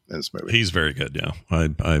perfect in this movie. He's very good. Yeah.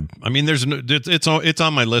 I mean, it's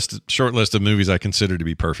on my short list of movies I consider to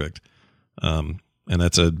be perfect. And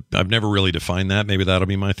I've never really defined that. Maybe that'll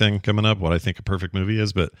be my thing coming up, what I think a perfect movie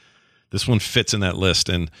is, but this one fits in that list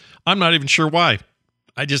and I'm not even sure why.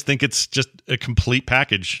 I just think it's just a complete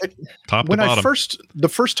package, top to bottom. The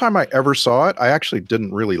first time I ever saw it, I actually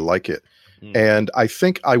didn't really like it. And I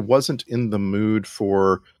think I wasn't in the mood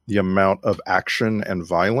for the amount of action and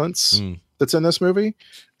violence that's in this movie.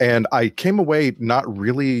 And I came away not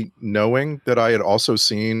really knowing that I had also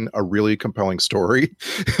seen a really compelling story.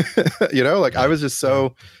 I was just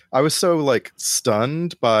so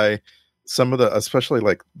stunned by some of the, especially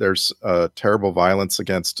there's terrible violence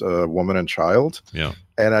against a woman and child. Yeah.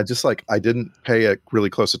 And I didn't pay a really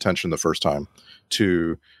close attention the first time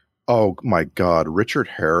to, oh my God, Richard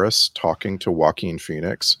Harris talking to Joaquin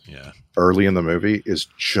Phoenix early in the movie is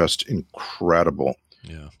just incredible.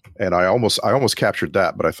 Yeah. And I almost captured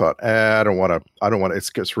that, but I thought, I don't want to, it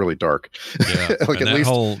gets really dark. Yeah.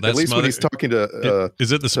 At least when he's talking to,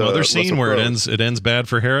 is it the smother scene where it ends bad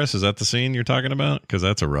for Harris? Is that the scene you're talking about? Cause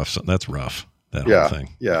that's rough. That whole thing.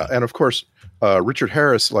 Yeah. And of course, Richard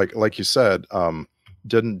Harris, like you said,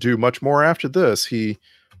 didn't do much more after this. He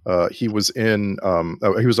He was in.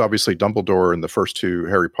 He was obviously Dumbledore in the first 2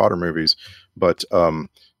 Harry Potter movies, but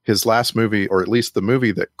his last movie, or at least the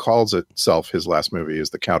movie that calls itself his last movie, is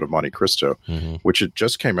The Count of Monte Cristo, which it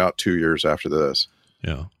just came out 2 years after this.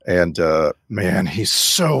 Yeah. And man, he's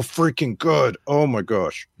so freaking good. Oh my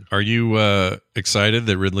gosh. Are you excited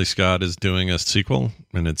that Ridley Scott is doing a sequel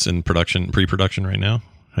and it's in pre-production right now?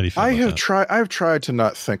 How do you feel about that? I've tried to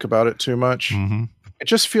not think about it too much. It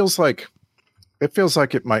just feels like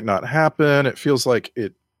it might not happen. It feels like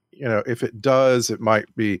it, if it does, it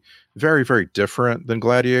might be very, very different than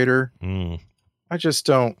Gladiator. I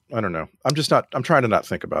don't know. I'm trying to not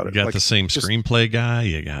think about it. You got the same screenplay guy.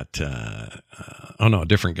 You got, a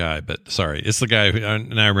different guy, but sorry. It's the guy who,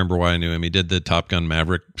 and I remember why I knew him. He did the Top Gun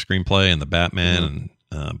Maverick screenplay and the Batman and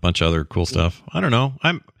a bunch of other cool stuff. I don't know.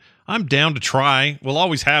 I'm down to try. We'll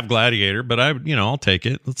always have Gladiator, but I'll take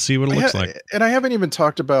it. Let's see what it looks like. And I haven't even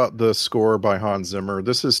talked about the score by Hans Zimmer.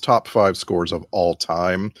 This is top 5 scores of all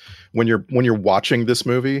time. When you're watching this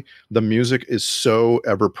movie, the music is so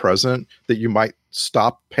ever present that you might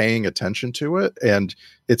stop paying attention to it, and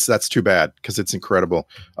that's too bad because it's incredible.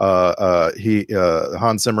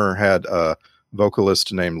 Hans Zimmer had a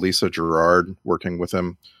vocalist named Lisa Gerrard working with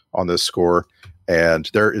him on this score, and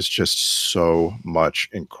there is just so much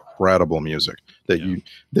incredible music that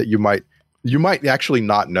you might actually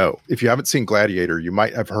not know. If you haven't seen Gladiator, you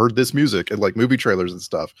might have heard this music in like movie trailers and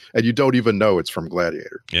stuff, and you don't even know it's from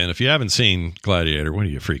Gladiator. Yeah, and if you haven't seen Gladiator, what are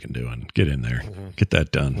you freaking doing? Get in there. Get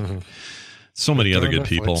that done. So many other good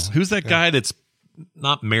people. Who's that guy that's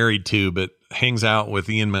not married to, but hangs out with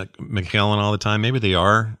Ian McKellen all the time? Maybe they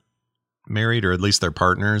are married, or at least they're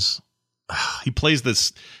partners. He plays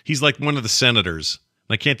this. He's like one of the senators.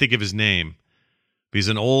 I can't think of his name. He's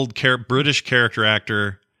an old British character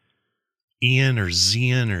actor. Ian or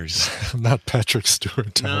Zian or not Patrick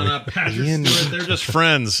Stewart. No, not Patrick Stewart. They're just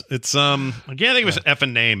friends. It's I can't think of his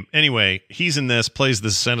effing name. Anyway, he's in this, plays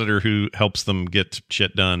the senator who helps them get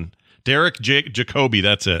shit done. Derek Jacobi,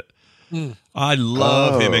 that's it. I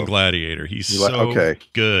love him in Gladiator. He's so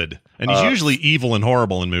good. And he's usually evil and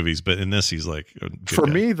horrible in movies, but in this he's like a good for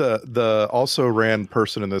guy. me, the also ran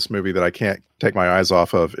person in this movie that I can't take my eyes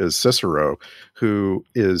off of is Cicero, who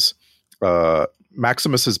is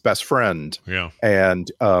Maximus's best friend. Yeah.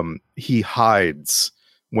 And he hides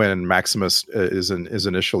when Maximus is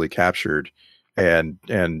initially captured and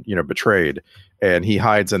betrayed. And he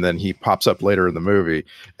hides, and then he pops up later in the movie,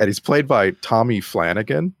 and he's played by Tommy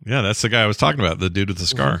Flanagan. Yeah, that's the guy I was talking about, the dude with the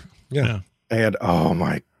scar. Yeah. And oh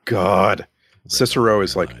my God, Cicero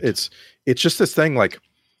is like, it's just this thing, like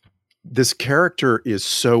this character is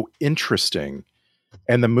so interesting,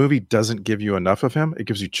 and the movie doesn't give you enough of him. It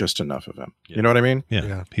gives you just enough of him. You know what I mean?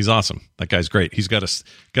 Yeah. He's awesome. That guy's great. He's got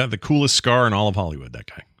the coolest scar in all of Hollywood, that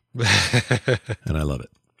guy. And I love it.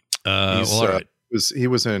 All right. He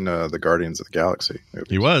was in the Guardians of the Galaxy movies.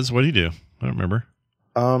 He was. What did he do? I don't remember.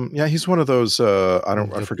 Yeah, he's one of those.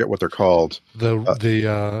 I forget what they're called.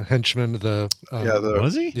 The henchmen.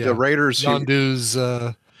 Was he? The Raiders. Yondu's.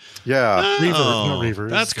 Reaver.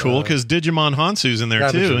 That's cool because Digimon Hansu's in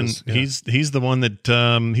there too, and he's the one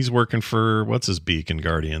that he's working for. What's his beak in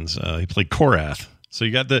Guardians? He played Korath. So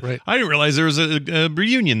you got the. Right. I didn't realize there was a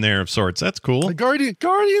reunion there of sorts. That's cool. The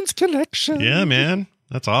Guardians connection. Yeah, man,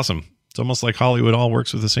 that's awesome. It's almost like Hollywood all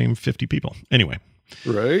works with the same 50 people. Anyway.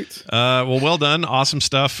 Right. Well done. Awesome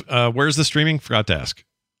stuff. Where's the streaming? Forgot to ask.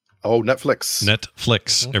 Oh,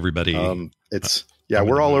 Netflix. Everybody.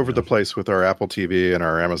 We're all over the place with our Apple TV and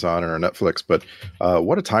our Amazon and our Netflix, but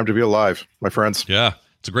what a time to be alive, my friends. Yeah.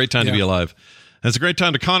 It's a great time to be alive. And it's a great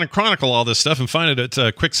time to chronicle all this stuff and find it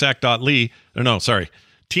at quicksack.ly. No, sorry.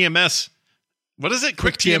 TMS. What is it?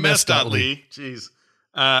 QuickTMS.ly. Jeez.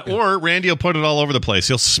 Or Randy will put it all over the place.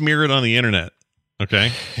 He'll smear it on the internet.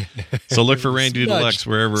 Okay. So look for Randy Deluxe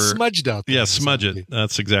wherever. Smudged out there. Yeah, smudge it.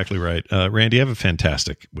 That's exactly right. Randy, have a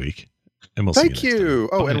fantastic week. And we'll see you next time.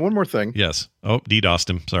 Oh, and one more thing. Yes. Oh, DDoSed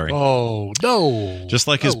him. Sorry. Oh, no. Just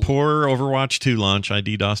like his poor Overwatch 2 launch, I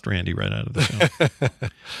DDoSed Randy right out of the show.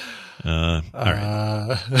 All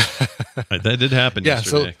right. That did happen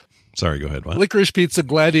yesterday. Sorry, go ahead. What? Licorice Pizza,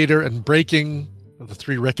 Gladiator, and Breaking. The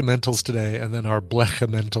 3 recommendals today, and then our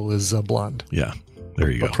blechemental is blonde. Yeah,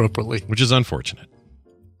 there you go. Appropriately, which is unfortunate.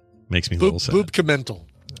 Makes me a little sad. Boobcomental.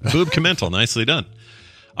 Boobcomental. Nicely done.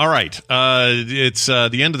 All right, it's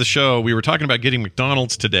the end of the show. We were talking about getting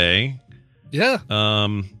McDonald's today. Yeah.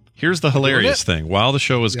 Here's the hilarious thing. While the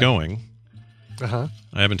show was going, I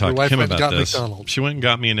haven't talked to Kim about this. McDonald's. She went and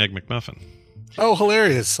got me an Egg McMuffin. Oh,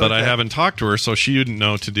 hilarious! But I haven't talked to her, so she didn't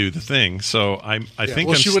know to do the thing. So I think.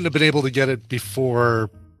 Well, she wouldn't have been able to get it before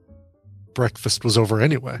breakfast was over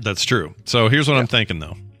anyway. That's true. So here's what I'm thinking,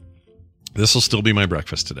 though. This will still be my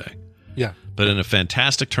breakfast today. Yeah. But in a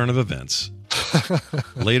fantastic turn of events,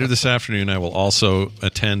 later this afternoon, I will also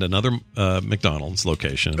attend another McDonald's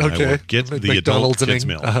location. And I will get the McDonald's adult kids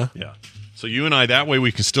meal. Yeah. So you and I, that way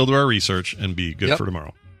we can still do our research and be good for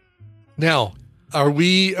tomorrow. Now, are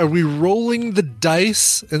we rolling the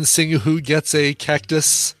dice and seeing who gets a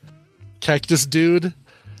cactus dude,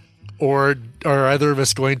 or are either of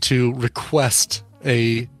us going to request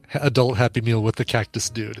a adult Happy Meal with the cactus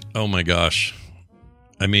dude? Oh my gosh.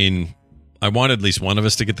 I mean, I want at least one of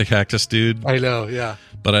us to get the cactus dude. I know, yeah.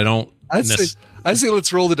 But I don't. I say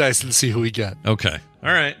let's roll the dice and see who we get. Okay.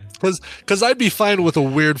 All right. Because I'd be fine with a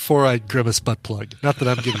weird 4-eyed grimace butt plug. Not that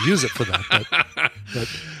I'm going to use it for that. But.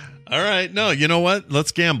 All right. No, you know what?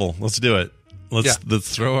 Let's gamble. Let's do it. Let's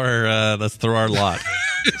throw our lot.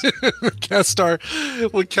 We'll cast our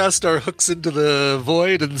hooks into the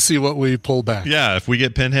void and see what we pull back. Yeah, if we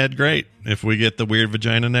get Pinhead, great. If we get the weird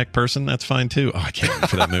vagina neck person, that's fine too. Oh, I can't wait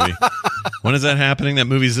for that movie. When is that happening? That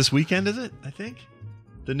movie's this weekend, is it? I think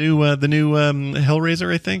the new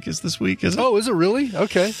Hellraiser, I think, is this week. Is it? Oh, is it really?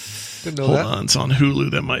 Okay, didn't know that. Hold on, it's on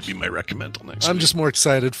Hulu. That might be my recommendal next. I'm week. just more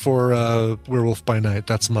excited for Werewolf by Night.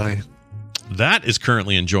 That's my. That is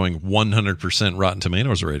currently enjoying 100% Rotten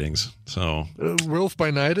Tomatoes ratings. So Werewolf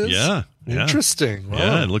by Night is? Yeah. Interesting. Wow.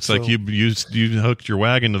 Yeah, it looks like you hooked your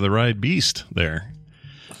wagon to the right beast there.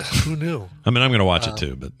 Who knew? I mean, I'm going to watch it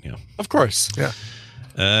too, but yeah. Of course, yeah.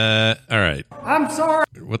 All right. I'm sorry.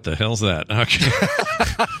 What the hell's that? Okay.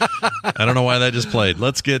 I don't know why that just played.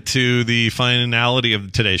 Let's get to the finality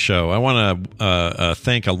of today's show. I want to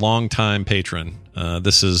thank a longtime patron.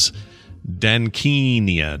 This is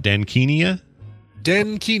Dankenia.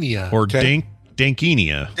 Or okay.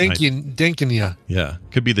 Dankenia. Dankenia. Yeah.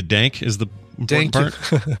 Could be the dank is the important part.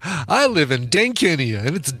 I live in Dankenia,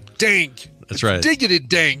 and it's dank. That's right. Diggity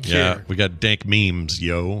dank here. We got dank memes,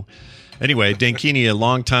 yo. Anyway, Dankenia,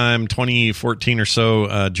 long time, 2014 or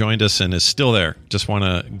so, joined us and is still there. Just want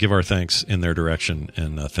to give our thanks in their direction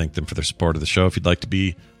and thank them for their support of the show. If you'd like to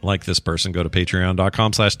be like this person, go to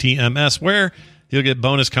patreon.com/TMS, where you'll get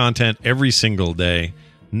bonus content every single day,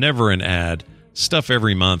 never an ad, stuff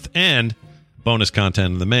every month, and bonus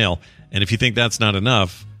content in the mail. And if you think that's not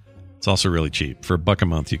enough, it's also really cheap. For $1 a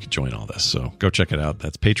month, you could join all this. So go check it out.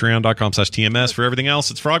 That's patreon.com/TMS. For everything else,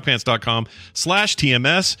 it's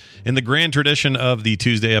frogpants.com/TMS. In the grand tradition of the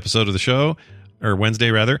Tuesday episode of the show, or Wednesday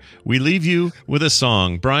rather, we leave you with a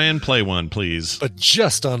song. Brian, play one, please. But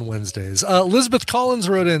just on Wednesdays. Elizabeth Collins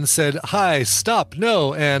wrote in and said, "Hi, stop,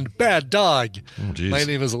 no, and bad dog." Oh, geez. My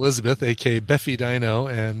name is Elizabeth, a.k.a. Beffy Dino,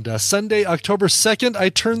 and Sunday, October 2nd, I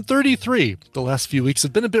turned 33. The last few weeks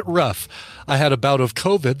have been a bit rough. I had a bout of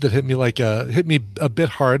COVID that hit me a bit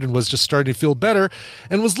hard and was just starting to feel better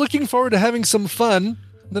and was looking forward to having some fun.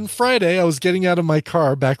 Then Friday, I was getting out of my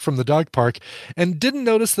car back from the dog park and didn't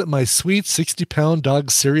notice that my sweet 60-pound dog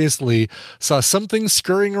seriously saw something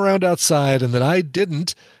scurrying around outside and that I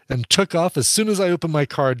didn't, and took off as soon as I opened my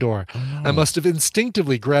car door. Oh. I must have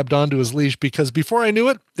instinctively grabbed onto his leash because before I knew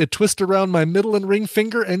it, it twisted around my middle and ring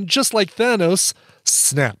finger and just like Thanos,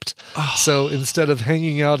 snapped. Oh. So instead of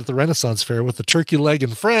hanging out at the Renaissance Fair with the turkey leg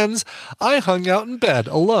and friends, I hung out in bed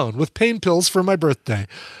alone with pain pills for my birthday.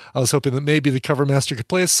 I was hoping that maybe the cover master could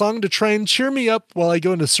play a song to try and cheer me up while I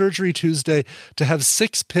go into surgery Tuesday to have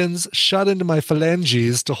 6 pins shot into my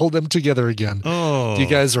phalanges to hold them together again. Oh. You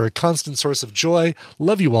guys are a constant source of joy.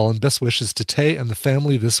 Love you all and best wishes to Tay and the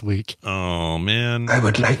family this week. Oh, man. I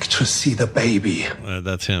would like to see the baby.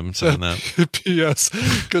 That's him saying that. P.S.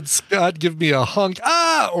 Could Scott give me a honk,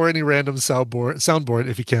 or any random soundboard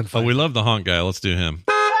if you can find it. We love the honk guy. Let's do him.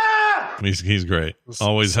 He's great.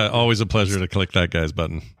 Always a pleasure to click that guy's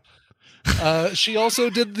button. She also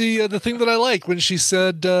did the thing that I like when she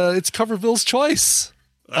said it's Coverville's choice.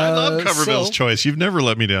 I love Coverville's choice. You've never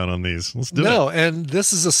let me down on these. Let's do it. No, and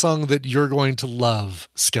this is a song that you're going to love,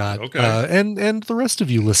 Scott. Okay. And the rest of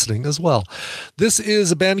you listening as well. This is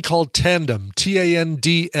a band called Tandem,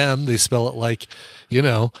 Tandm. They spell it like,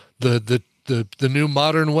 the new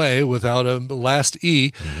modern way without a last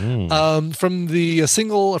E. From a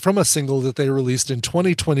single that they released in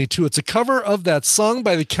 2022. It's a cover of that song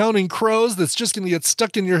by the Counting Crows that's just going to get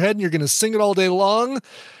stuck in your head and you're going to sing it all day long.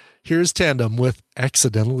 Here's Tandem with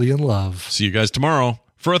Accidentally in Love. See you guys tomorrow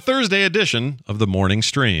for a Thursday edition of the Morning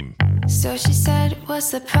Stream. So she said,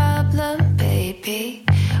 "What's the problem, baby?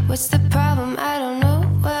 What's the problem? I don't know.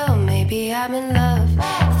 Well, maybe I'm in love.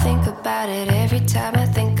 Think about it every time I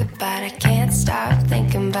think about it. Can't stop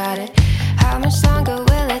thinking about it. How much longer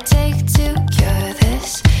will it take to cure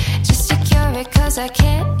this? Just to cure it, 'cause I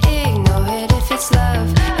can't ignore it. If it's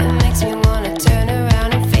love, it makes me wanna turn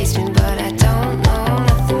around and face me, but I don't know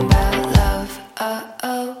nothing about love.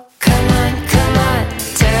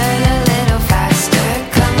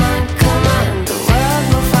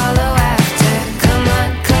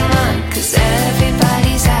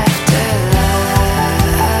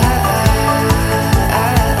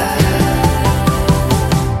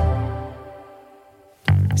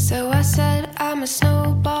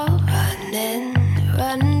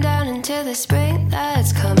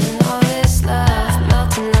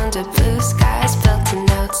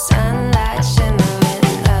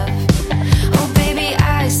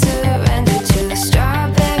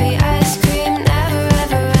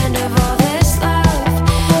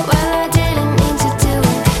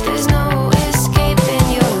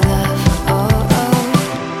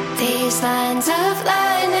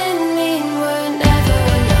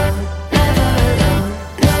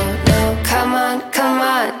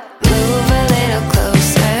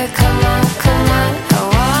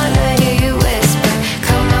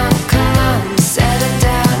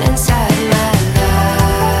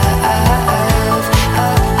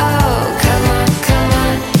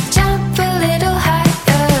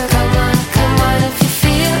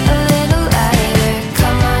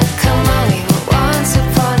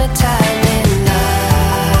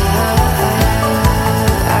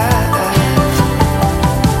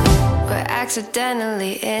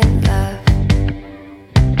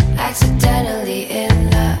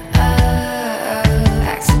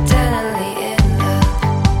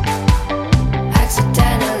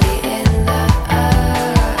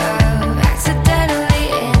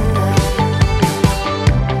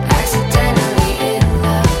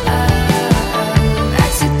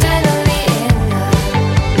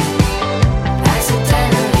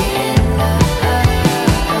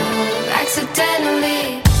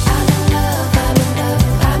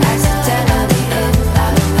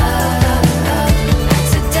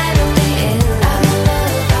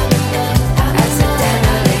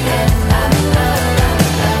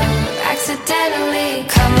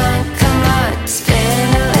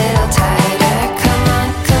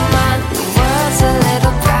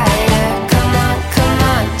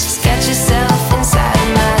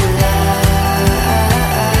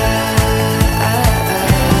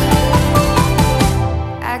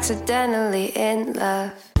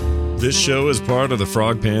 This show is part of the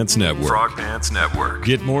Frog Pants Network. Frog Pants Network.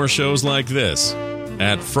 Get more shows like this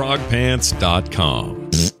at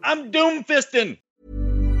frogpants.com. I'm doom fisting.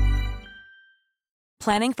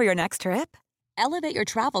 Planning for your next trip? Elevate your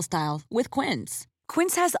travel style with Quince.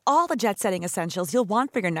 Quince has all the jet-setting essentials you'll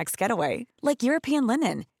want for your next getaway, like European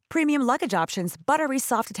linen, premium luggage options, buttery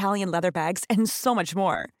soft Italian leather bags, and so much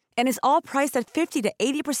more. And is all priced at 50 to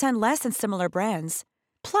 80% less than similar brands.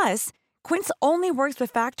 Plus, Quince only works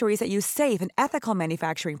with factories that use safe and ethical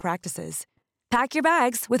manufacturing practices. Pack your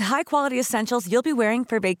bags with high-quality essentials you'll be wearing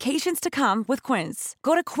for vacations to come with Quince.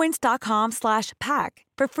 Go to quince.com/pack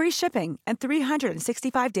for free shipping and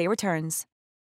 365-day returns.